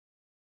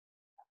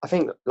I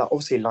think like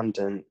obviously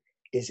London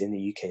is in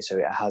the UK, so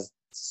it has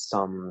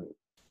some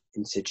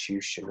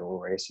institutional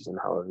racism,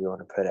 however you want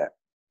to put it.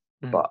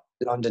 Mm-hmm. But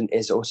London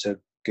is also a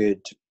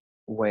good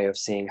way of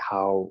seeing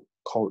how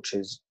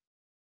cultures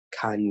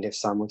can live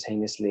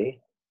simultaneously.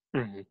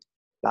 Mm-hmm.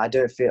 Like, I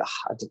don't feel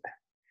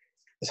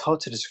it's hard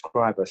to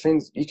describe, but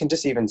things you can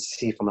just even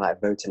see from like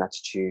voting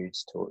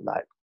attitudes to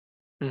like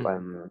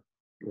Mm-hmm.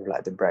 with,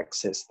 like the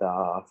Brexit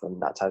stuff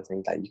and that type of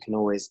thing. Like you can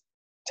always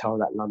tell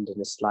that London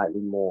is slightly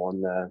more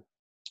on the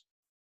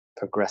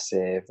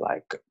progressive,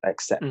 like Mm-hmm.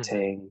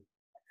 accepting.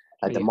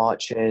 Like the Yeah.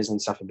 marches and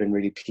stuff have been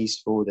really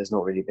peaceful. There's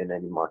not really been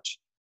any much.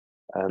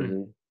 Mm-hmm.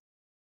 Um,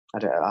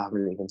 I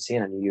haven't even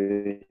seen any.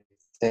 You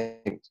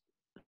think,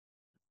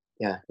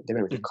 yeah, they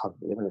wouldn't really cover.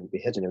 They wouldn't really be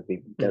hidden.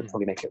 They'd Mm-hmm.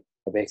 probably make it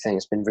a big thing.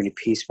 It's been really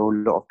peaceful. A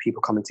lot of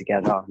people coming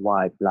together: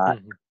 white, black,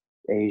 Mm-hmm.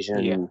 Yeah.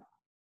 Asian,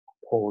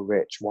 poor,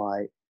 rich,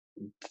 white,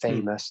 Mm-hmm.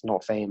 famous,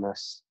 not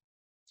famous.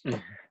 Mm-hmm.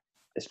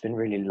 It's been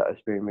really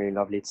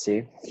lovely to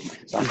see.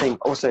 So I Mm-hmm.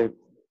 think also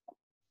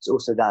it's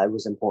also that it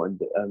was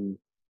important.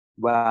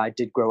 Where I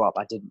did grow up,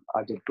 I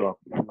did grow up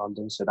in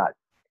London, so that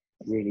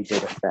really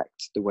did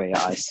affect the way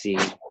I see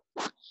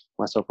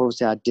myself.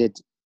 Obviously, I did.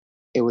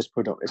 It's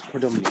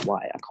predominantly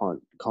white. I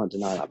can't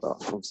deny that. But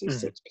obviously,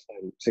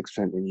 Mm-hmm.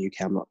 6% in the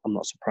UK. I'm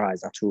not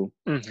surprised at all.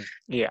 Mm-hmm.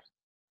 Yeah.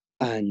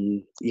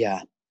 And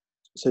yeah,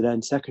 so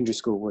then secondary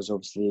school was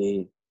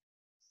obviously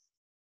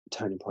a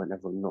turning point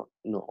level.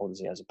 Not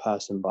obviously as a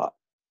person, but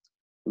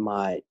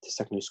the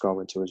secondary school I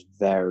went to was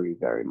very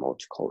very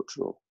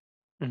multicultural.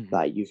 Mm-hmm.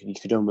 Like you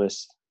could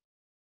almost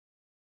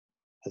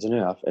I don't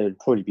know. It would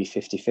probably be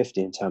 50-50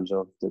 in terms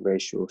of the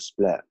racial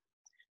split.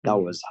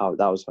 Mm-hmm.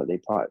 That was what they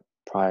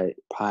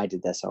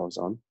prided themselves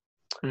on.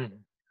 Mm-hmm.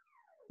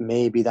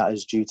 Maybe that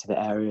is due to the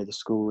area the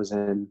school was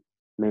in.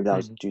 Maybe that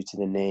was Mm-hmm. due to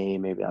the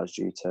name. Maybe that was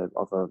due to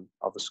other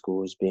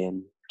schools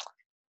being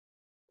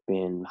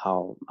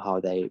how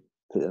they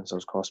put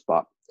themselves across.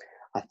 But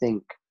I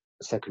think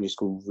secondary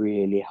school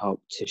really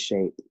helped to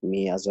shape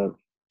me as a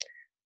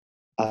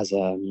as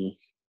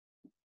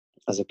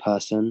a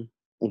person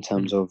in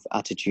terms Mm-hmm. of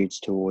attitudes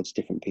towards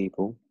different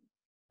people,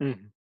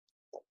 Mm-hmm.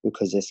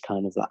 because it's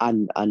kind of like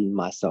and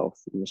myself,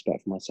 in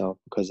respect for myself,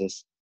 because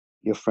it's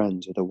you're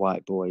friends with a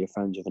white boy, you're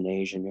friends with an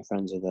Asian, you're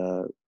friends with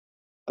a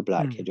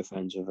black Mm-hmm. kid, you're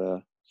friends with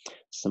a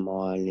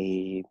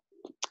Somali,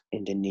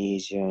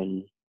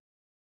 Indonesian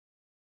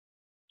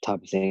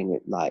type of thing.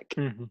 Like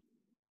Mm-hmm.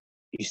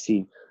 you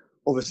see,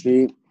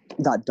 obviously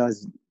that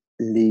does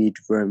lead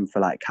room for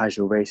like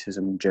casual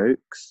racism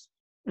jokes,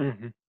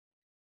 Mm-hmm.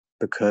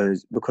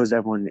 because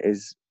everyone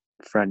is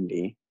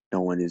friendly,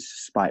 no one is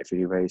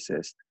spitefully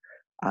racist,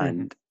 Mm-hmm.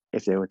 and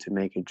if they were to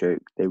make a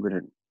joke, they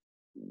wouldn't.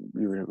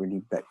 you wouldn't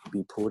really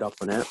be pulled up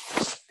on it.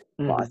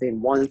 Mm-hmm. But I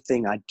think one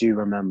thing I do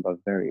remember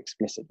very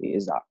explicitly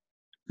is that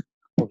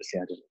obviously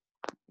I didn't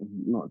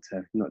not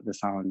to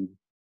sound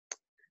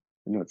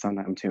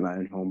like I'm tooting my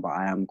own horn, but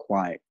I am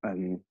quite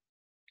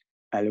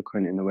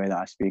eloquent in the way that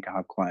I speak. I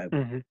have quite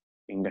an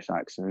English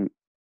accent,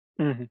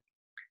 a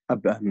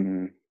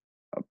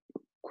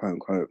quote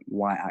unquote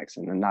white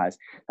accent, and that's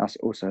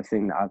also a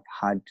thing that I've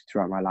had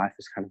throughout my life.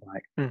 Is kind of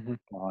like,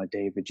 oh,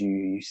 David,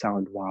 you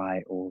sound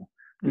white, or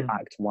you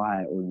act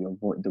white, or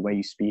the way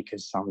you speak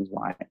sounds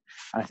white.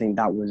 And I think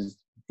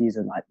these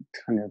are like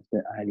kind of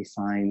the early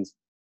signs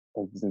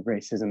of the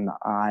racism that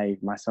I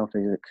myself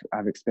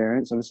have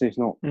experienced. Obviously, it's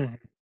not.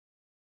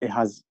 It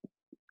has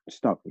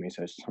stuck with me,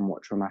 so it's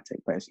somewhat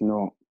traumatic, but it's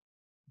not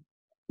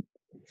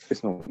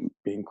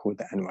being called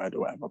the N-word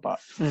or whatever. But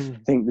I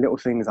think little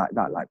things like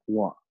that, like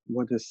what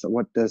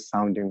does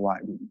sounding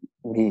white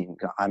mean?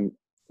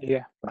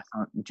 Do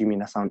you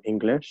mean I sound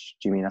English?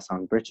 Do you mean I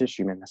sound British?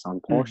 Do you mean I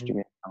sound posh? Do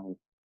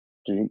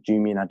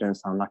you mean I don't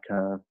sound like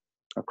a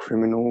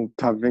criminal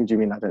type of thing? Do you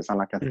mean I don't sound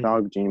like a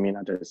thug? Do you mean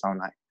I don't sound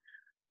like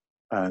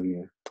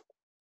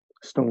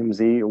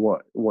Stormzy,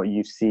 or what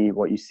you see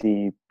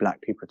black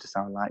people to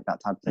sound like, that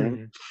type of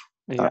thing?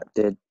 That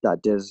did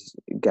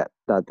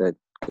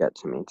get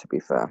to me, to be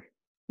fair.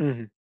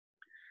 No.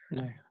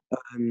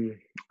 And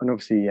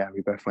obviously, yeah, we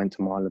both went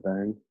to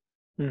Marylebone.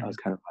 That was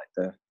kind of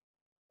like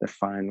the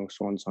final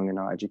swan song in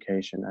our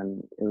education,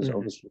 and it was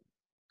obviously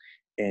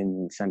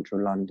in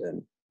central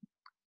London,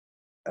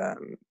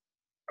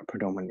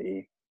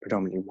 predominantly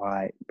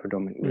white,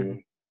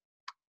 predominantly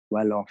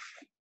well off,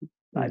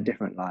 like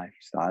different lives.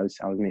 So I'm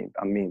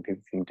meeting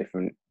people from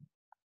different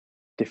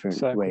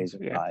circles, ways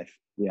of life.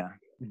 Yeah.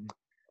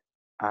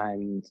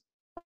 And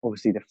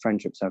obviously the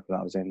friendship circle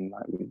I was in,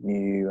 like with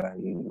you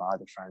and my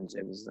other friends,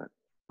 it was that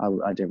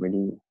I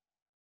didn't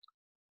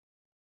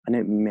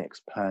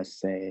mix per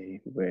se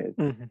with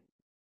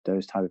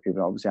those type of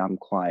people. Obviously I'm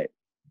quite,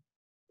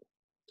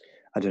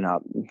 I don't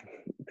know,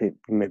 you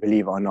may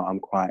believe it or not,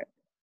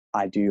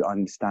 I do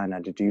understand,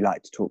 I do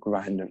like to talk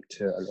random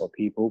to a lot of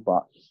people,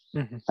 but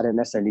I don't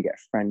necessarily get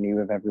friendly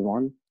with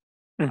everyone.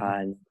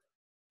 And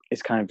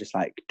it's kind of just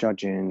like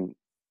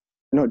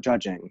not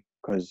judging,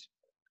 because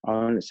I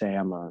wouldn't say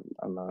I'm a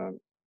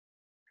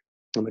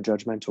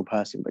judgmental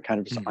person, but kind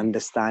of just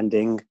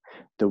understanding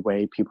the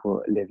way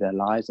people live their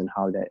lives and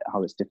how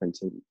it's different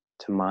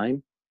to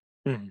mine.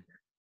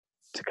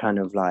 To kind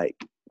of like,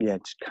 to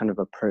kind of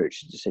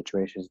approach the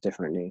situations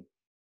differently.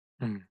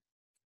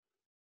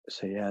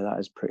 So yeah, that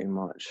is pretty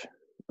much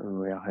where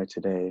we are here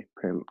today,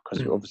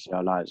 because obviously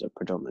our lives are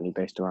predominantly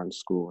based around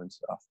school and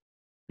stuff.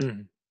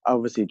 I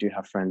obviously do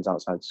have friends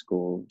outside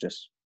school,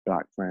 just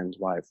black friends,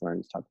 white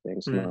friends type of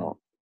things.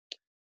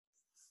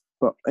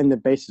 But in the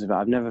basis of it,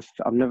 I've never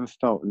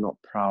felt not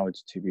proud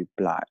to be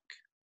black.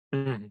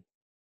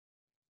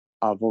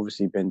 I've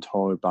obviously been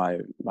told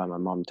by my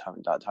mum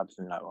that type of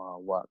thing, like, oh,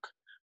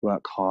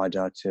 work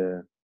harder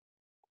to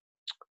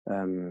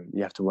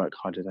you have to work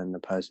harder than the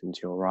person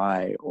to your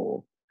right,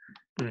 or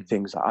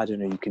things like, I don't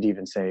know, you could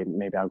even say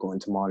maybe I'll go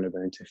into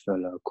Marylebone to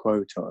fill a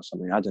quota or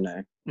something, I don't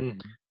know.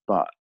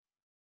 But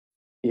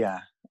yeah,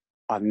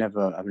 I've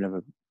never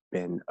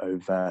been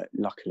overt,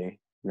 luckily,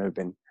 never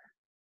been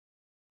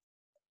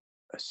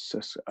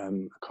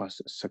succumb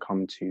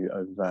to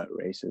overt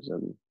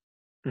racism.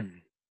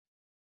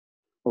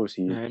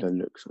 Obviously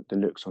the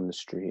looks on the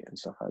street and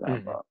stuff like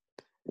that, but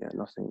yeah,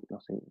 nothing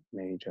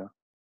major.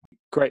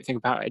 Great thing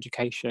about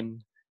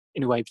education,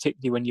 in a way,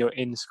 particularly when you're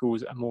in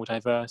schools that are more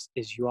diverse,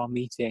 is you are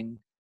meeting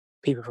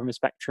people from a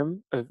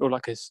spectrum or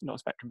like not a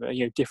spectrum, but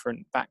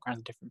different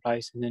backgrounds, different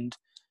places. And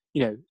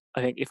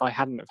I think if I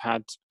hadn't have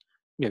had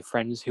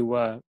friends who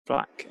were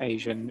black,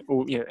 Asian,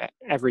 or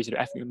every sort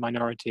of ethnic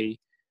minority,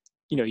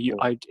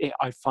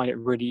 I'd find it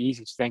really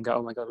easy to then go,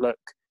 oh my god, look,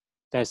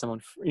 there's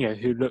someone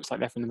who looks like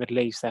they're from the Middle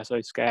East. They're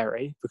so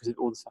scary because of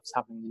all the stuff that's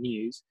happening in the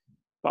news.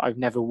 But I've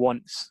never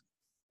once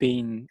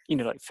been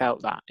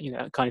felt that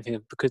kind of thing,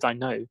 because I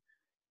know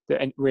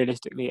that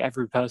realistically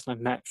every person I've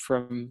met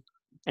from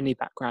any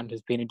background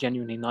has been a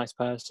genuinely nice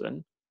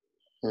person.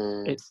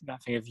 It's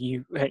that thing of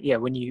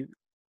when you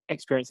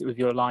experience it with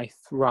your life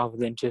rather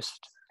than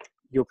just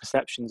your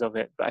perceptions of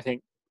it. But I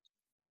think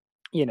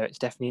it's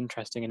definitely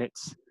interesting, and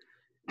it's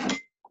I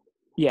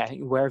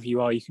think wherever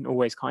you are, you can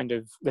always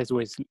there's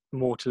always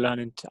more to learn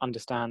and to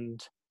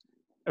understand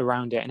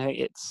around it. And I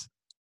think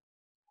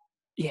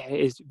it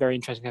is very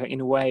interesting. I think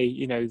in a way,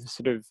 the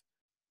sort of,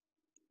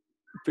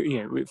 but,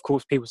 of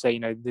course people say,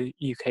 the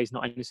UK is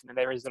not innocent, and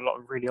there is a lot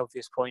of really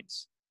obvious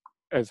points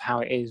of how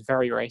it is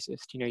very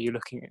racist. You're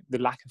looking at the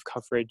lack of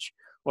coverage,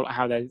 or like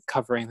how they're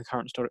covering the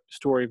current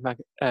story of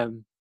I've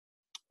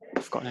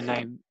forgotten her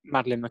name,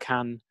 Madeleine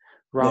McCann,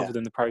 rather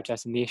than the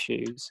protests and the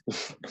issues.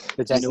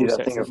 But then see also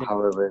that thing of how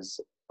it was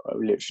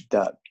literally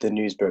that the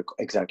news broke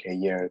exactly a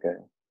year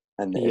ago,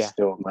 and it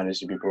still managed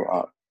to be brought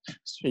up.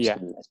 It's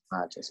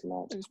mad. It's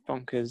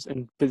bonkers.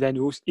 But then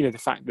also, the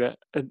fact that,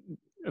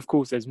 of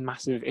course, there's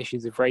massive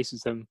issues of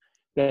racism.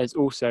 There's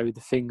also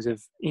the things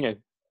of,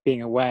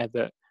 being aware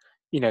that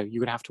you're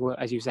going to have to work,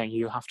 as you were saying,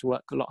 you'll have to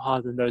work a lot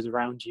harder than those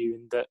around you,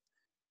 and that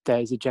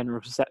there's a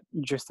general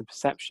just the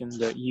perception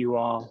that you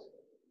are,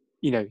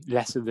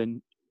 lesser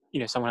than,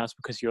 someone else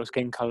because of your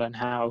skin color, and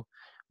how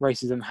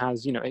racism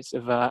has, its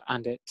overt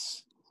and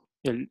its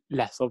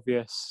less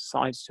obvious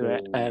sides to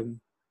it.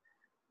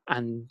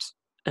 And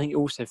I think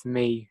also for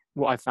me,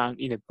 what I found,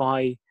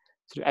 by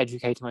sort of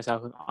educating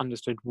myself, I've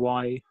understood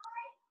why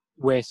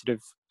we're sort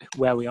of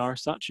where we are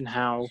as such, and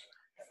how,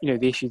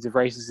 the issues of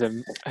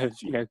racism have,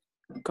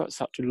 got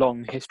such a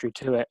long history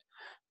to it.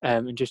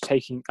 And just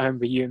I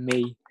remember you and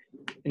me,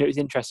 and it was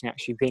interesting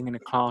actually being in a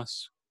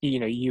class,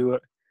 you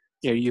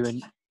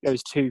and there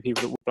was two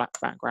people that were black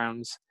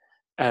backgrounds,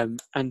 and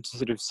to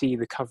sort of see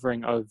the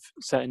covering of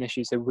certain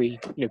issues. So we,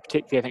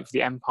 particularly I think for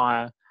the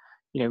empire,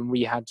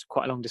 we had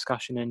quite a long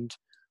discussion, and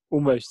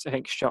almost I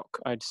think shock,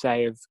 I'd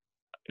say, of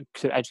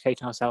sort of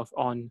educating ourselves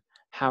on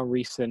how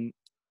recent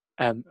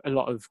a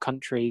lot of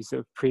countries that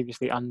were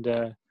previously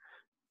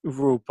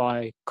ruled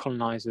by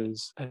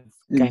colonizers have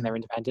gained their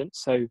independence.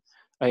 So,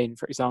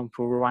 for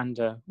example,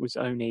 Rwanda was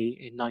only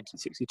in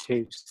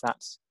 1962, so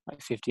that's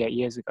like 58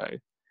 years ago.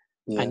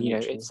 Yeah, And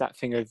it's that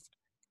thing of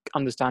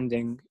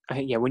understanding. I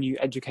think when you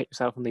educate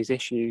yourself on these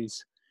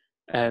issues,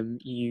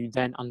 you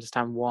then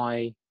understand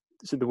why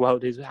the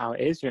world is how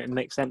it is. It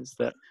makes sense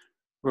that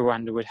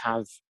Rwanda would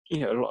have a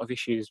lot of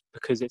issues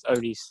because it's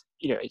only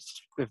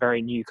it's a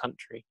very new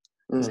country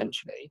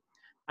essentially,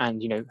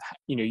 and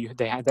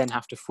they then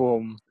have to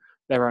form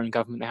their own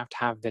government. They have to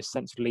have this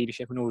sense of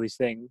leadership and all these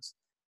things,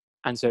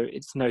 and so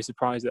it's no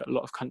surprise that a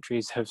lot of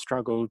countries have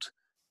struggled.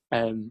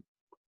 And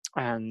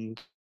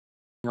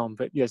on,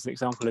 but there's an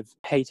example of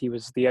Haiti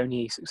was the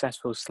only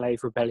successful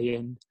slave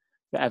rebellion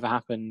that ever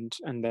happened,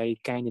 and they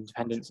gained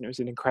independence, and it was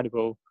an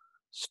incredible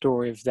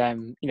story of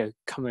them,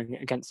 coming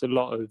against a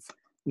lot of,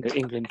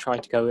 England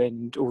tried to go in,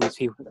 and all these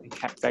people, they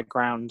kept their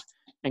ground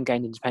and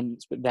gained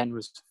independence, but then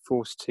was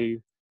forced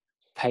to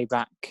pay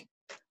back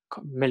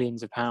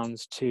millions of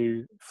pounds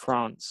to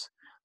France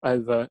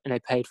and they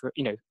paid for,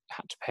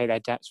 had to pay their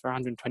debts for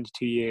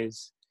 122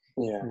 years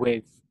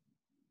with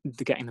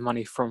getting the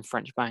money from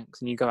French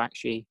banks. And you go,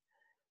 actually,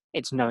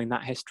 it's knowing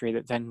that history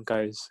that then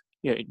goes,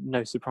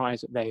 no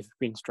surprise that they've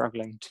been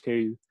struggling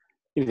to,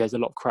 there's a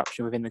lot of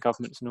corruption within the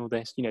governments and all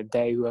this.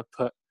 They were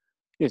put,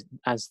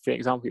 as the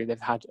example, they've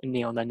had a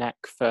knee on their neck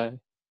for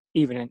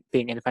even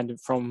being independent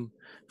from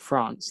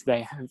France.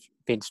 They have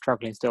been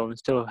struggling still and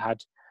still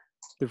had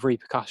the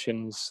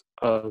repercussions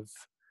of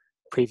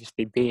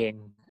previously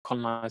being a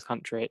colonized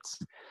country. It's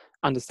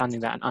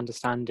understanding that and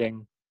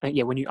understanding,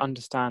 when you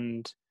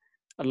understand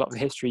a lot of the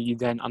history, you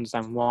then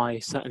understand why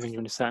certain things are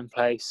in a certain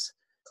place.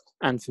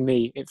 And for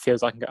me, it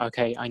feels like,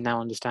 okay, I now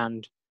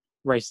understand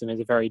racism is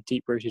a very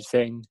deep-rooted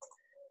thing,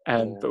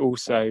 but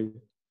also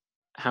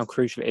how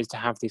crucial it is to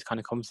have these kind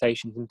of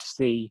conversations and to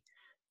see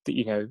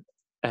that,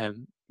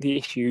 the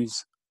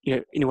issues,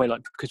 in a way,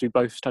 like, because we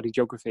both studied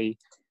geography,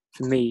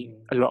 for me,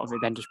 a lot of it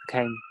then just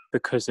became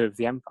because of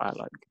the empire.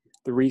 Like,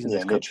 the reason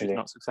this country is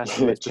not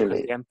successful is because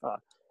of the empire.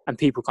 And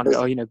people kind of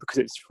go, because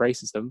it's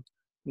racism.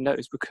 No,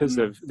 it's because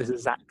of this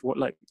exact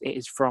it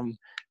is from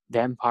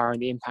the empire and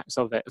the impacts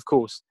of it. Of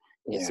course,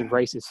 it's a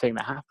racist thing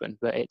that happened,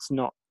 but it's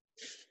not,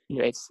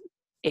 it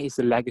is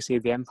the legacy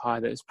of the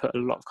empire that has put a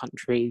lot of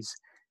countries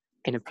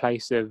in a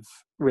place of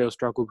real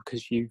struggle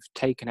because you've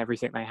taken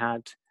everything they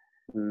had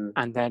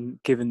and then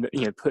given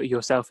that, put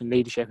yourself in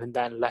leadership and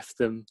then left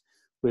them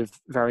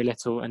with very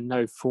little and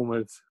no form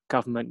of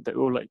government that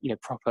all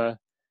proper,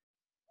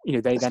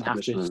 they then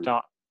have to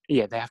start,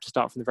 they have to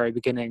start from the very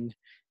beginning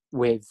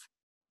with,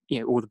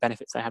 all the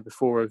benefits they had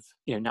before of,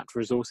 natural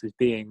resources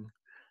being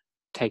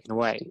taken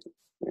away.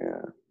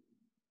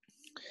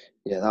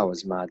 Yeah, that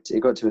was mad. It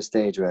got to a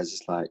stage where it's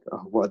just like,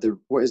 what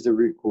is the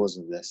root cause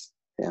of this?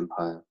 The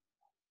empire.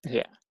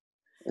 Yeah.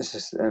 It's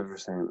just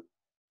everything.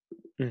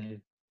 Mm-hmm.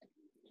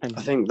 And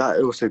I think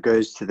that also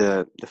goes to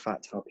the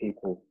fact how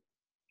people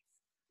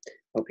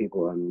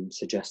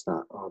suggest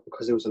that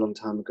because it was a long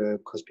time ago,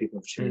 because people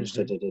have changed,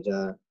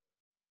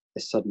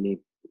 it's suddenly,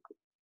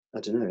 I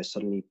don't know, it's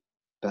suddenly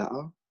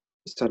better.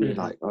 It's suddenly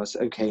like, it's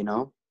okay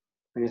now.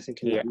 And you're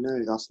thinking,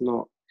 no, that's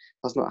not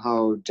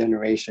how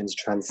generations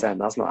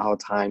transcend. That's not how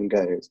time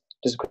goes.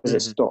 Just because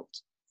it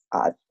stopped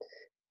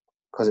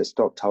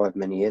however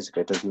many years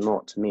ago does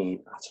not mean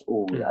at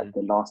all that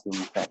the lasting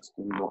effects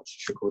do not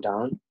trickle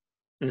down.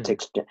 It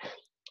takes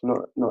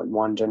not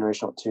one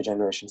generation, not two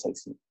generations, it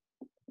takes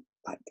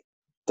like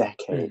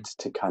decades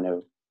to kind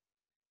of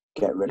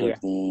get rid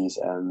of these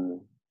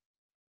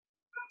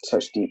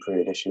such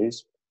deep-rooted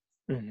issues.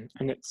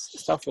 And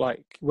it's stuff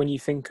like when you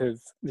think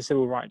of the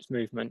civil rights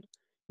movement,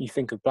 you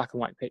think of black and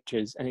white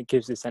pictures and it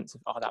gives a sense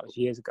of, that was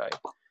years ago.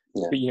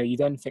 But you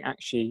then think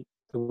actually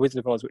the Wizard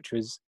of Oz, which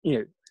was,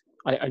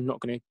 I'm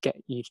not going to get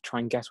you to try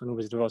and guess when the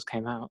Wizard of Oz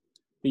came out,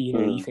 but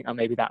you think,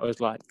 maybe that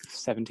was like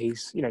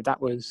 70s, that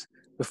was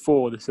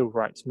before the civil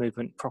rights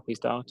movement properly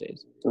started.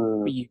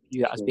 But you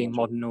view that as being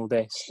modern and all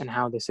this, and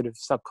how this sort of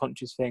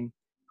subconscious thing.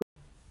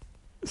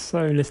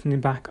 So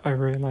listening back, I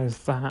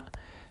realised that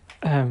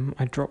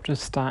I dropped a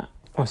stat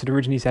also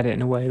originally said it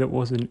in a way that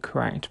wasn't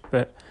correct,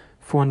 but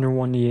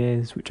 401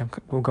 years, which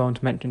we'll go on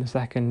to mention in a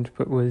second,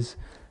 but was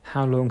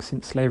how long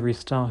since slavery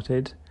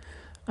started,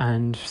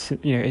 and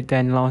it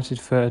then lasted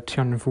for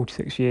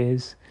 246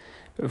 years.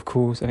 But of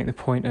course, I think the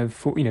point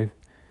of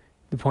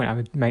the point I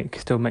would make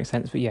still makes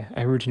sense. But yeah,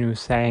 I originally was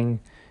saying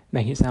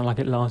making it sound like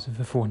it lasted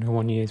for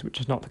 401 years, which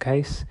is not the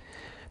case.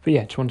 But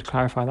yeah, just wanted to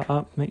clarify that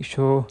up, make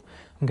sure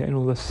I'm getting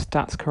all the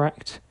stats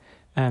correct.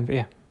 But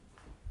yeah,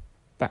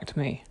 back to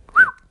me.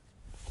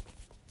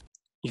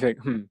 You think,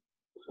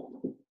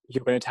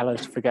 you're going to tell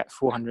us to forget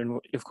 400,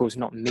 of course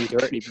not me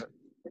directly, but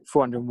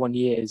 401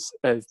 years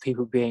of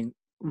people being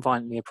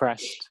violently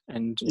oppressed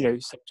and,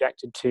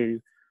 subjected to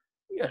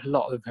a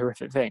lot of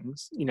horrific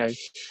things,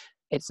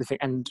 it's the thing.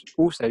 And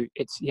also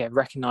it's,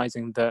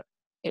 recognizing that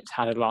it's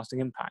had a lasting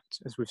impact,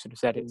 as we've sort of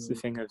said. It's the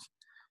thing of,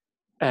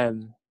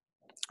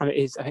 I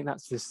think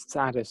that's the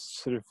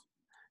saddest sort of,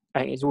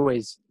 I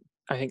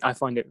think I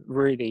find it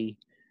really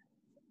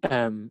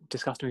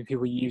disgusting when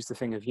people use the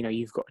thing of,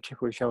 you've got a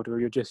chip on your shoulder or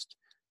you're just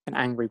an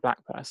angry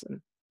black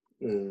person.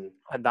 And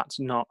that's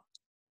not,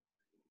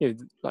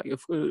 like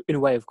in a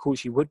way, of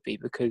course you would be,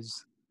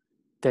 because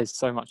there's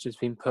so much that's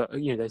been put,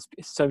 there's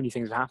so many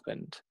things have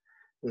happened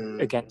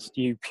against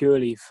you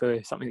purely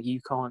for something that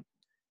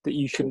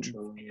you shouldn't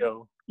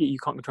feel, you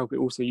can't control, but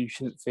also you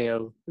shouldn't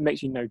feel, it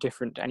makes you no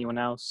different to anyone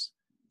else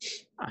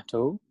at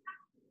all.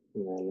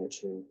 Yeah,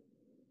 literally.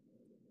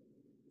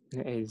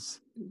 It is,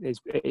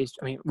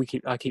 I mean,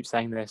 I keep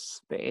saying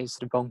this, but it is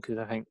sort of bonkers,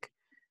 I think.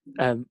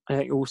 I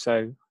think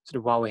also, sort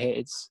of while we're here,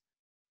 it's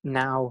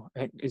now,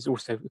 I think is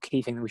also a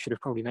key thing that we should have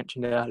probably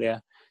mentioned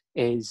earlier,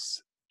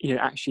 is,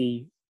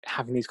 actually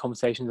having these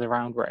conversations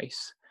around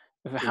race,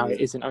 of how it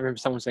isn't. I remember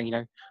someone saying,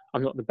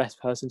 I'm not the best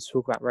person to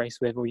talk about race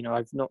with, or,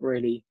 I've not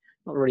really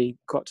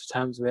got to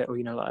terms with it, or,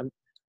 like, I'm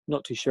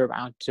not too sure about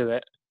how to do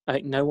it. I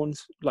think no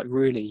one's like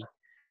really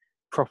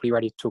properly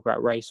ready to talk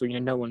about race, or,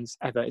 no one's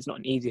ever, it's not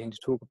an easy thing to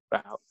talk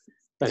about.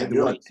 Yeah,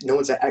 no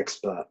one's an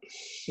expert.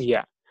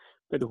 Yeah.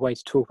 But the way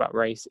to talk about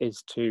race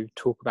is to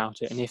talk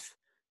about it. And if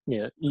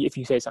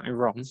you say something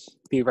wrong,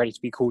 be ready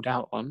to be called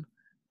out on,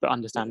 but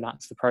understand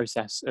that's the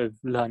process of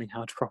learning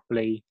how to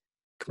properly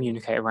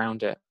communicate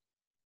around it.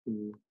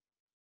 Yeah,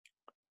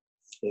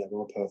 I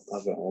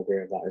agree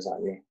with that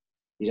exactly.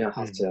 You don't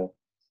have to,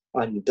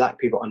 and black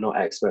people are not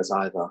experts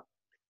either.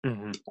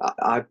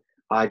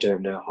 I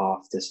don't know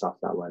half the stuff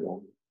that went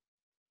on.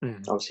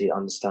 Obviously,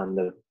 understand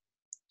the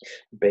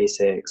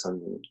basics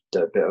and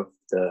a bit of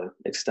the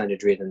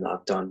extended reading that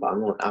I've done, but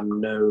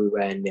I'm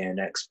nowhere near an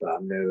expert.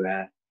 I'm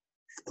nowhere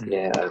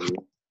near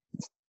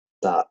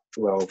that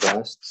well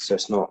versed. So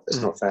it's not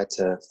fair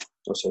to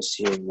also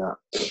assume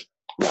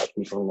that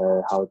people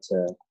know how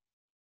to.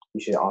 You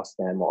should ask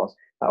them, or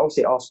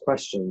obviously ask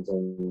questions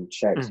and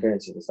share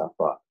experiences and stuff.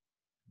 But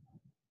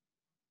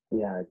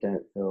yeah, I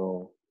don't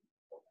feel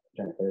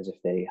as if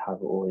they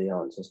have all the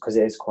answers, because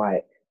it is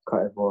quite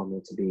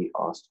overwhelming to be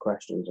asked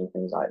questions and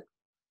things like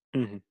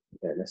you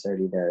don't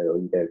necessarily know, or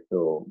you don't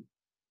feel.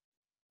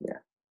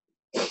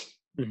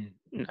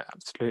 No,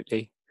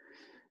 absolutely,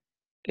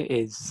 it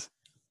is.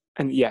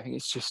 And yeah, I think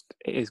it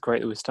is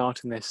great that we're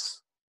starting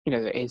this, that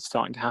it is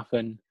starting to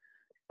happen.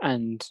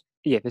 And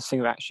yeah, this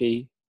thing of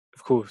actually,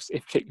 of course,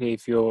 particularly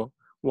if you're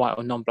white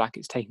or non-black,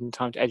 it's taking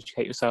time to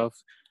educate yourself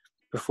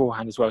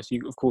beforehand as well. So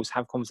you, of course,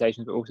 have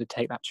conversations, but also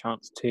take that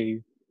chance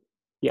to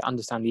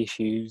understand the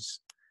issues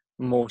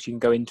more, so you can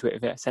go into it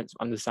with a sense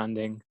of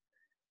understanding.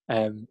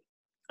 And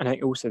I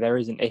think also there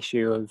is an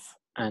issue of,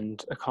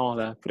 and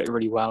Akala put it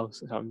really well,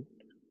 so I'm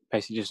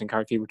basically just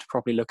encourage people to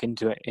properly look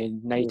into it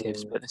in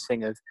natives, but this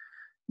thing of,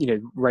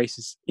 race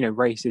is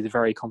a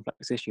very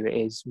complex issue. It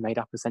is made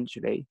up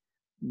essentially,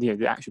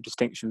 the actual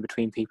distinction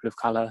between people of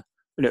color,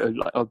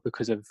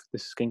 because of the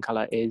skin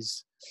color,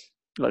 is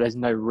like there's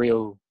no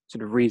real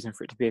sort of reason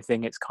for it to be a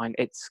thing.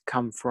 It's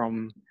come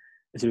from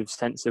a sort of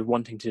sense of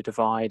wanting to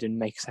divide and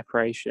make a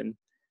separation,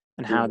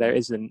 and how there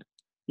isn't,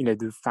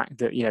 the fact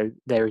that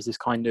there is this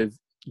kind of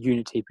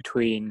unity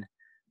between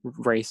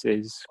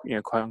races,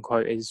 quote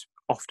unquote, is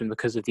often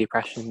because of the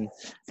oppression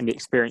and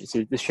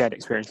the shared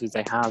experiences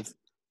they have,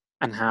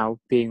 and how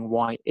being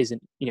white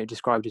isn't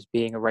described as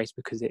being a race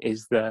because it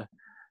is the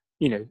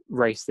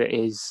race that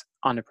is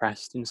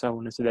unoppressed and so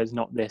on. And so there's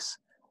not this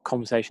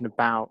conversation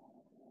about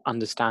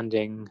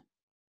understanding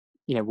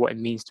what it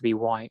means to be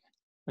white,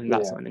 and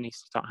that's something that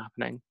needs to start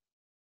happening.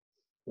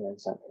 Yeah,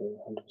 exactly,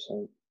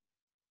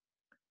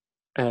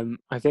 100%.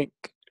 I think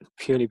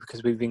purely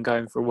because we've been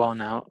going for a while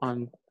now,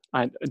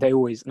 they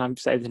always, and I'm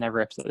saying in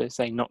every episode, they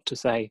say not to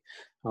say,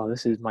 oh,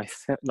 this is my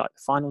the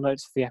final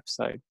notes for the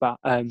episode, but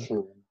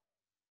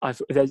if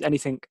there's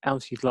anything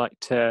else you'd like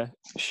to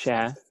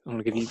share, I'm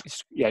going to give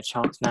you a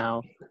chance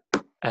now.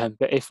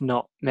 But if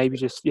not, maybe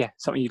just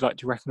something you'd like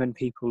to recommend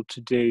people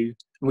to do.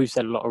 And we've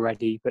said a lot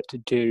already, but to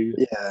do,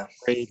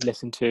 read,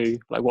 listen to,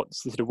 like,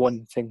 what's the sort of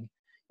one thing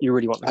you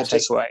really want them to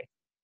take away?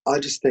 I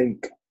just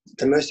think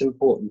the most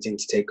important thing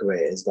to take away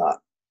is that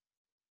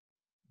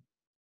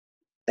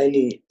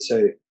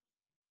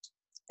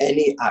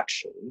any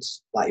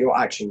actions, like your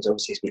actions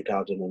obviously speak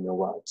louder than your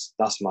words.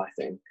 That's my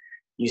thing.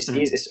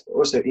 It's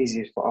also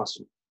easy for us,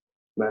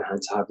 Mohan,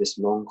 to have this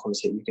long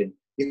conversation.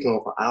 You can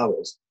go for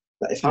hours.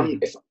 But if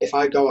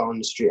I go out on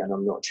the street and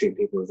I'm not treating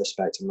people with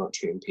respect, I'm not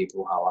treating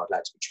people how I'd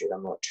like to be treated,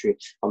 I'm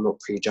not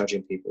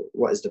prejudging people,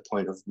 what is the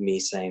point of me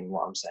saying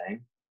what I'm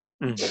saying?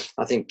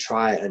 I think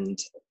try and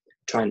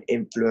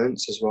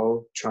influence as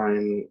well. Try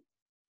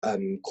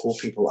and call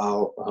people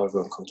out,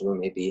 however uncomfortable it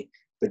may be,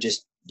 but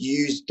just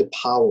use the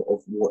power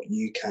of what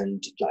you can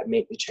do, like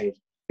make the change,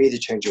 be the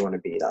change you want to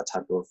be. That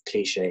type of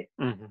cliche.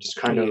 Just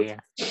kind of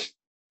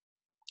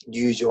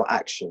use your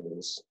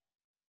actions.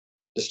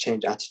 Just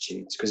change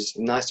attitudes, because it's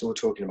nice that we're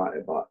talking about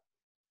it, but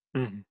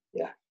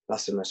yeah,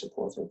 that's the most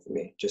important thing for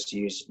me. Just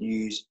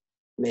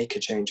make a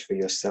change for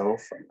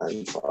yourself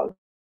and for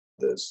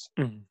others.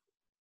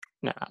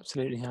 No,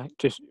 absolutely. I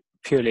just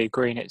purely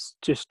agree. And it's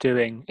just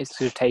it's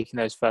sort of taking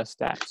those first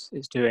steps.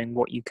 It's doing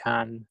what you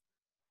can,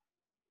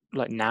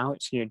 like now.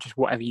 It's, just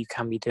whatever you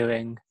can be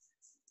doing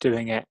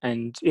it.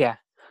 And yeah,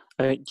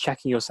 I think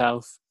checking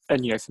yourself.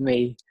 And, for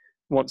me,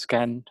 once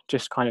again,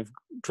 just kind of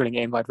drilling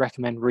it in, I'd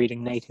recommend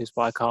reading Natives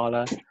by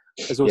Carla.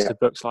 There's also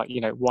books like,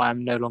 Why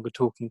I'm No Longer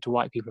Talking to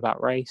White People About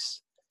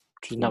Race,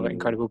 which is another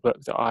incredible book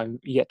that I'm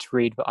yet to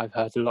read, but I've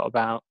heard a lot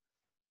about.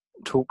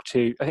 Talk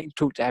to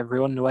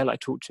everyone in a way, like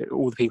talk to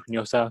all the people in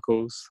your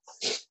circles,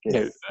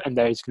 and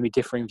there's going to be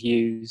differing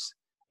views.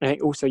 And I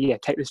think also,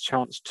 take this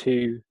chance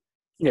to,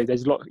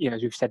 there's a lot,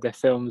 as we've said, there are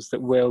films that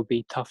will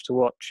be tough to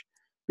watch.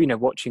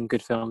 Watching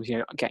good films,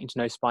 getting to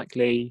know Spike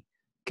Lee,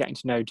 getting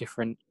to know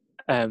different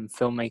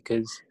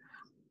filmmakers,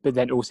 but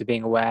then also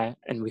being aware,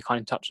 and we kind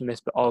of touched on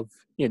this, but of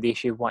the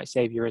issue of white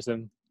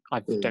saviorism.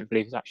 I don't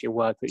believe it's actually a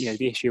word, but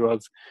the issue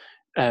of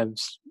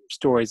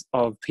stories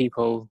of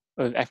people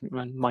of ethnic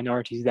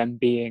minorities then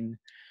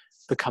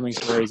becoming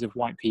stories of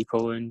white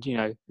people, and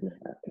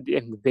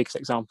the biggest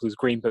example is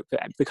Green Book,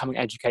 but becoming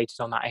educated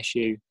on that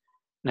issue.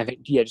 And I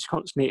think just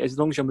constantly, as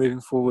long as you're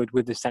moving forward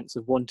with the sense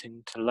of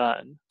wanting to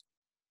learn,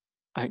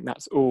 I think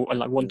that's all, and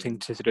like wanting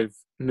to sort of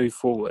move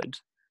forward,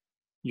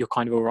 you're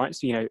kind of all right.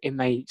 So it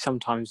may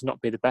sometimes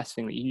not be the best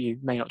thing, that you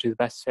may not do the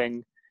best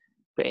thing,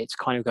 but it's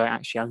kind of going,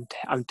 actually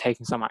I'm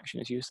taking some action,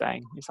 as you were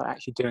saying. It's like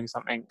actually doing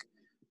something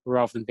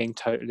rather than being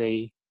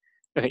totally,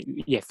 I think,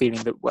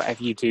 feeling that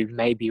whatever you do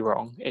may be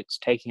wrong. It's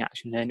taking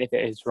action, and if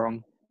it is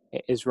wrong,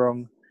 it is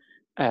wrong.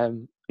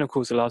 And of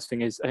course, the last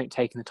thing is, I think,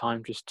 taking the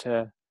time just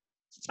to,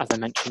 as I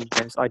mentioned,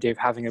 this idea of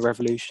having a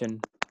revolution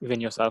within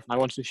yourself. And I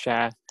wanted to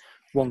share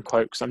one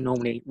quote, because I'm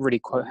normally really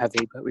quote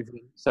heavy, but we've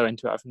been so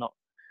into it, I've not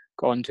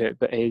got onto it.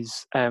 But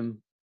is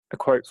a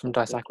quote from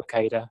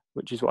Disaggregator,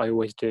 which is what I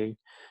always do,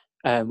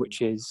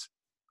 which is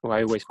what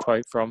I always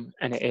quote from,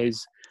 and it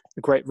is: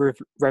 "The great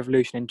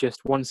revolution in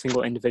just one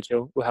single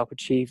individual will help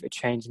achieve a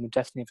change in the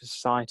destiny of a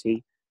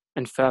society,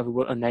 and further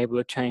will enable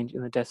a change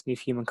in the destiny of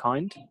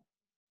humankind."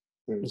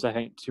 So I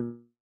think to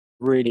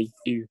really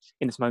do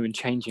in this moment,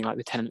 changing like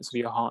the tenets of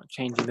your heart,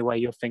 changing the way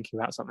you're thinking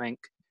about something,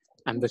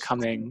 and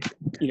becoming,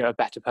 a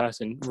better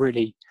person,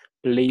 really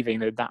believing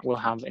that will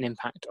have an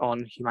impact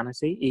on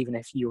humanity, even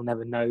if you'll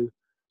never know.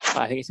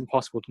 I think it's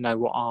impossible to know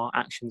what our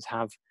actions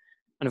have.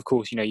 And of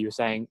course, you were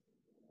saying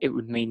it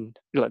would mean,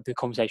 like, the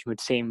conversation would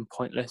seem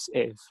pointless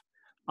if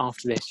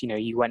after this,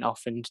 you went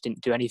off and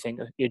didn't do anything.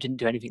 You didn't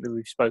do anything that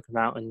we've spoken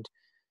about, and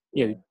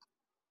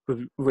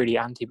were really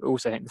anti. But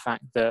also, I think the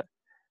fact that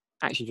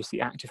actually just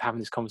the act of having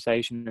this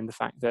conversation, and the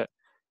fact that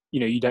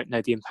you don't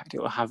know the impact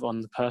it will have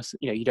on the person.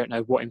 You don't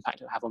know what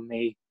impact it will have on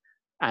me.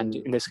 And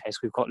in this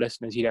case, we've got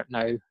listeners. You don't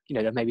know.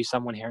 There may be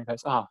someone here who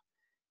goes,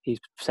 he's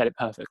said it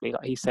perfectly.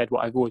 Like, he said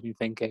what I've always been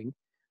thinking.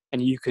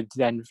 And you could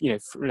then,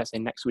 let's say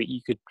next week,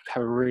 you could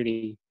have a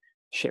really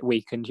shit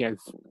week and,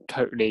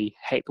 totally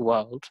hate the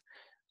world,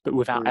 but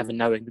without ever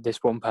knowing that this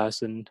one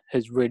person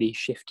has really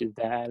shifted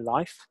their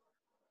life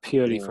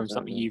purely from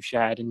something you've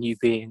shared, and you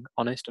being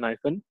honest and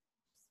open.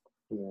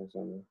 Yeah,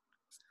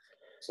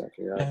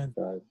 exactly. I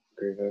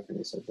agree with everything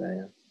you said there.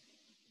 Yeah.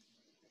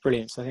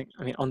 Brilliant. So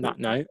on that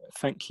note,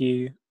 thank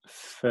you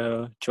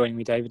for joining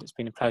me, David. It's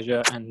been a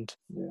pleasure, and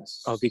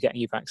I'll be getting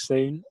you back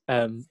soon.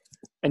 No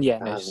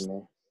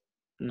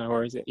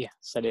worries.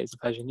 Said it is a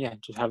pleasure.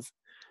 Just have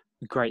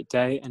a great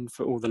day. And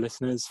for all the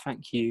listeners,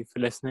 thank you for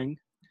listening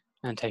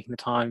and taking the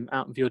time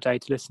out of your day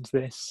to listen to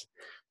this.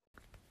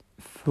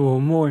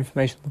 For more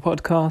information on the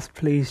podcast,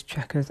 please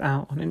check us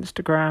out on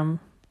Instagram,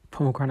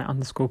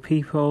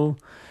 pomegranate_people.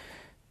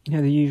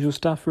 The usual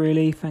stuff,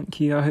 really. Thank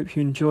you. I hope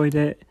you enjoyed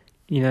it,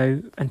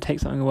 and take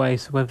something away.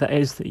 So whether that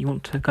is that you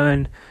want to go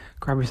and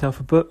grab yourself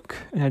a book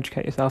and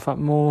educate yourself up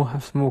more,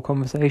 have some more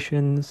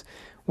conversations,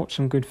 watch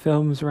some good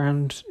films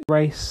around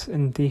race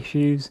and the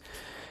issues,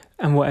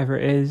 and whatever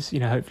it is,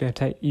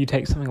 hopefully you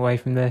take something away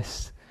from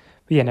this.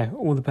 But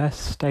all the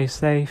best. Stay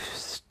safe,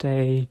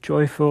 stay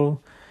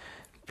joyful,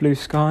 blue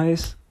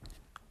skies.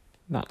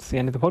 That's the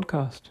end of the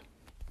podcast.